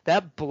ref,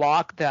 that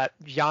block that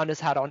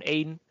Giannis had on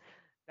Aiden,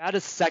 that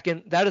is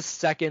second. That is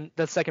second.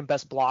 The second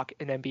best block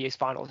in NBA's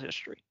Finals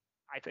history,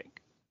 I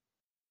think.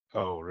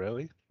 Oh,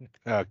 really?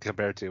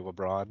 Compared to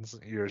LeBron's,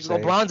 you're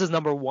saying? LeBron's is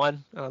number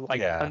one, like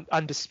Yeah.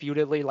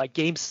 undisputedly. Like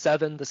Game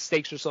 7, the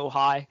stakes are so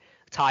high,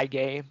 tie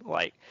game.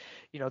 Like,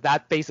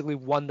 that basically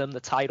won them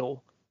the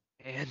title.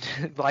 And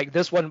like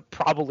this one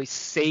probably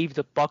saved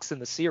the Bucks in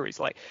the series.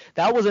 Like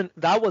that was a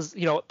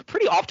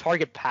pretty off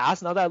target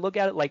pass. Now that I look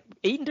at it, like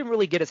Aiden didn't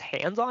really get his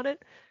hands on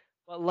it,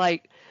 but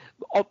like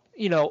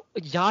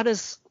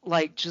Giannis,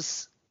 like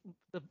just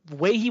the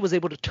way he was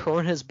able to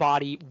turn his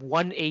body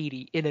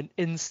 180 in an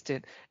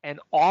instant and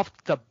off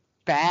the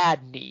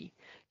bad knee,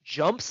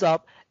 jumps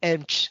up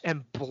and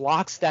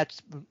blocks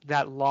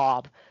that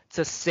lob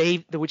to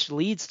save, which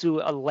leads to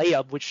a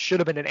layup, which should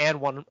have been an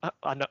and one,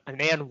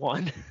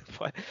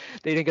 but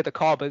they didn't get the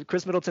call. But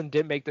Chris Middleton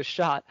did make the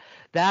shot.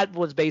 That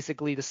was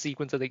basically the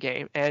sequence of the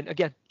game. And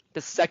again,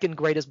 the second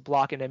greatest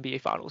block in NBA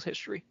Finals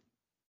history.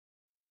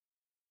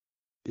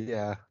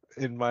 Yeah.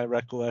 In my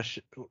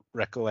recollection,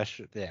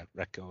 yeah,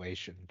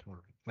 recollection, or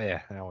yeah,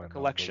 I don't know the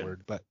Collection.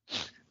 word, but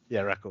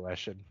Yeah,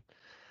 recollection.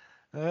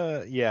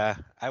 Yeah,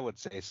 I would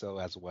say so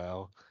as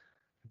well.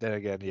 Then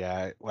again,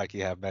 yeah, like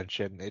you have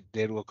mentioned, it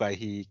did look like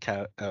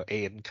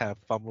Aiden kind of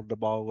fumbled the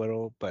ball a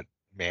little, but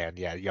man,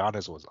 yeah,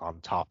 Giannis was on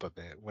top of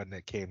it when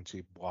it came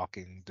to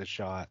blocking the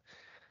shot,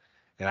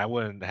 and I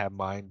wouldn't have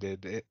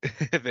minded it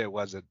if it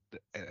wasn't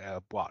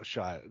a block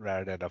shot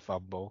rather than a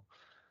fumble.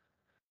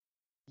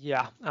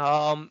 Yeah.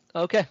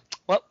 Okay.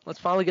 Well, let's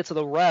finally get to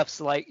the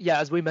refs. Like, yeah,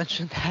 as we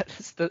mentioned,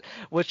 that's the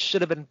which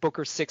should have been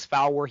Booker's sixth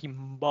foul where he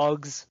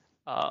mugs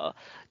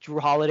Drew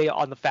Holiday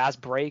on the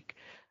fast break,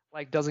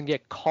 like doesn't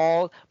get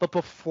called. But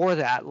before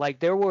that, like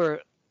there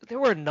were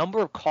a number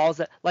of calls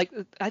that like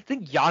I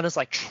think Giannis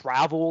like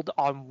traveled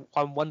on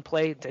one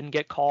play, didn't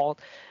get called,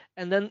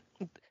 and then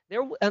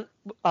and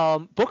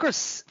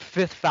Booker's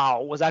fifth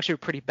foul was actually a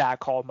pretty bad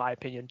call in my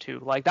opinion too.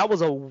 Like that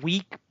was a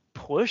weak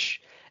push,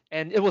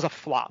 and it was a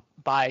flop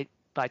by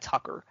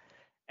Tucker.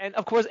 And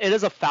of course, it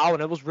is a foul,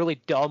 and it was really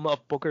dumb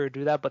of Booker to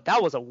do that. But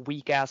that was a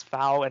weak ass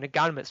foul, and it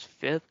got him his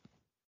fifth.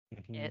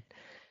 Hmm. And,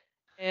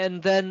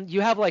 and then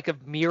you have like a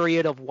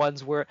myriad of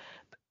ones where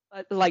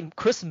like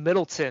Chris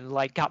Middleton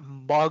like got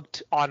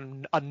mugged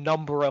on a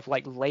number of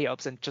like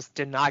layups and just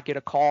did not get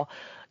a call.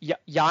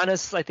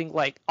 Giannis, I think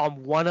like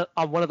on one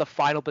of the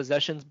final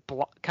possessions,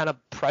 kind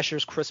of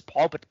pressures Chris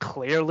Paul, but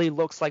clearly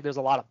looks like there's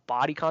a lot of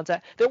body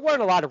contact. There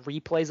weren't a lot of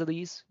replays of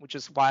these, which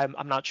is why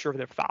I'm not sure if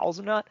they're fouls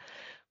or not.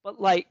 But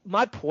like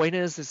my point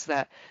is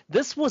that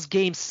this was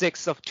Game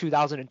 6 of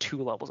 2002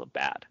 levels of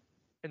bad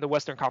in the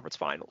Western Conference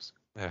Finals.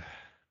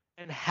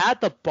 And had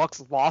the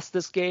Bucks lost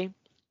this game,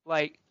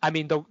 like I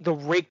mean the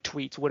rake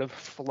tweets would have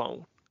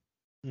flown.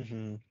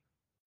 Hmm.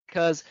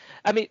 Because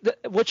I mean,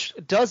 which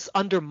does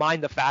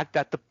undermine the fact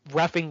that the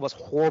refing was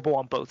horrible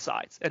on both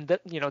sides, and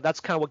that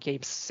that's kind of what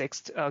Game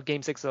 6 of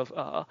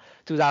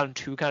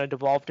 2002 kind of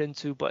devolved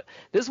into. But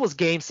this was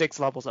Game 6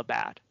 levels of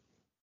bad.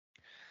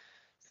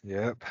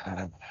 Yep.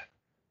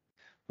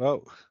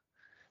 Well,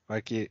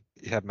 like you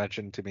had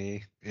mentioned to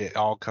me, it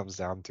all comes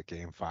down to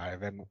game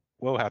five, and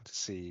we'll have to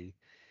see.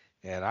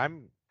 And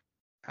I'm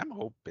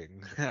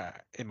hoping,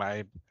 in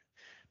my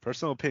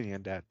personal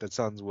opinion, that the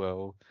Suns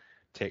will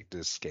take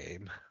this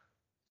game.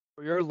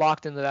 You're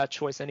locked into that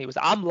choice, anyways.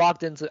 I'm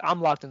locked into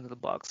the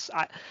Bucks.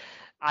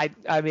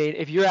 I mean,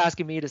 if you're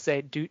asking me to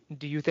say, do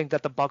you think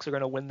that the Bucks are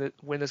going to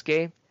win this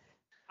game?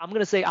 I'm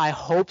going to say I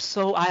hope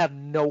so. I have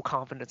no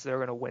confidence they're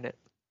going to win it.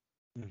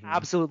 Hmm.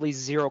 Absolutely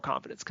zero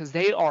confidence because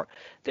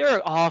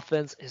their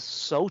offense is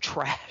so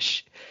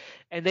trash,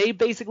 and they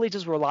basically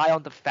just rely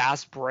on the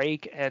fast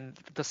break and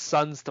the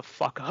Suns to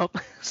fuck up.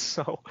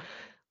 So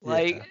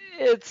like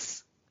Yeah.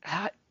 it's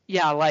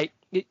yeah, like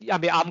I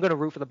mean I'm gonna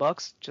root for the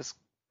Bucks just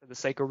for the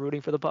sake of rooting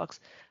for the Bucks.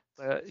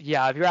 But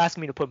yeah, if you're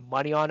asking me to put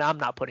money on, I'm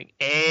not putting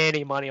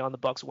any money on the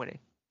Bucks winning.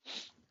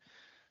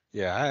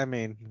 Yeah, I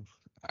mean,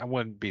 I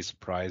wouldn't be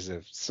surprised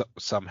if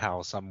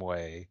somehow, some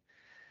way,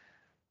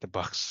 the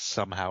Bucks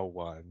somehow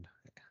won.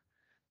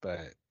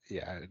 But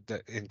yeah,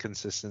 the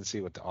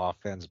inconsistency with the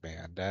offense,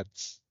 man,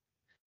 it's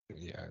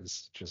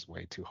just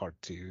way too hard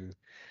to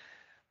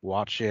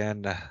watch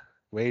and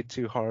way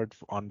too hard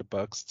on the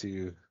Bucks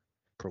to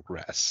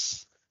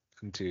progress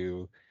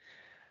into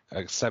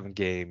a 7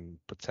 game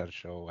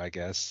potential, I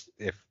guess,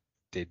 if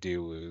they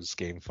do lose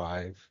game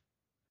five.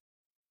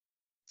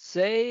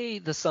 Say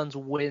the Suns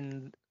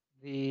win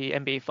the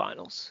NBA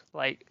Finals.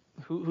 Like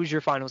who's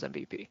your Finals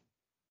MVP?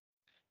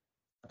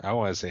 I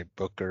want to say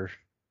Booker.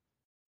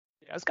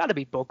 Yeah, it's got to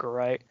be Booker,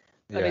 right?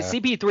 I mean, Yeah,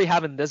 CP3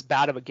 having this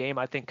bad of a game,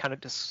 I think, kind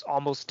of just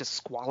almost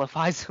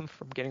disqualifies him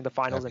from getting the I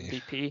Finals mean,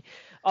 MVP.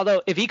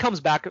 Although, if he comes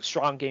back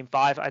strong Game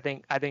 5, I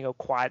think he'll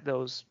quiet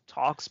those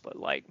talks. But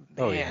like,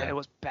 oh man, yeah. it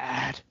was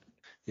bad.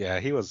 Yeah,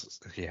 it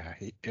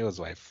was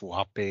like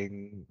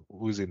flopping,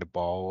 losing the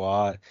ball a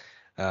lot.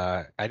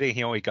 I think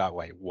he only got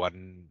like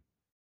one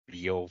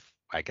real,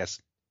 I guess,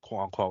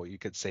 quote unquote, you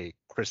could say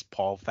Chris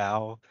Paul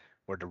foul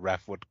where the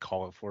ref would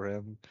call it for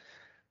him.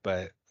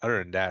 But other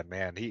than that,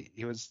 man,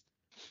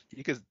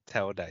 you could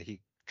tell that he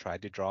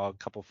tried to draw a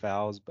couple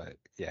fouls, but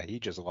yeah, he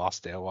just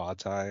lost it a lot of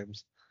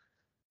times.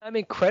 I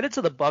mean, credit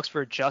to the Bucks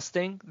for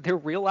adjusting. They're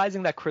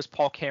realizing that Chris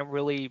Paul can't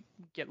really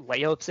get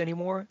layups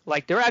anymore.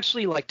 Like they're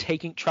actually like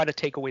try to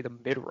take away the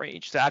mid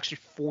range to actually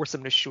force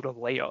him to shoot a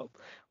layup,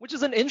 which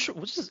is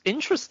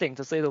interesting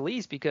to say the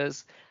least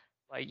because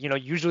like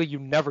usually you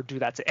never do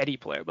that to any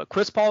player, but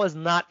Chris Paul is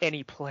not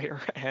any player,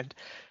 and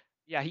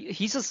yeah,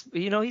 he's just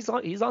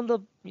he's on the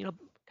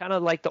kind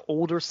of like the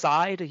older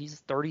side. He's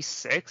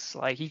 36.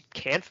 Like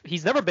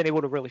he's never been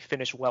able to really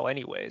finish well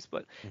anyways,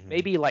 but Hmm.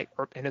 maybe like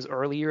in his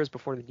early years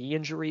before the knee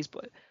injuries,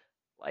 but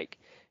like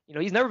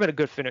he's never been a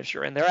good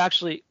finisher, and they're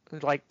actually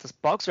like the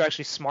Bucks are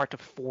actually smart to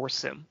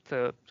force him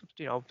to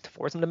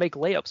make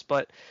layups,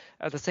 but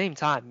at the same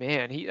time,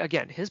 man,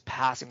 his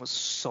passing was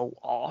so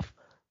off.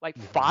 Like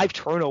Hmm. 5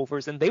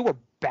 turnovers, and they were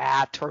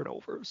bad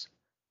turnovers.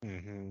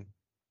 Hmm.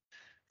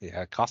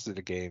 Yeah, it costed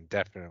the game,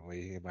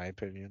 definitely, in my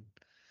opinion.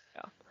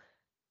 Yeah.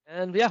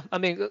 And yeah, I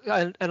mean,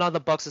 and on the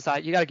Bucks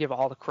side, you got to give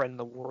all the credit in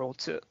the world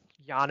to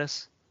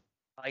Giannis.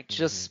 Like Hmm.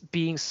 just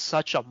being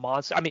such a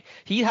monster. I mean,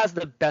 he has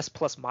the best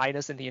plus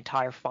minus in the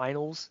entire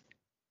finals.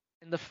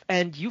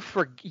 And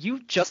you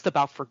just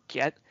about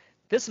forget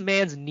this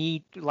man's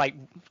knee like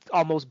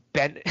almost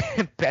bent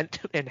bent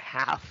in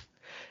half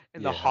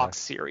in the Yeah. Hawks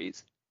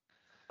series.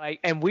 Like,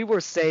 and we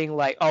were saying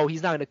like, oh,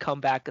 he's not going to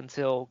come back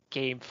until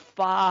game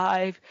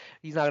 5.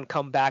 He's not going to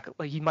come back.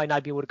 Like, he might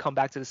not be able to come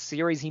back to the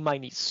series. He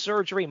might need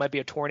surgery. It might be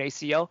a torn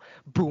ACL.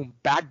 Boom,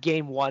 back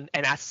game 1,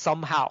 and that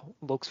somehow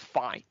looks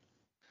fine.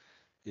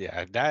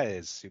 Yeah, that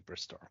is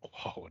superstar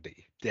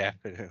quality,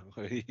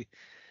 definitely.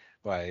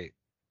 Like,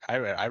 I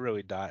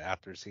really thought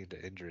after seeing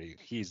the injury,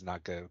 he's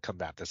not gonna come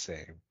back the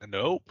same.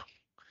 Nope,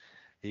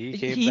 he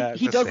came back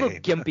He the does look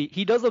same. gimpy.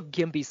 He does look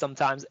gimpy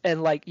sometimes,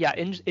 and like yeah,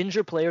 Mhm.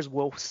 injured players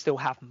will still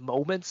have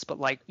moments, but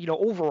like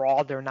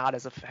overall they're not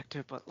as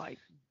effective. But like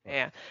Right.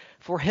 man,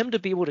 for him to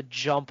be able to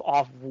jump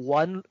off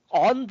one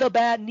on the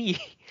bad knee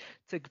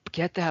to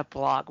get that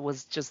block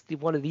was just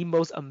one of the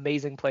most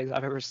amazing plays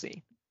I've ever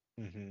seen.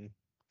 Mm-hmm.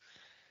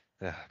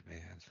 Ah,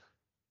 man.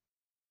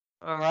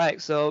 All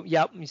right, so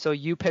yep, so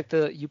you picked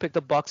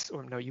the Bucks,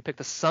 or no, you picked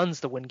the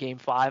Suns to win Game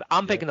 5.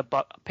 I'm Yep.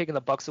 picking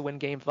the Bucks to win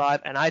Game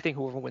 5, and I think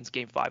whoever wins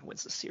Game 5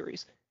 wins the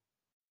series.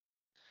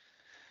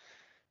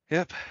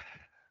 Yep.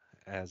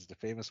 As the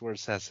famous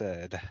words have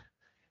said,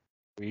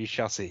 we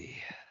shall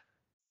see.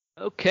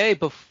 Okay,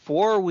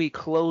 before we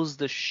close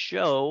the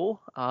show,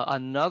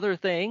 another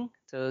thing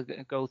to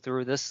go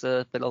through this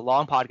been a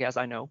long podcast,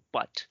 I know,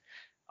 but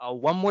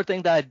one more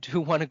thing that I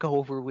do want to go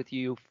over with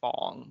you,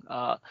 Fong.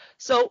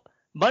 So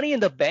Money in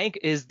the Bank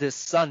is this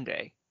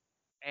Sunday,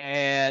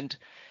 and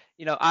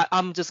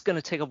I'm just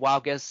gonna take a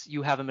wild guess.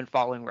 You haven't been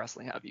following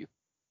wrestling, have you?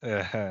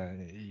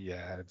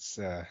 Yeah, it's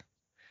I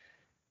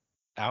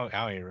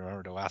don't even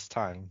remember the last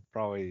time.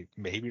 Probably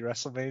maybe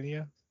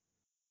WrestleMania.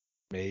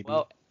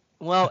 Maybe.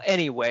 Well,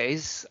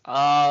 anyways,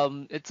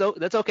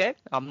 that's okay.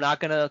 I'm not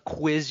gonna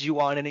quiz you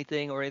on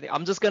anything or anything.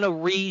 I'm just gonna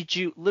read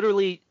you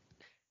literally.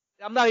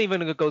 I'm not even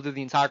gonna go through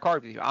the entire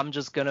card with you. I'm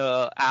just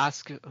gonna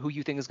ask who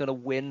you think is gonna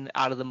win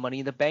out of the Money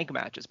in the Bank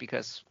matches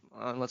because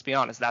let's be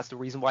honest, that's the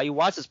reason why you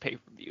watch this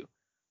pay-per-view.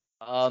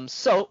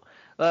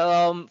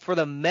 For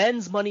the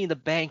men's Money in the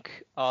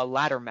Bank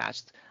ladder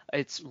match,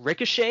 it's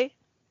Ricochet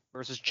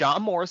versus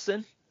John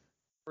Morrison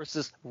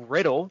versus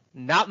Riddle,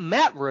 not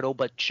Matt Riddle,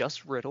 but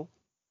just Riddle,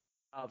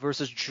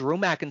 versus Drew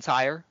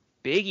McIntyre,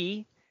 Big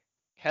E,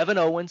 Kevin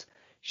Owens,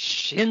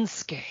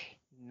 Shinsuke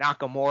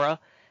Nakamura,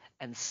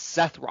 and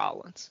Seth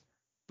Rollins.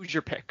 Who's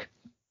your pick?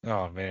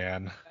 Oh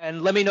man.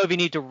 And let me know if you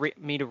need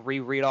me to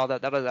reread all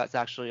that. That's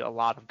actually a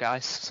lot of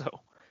guys. So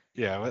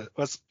Yeah,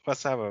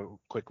 let's have a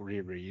quick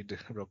reread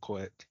real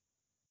quick.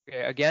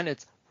 okay, again,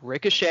 it's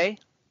Ricochet,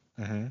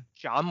 Mm-hmm.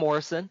 John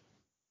Morrison,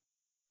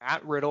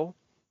 Matt Riddle,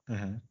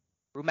 Mm-hmm.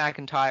 Drew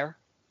McIntyre,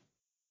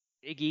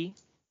 Big E,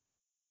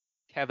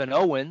 Kevin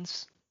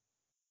Owens,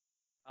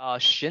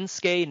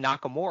 Shinsuke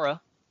Nakamura,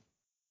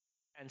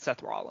 and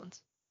Seth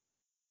Rollins.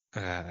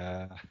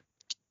 Uh,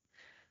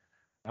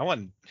 I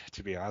want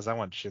to be honest, I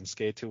want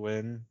Shinsuke to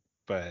win,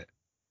 but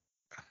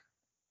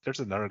there's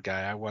another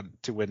guy I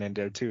want to win in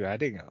there too. I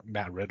think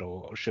Matt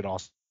Riddle should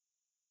also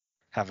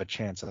have a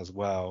chance as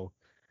well.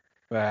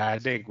 But I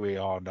think we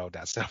all know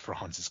that Seth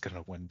Rollins is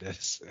gonna win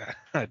this.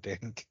 I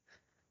think.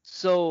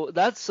 So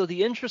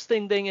the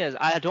interesting thing is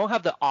I don't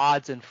have the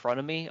odds in front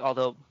of me,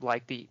 although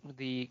like the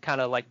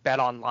kind of like bet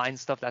online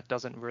stuff that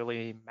doesn't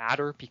really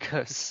matter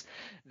because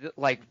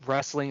like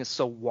wrestling is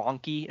so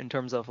wonky in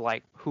terms of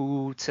like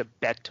who to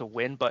bet to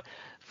win. But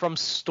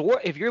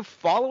if you're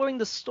following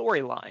the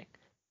storyline,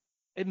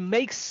 it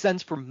makes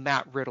sense for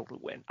Matt Riddle to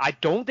win. I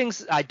don't think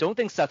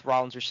Seth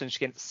Rollins or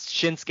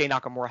Shinsuke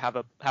Nakamura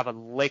have a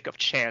lick of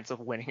chance of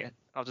winning it.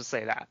 I'll just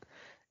say that.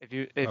 If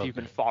you've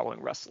been Okay.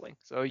 following wrestling,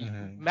 so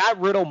Hmm. Matt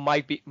Riddle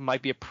might be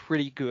a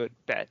pretty good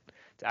bet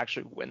to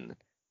actually win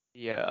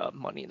the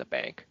Money in the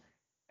Bank.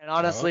 And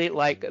honestly,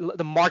 like Okay.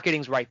 the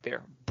marketing's right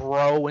there,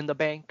 bro in the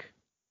bank,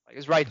 like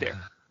it's right there.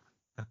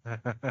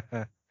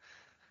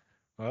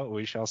 Well,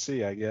 we shall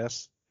see, I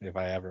guess, if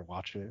I ever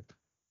watch it.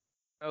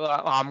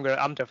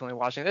 I'm definitely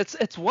watching.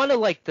 It's one of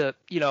like I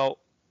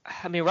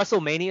mean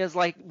WrestleMania is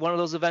like one of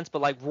those events,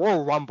 but like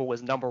Royal Rumble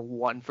was number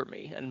one for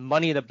me, and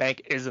Money in the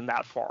Bank isn't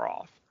that far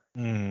off.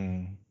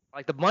 Hmm.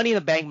 Like the Money in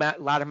the Bank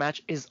ladder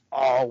match is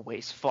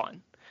always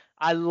fun.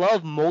 I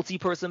love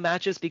multi-person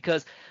matches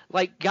because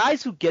like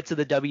guys who get to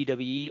the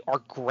WWE are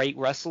great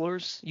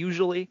wrestlers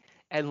usually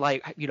and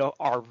like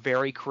are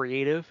very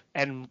creative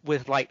and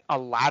with like a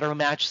ladder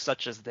match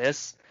such as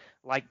this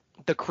like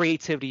the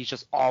creativity is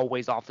just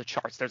always off the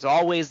charts. There's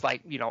always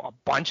like a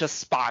bunch of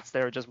spots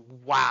that are just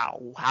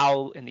wow,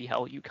 how in the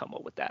hell you come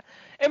up with that.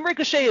 And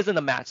Ricochet is in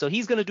the match, so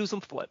he's going to do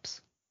some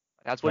flips.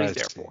 That's what he's I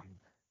there see. for.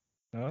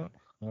 Oh,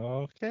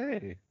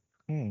 okay.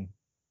 Hmm.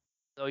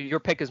 So your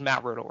pick is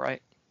Matt Riddle,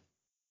 right?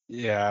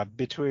 Yeah,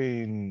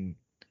 between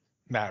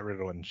Matt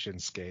Riddle and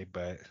Shinsuke,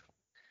 but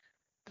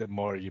the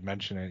more you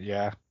mention it,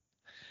 yeah,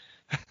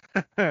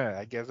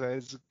 I guess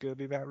it's gonna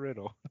be Matt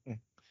Riddle.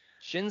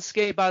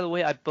 Shinsuke, by the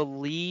way, I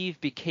believe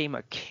became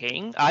a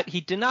king.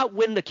 He did not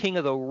win the King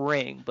of the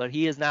Ring, but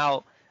he is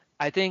now.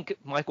 I think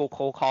Michael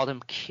Cole called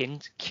him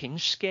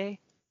Kinsuke.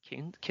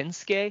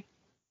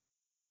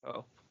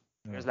 Oh,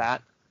 there's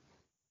that.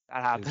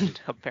 That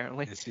happened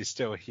apparently. Is he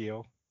still a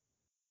heel?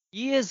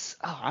 He is.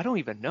 Oh, I don't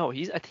even know.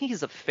 I think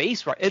he's a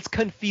face right. It's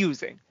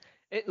confusing.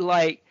 It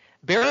like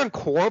Baron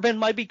Corbin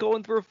might be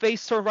going through a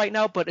face turn right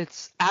now, but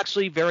it's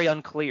actually very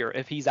unclear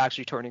if he's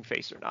actually turning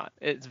face or not.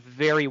 It's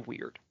very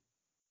weird.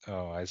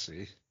 Oh, I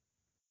see.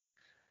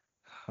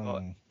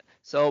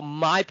 So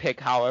my pick,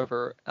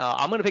 however,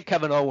 I'm gonna pick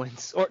Kevin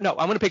Owens, or no,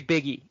 I'm gonna pick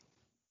Big E.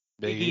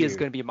 Big E is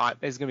gonna be my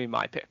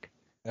pick.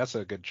 That's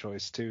a good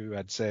choice too,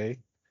 I'd say.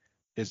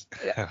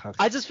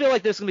 I just feel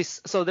like there's gonna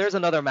be there's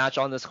another match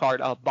on this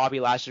card, Bobby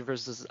Lashley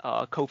versus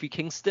Kofi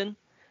Kingston.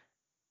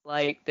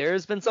 Like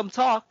there's been some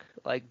talk,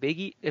 like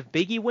if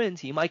Big E wins,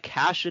 he might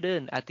cash it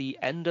in at the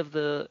end of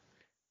the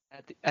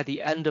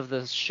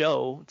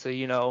show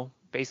to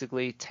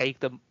basically take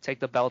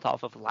the belt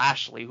off of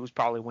Lashley, who's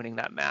probably winning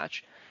that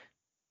match.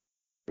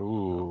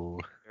 Ooh.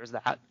 There's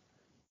that.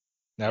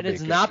 And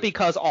it's not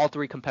because all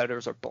three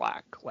competitors are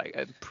black. Like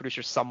I'm pretty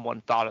sure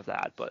someone thought of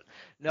that, but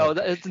no,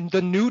 it's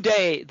the New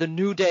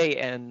Day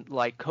and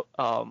like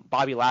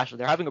Bobby Lashley,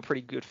 they're having a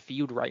pretty good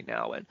feud right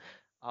now, and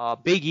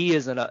Big E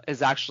is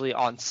actually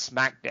on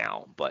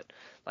SmackDown, but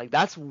like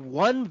that's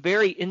one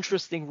very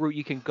interesting route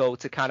you can go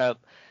to kind of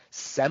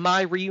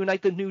semi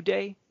reunite the New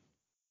Day.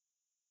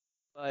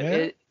 But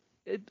yeah.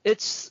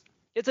 It's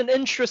an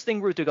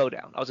interesting route to go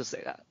down. I'll just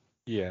say that.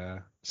 Yeah.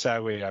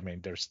 Sadly, I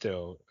mean, they're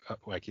still,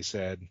 like you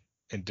said,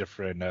 in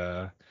different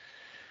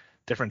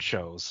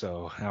shows,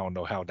 so I don't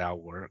know how that'll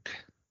work.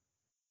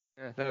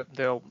 Yeah,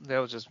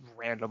 they'll just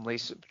randomly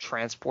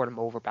transport him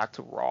over back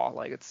to Raw.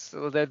 Like it's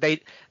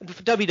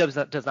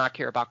WWE does not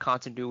care about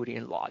continuity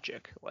and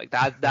logic. Like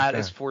that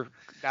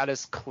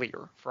is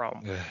clear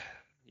from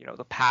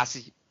the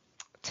past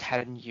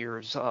 10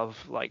 years of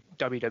like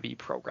WWE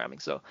programming.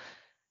 So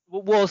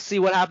we'll see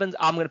what happens.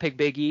 I'm gonna pick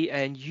Big E,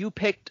 and you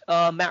picked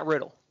Matt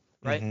Riddle,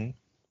 right? Mm-hmm.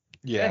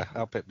 Yeah, okay.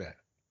 I'll pick that.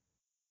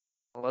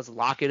 Well, let's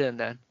lock it in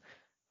then.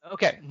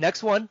 Okay,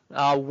 next one,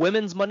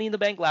 women's Money in the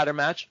Bank ladder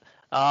match.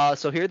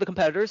 So here are the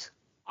competitors: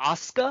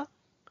 Asuka,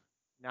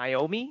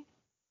 Naomi,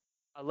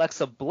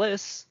 Alexa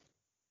Bliss,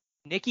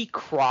 Nikki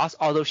Cross,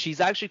 although she's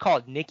actually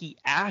called Nikki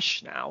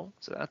Ash now,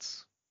 so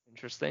that's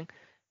interesting.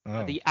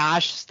 Oh. The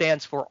Ash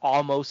stands for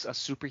almost a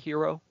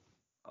superhero.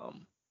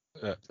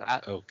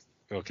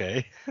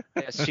 Okay.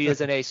 Yes, she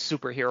is in a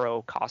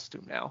superhero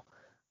costume now.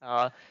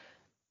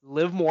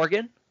 Liv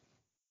Morgan,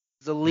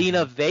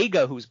 Zelina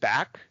Vega, who's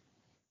back.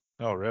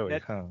 Oh, really?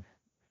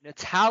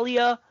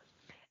 Natalia,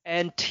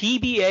 and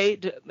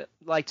TBA,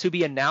 like to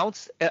be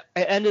announced, it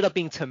ended up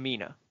being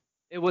Tamina.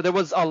 There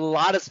was a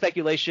lot of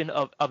speculation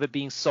of it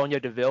being Sonya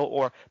Deville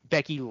or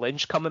Becky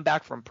Lynch coming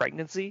back from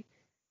pregnancy.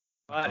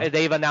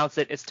 They've announced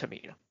it's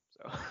Tamina.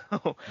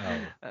 So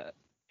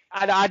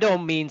I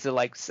don't mean to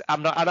like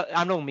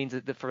I don't mean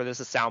for this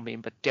to sound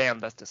mean, but damn,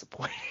 that's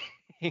disappointing.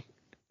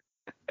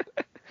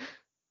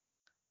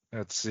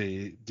 Let's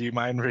see. Do you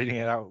mind reading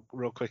it out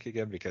real quick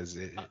again, because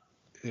it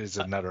is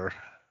another.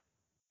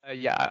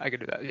 Yeah, I can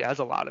do that. Yeah, there's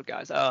a lot of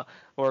guys,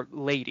 or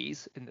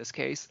ladies in this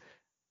case.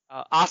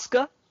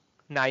 Asuka,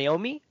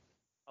 Naomi,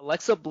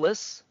 Alexa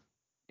Bliss,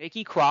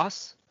 Nikki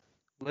Cross,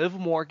 Liv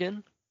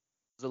Morgan,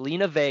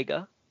 Zelina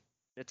Vega,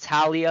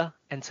 Natalia,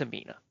 and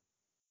Tamina.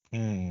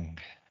 I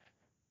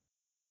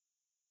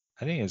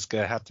think it's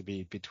gonna have to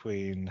be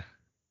between.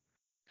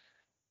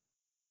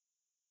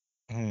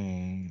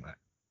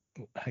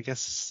 I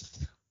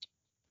guess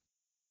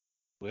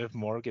Liv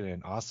Morgan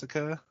and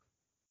Asuka.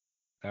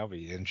 That'll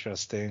be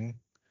interesting.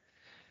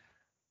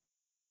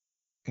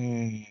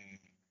 I'm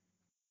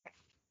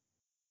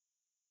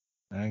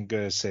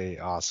gonna say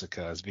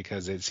Asuka's,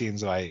 because it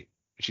seems like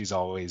she's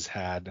always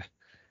had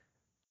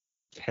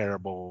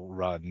terrible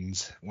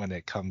runs when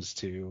it comes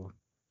to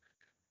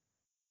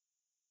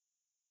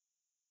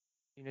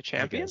being a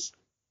champion.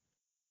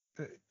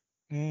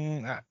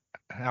 I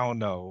don't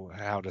know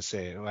how to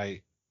say it.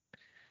 Like,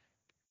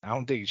 I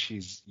don't think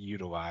she's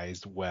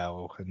utilized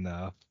well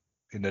enough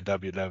in the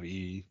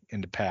WWE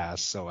in the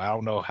past, so I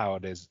don't know how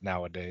it is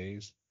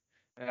nowadays.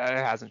 It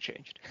hasn't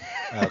changed.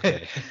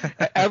 Okay.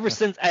 Ever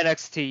since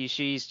NXT,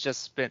 she's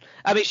just been.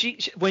 I mean,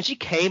 when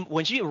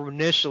she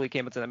initially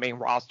came into the main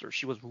roster,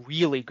 she was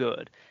really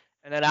good,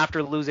 and then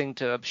after losing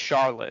to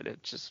Charlotte,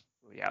 it just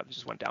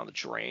went down the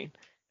drain,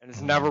 and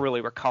it's never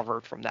really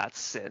recovered from that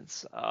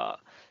since. I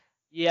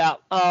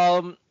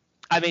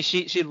mean,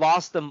 she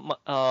lost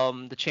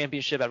the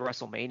championship at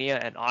WrestleMania,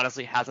 and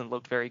honestly hasn't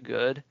looked very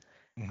good.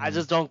 I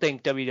just don't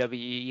think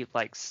WWE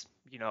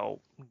know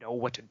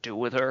what to do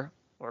with her,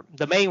 or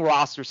the main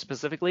roster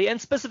specifically,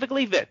 and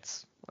specifically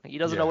Vince. He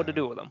doesn't know what to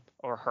do with him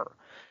or her.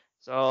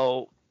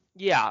 So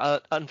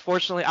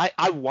unfortunately,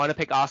 I want to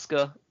pick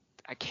Asuka.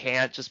 I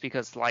can't, just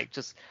because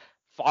just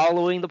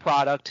following the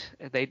product,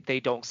 they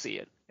don't see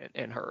it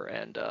in her,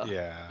 and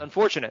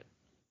unfortunate.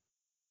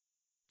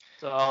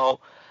 So,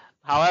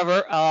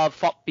 however,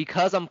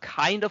 because I'm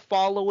kind of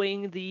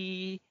following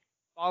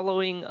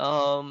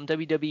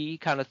WWE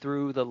kind of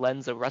through the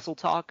lens of Wrestle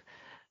Talk,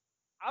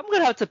 I'm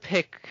gonna have to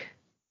pick.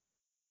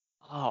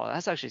 Oh,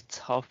 that's actually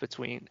tough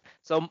between.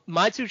 So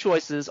my two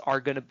choices are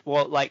gonna,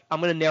 well, like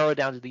I'm gonna narrow it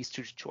down to these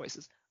two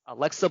choices: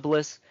 Alexa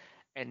Bliss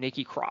and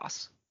Nikki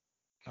Cross.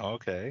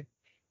 Okay.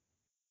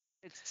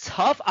 It's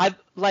tough. I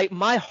like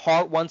my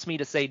heart wants me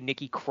to say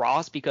Nikki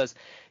Cross because,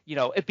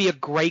 it'd be a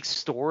great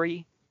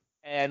story,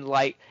 and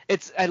like her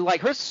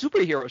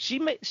superhero.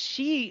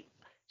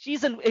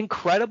 She's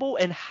incredible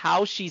in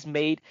how she's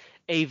made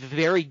a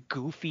very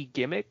goofy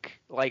gimmick,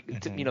 like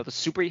Hmm. the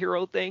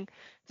superhero thing,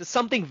 to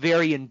something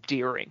very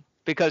endearing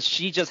because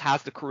she just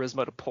has the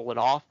charisma to pull it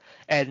off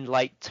and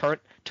like turn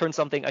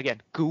something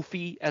again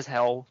goofy as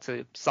hell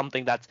to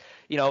something that's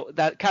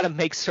that kind of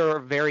makes her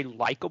very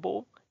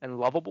likable and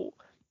lovable.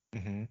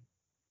 Hmm.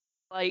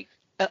 Like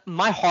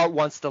my heart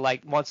wants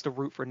to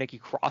root for Nikki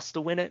Cross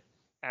to win it.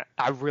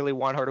 I really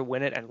want her to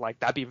win it, and like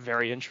that'd be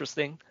very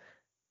interesting.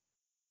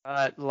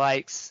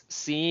 Like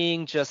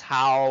seeing just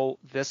how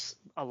this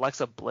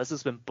Alexa Bliss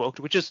has been booked,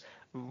 which is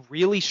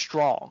really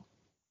strong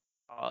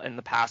in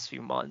the past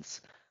few months.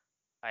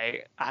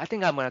 I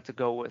think I'm gonna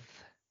go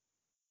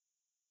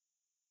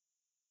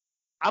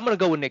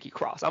with Nikki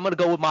Cross. I'm gonna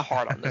go with my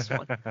heart on this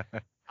one.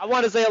 I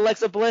want to say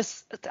Alexa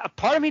Bliss. A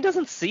part of me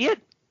doesn't see it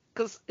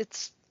because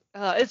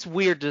it's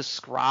weird to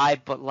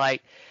describe, but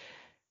like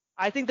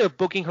I think they're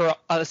booking her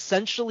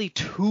essentially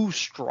too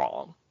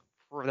strong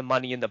for the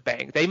Money in the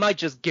Bank. They might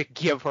just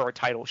give her a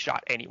title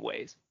shot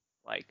anyways,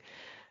 like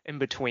in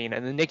between.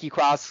 And then Nikki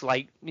Cross,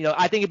 like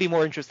I think it'd be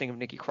more interesting if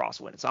Nikki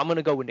Cross wins. So I'm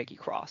gonna go with Nikki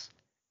Cross.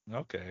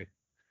 Okay.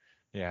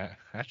 Yeah,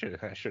 I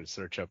should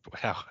search up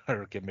how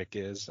her gimmick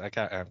is. I'm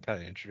kind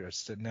of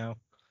interested now.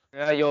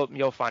 Yeah,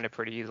 you'll find it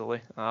pretty easily.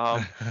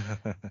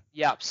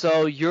 Yeah.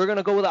 So you're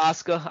gonna go with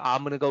Asuka.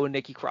 I'm gonna go with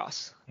Nikki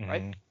Cross,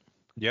 right? Hmm.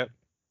 Yep.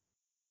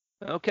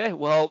 Okay,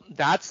 well,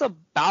 that's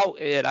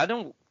about it. I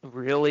don't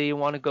really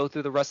want to go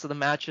through the rest of the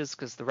matches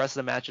because the rest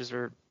of the matches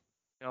are,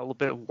 a little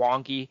bit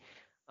wonky.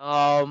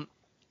 Um,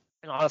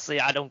 and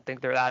honestly, I don't think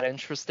they're that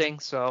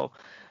interesting. So,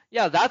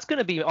 yeah, that's going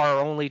to be our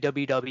only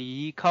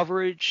WWE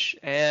coverage,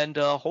 and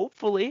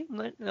hopefully,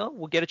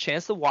 we'll get a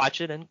chance to watch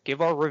it and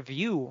give our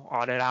review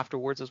on it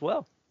afterwards as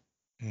well.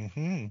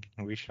 Hmm.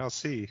 We shall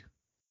see.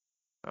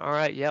 All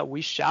right, yeah,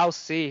 we shall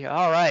see.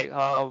 All right.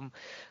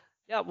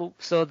 Yeah, well,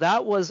 so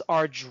that was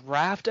our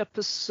draft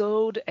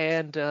episode,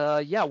 and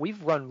yeah,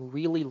 we've run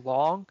really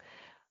long.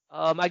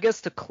 I guess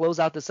to close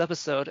out this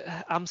episode,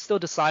 I'm still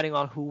deciding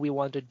on who we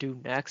want to do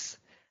next.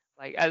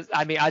 Like,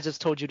 I mean, I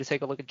just told you to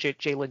take a look at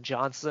Jalen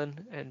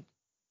Johnson, and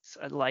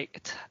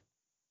like,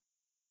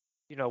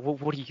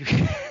 what do you,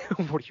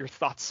 what are your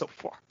thoughts so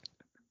far?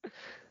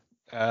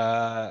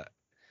 Uh,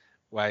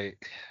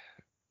 like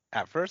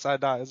at first I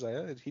thought it was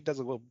like he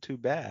doesn't look too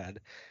bad,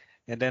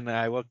 and then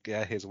I look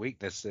at his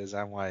weaknesses.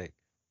 I'm like,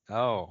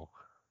 oh,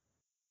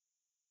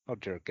 oh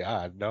dear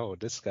God, no,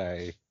 this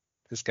guy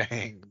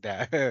ain't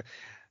that.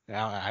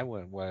 Now I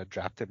wouldn't want to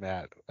draft him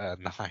at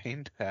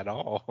 9 at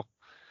all.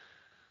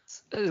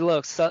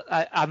 Look, so,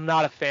 I'm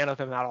not a fan of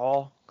him at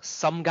all.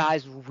 Some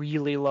guys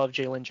really love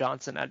Jalen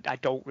Johnson. I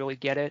don't really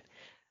get it.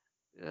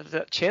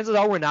 The chances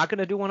are we're not going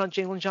to do one on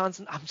Jalen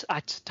Johnson.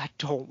 I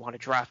don't want to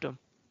draft him.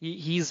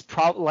 He's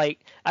probably like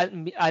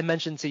I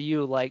mentioned to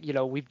you, like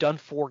we've done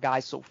four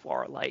guys so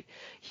far. Like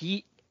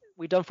he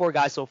we've done four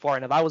guys so far,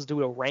 and if I was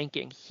doing a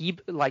ranking, he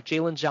like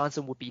Jalen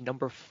Johnson would be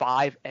number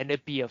 5, and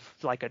it'd be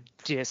like a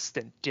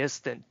distant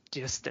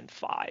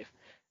 5.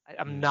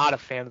 I'm Mm. not a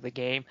fan of the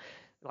game.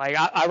 Like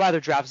I'd rather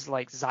draft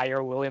like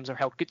Zaire Williams or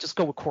hell, just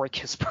go with Corey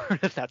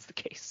Kispert if that's the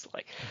case.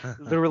 Like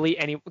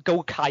literally go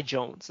with Kai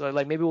Jones.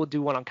 Like maybe we'll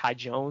do one on Kai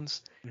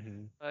Jones.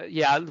 Mhm.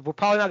 Yeah, we're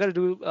probably not gonna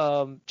do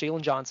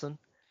Jalen Johnson.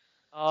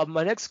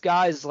 My next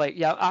guy is like,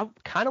 yeah, I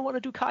kind of want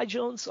to do Kai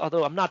Jones,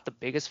 although I'm not the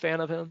biggest fan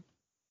of him.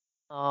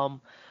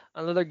 Um,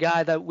 Another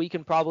guy that we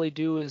can probably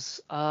do is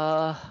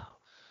like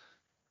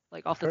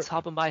off the Heard,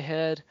 top of my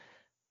head,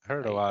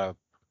 heard a like lot of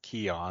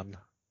Keon.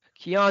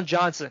 Keon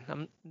Johnson.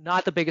 I'm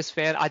not the biggest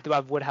fan. I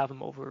would have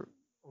him over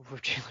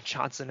Jalen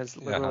Johnson. Is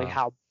literally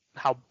Yeah.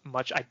 how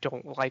much I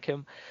don't like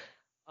him.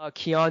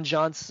 Keon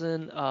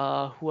Johnson.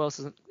 Who else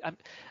is?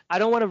 I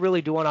don't want to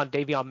really do one on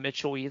Davion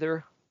Mitchell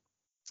either,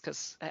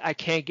 because I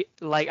can't get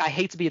like I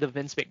hate to be the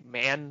Vince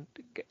McMahon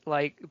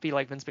be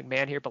like Vince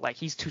McMahon here, but like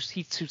he's too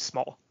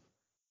small.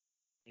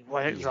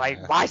 Like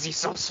Yeah. why is he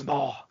so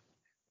small?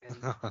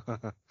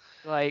 And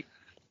like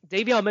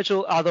Davion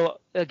Mitchell, although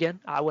again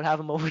I would have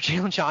him over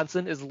Jalen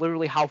Johnson, is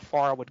literally how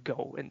far I would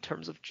go in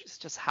terms of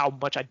just how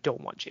much I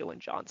don't want Jalen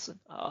Johnson.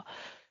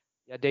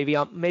 Yeah,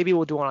 Davion. Maybe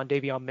we'll do one on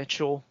Davion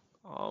Mitchell.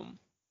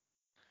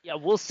 Yeah,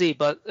 we'll see,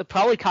 but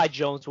probably Kai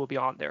Jones will be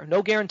on there.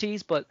 No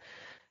guarantees, but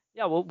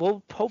yeah,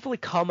 we'll hopefully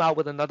come out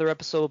with another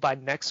episode by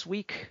next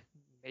week,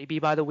 maybe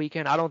by the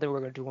weekend. I don't think we're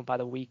gonna do one by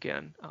the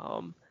weekend.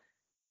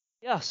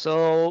 Yeah,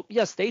 so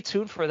yeah, stay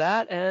tuned for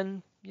that,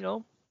 and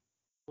we'll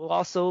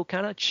also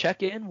kind of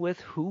check in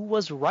with who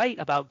was right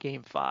about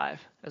Game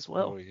 5 as Oh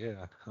well.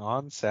 yeah.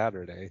 On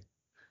Saturday.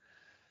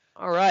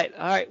 All right,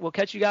 all right. We'll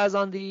catch you guys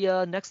on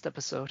the next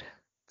episode.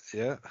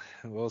 Yeah.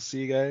 We'll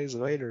see you guys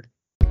later.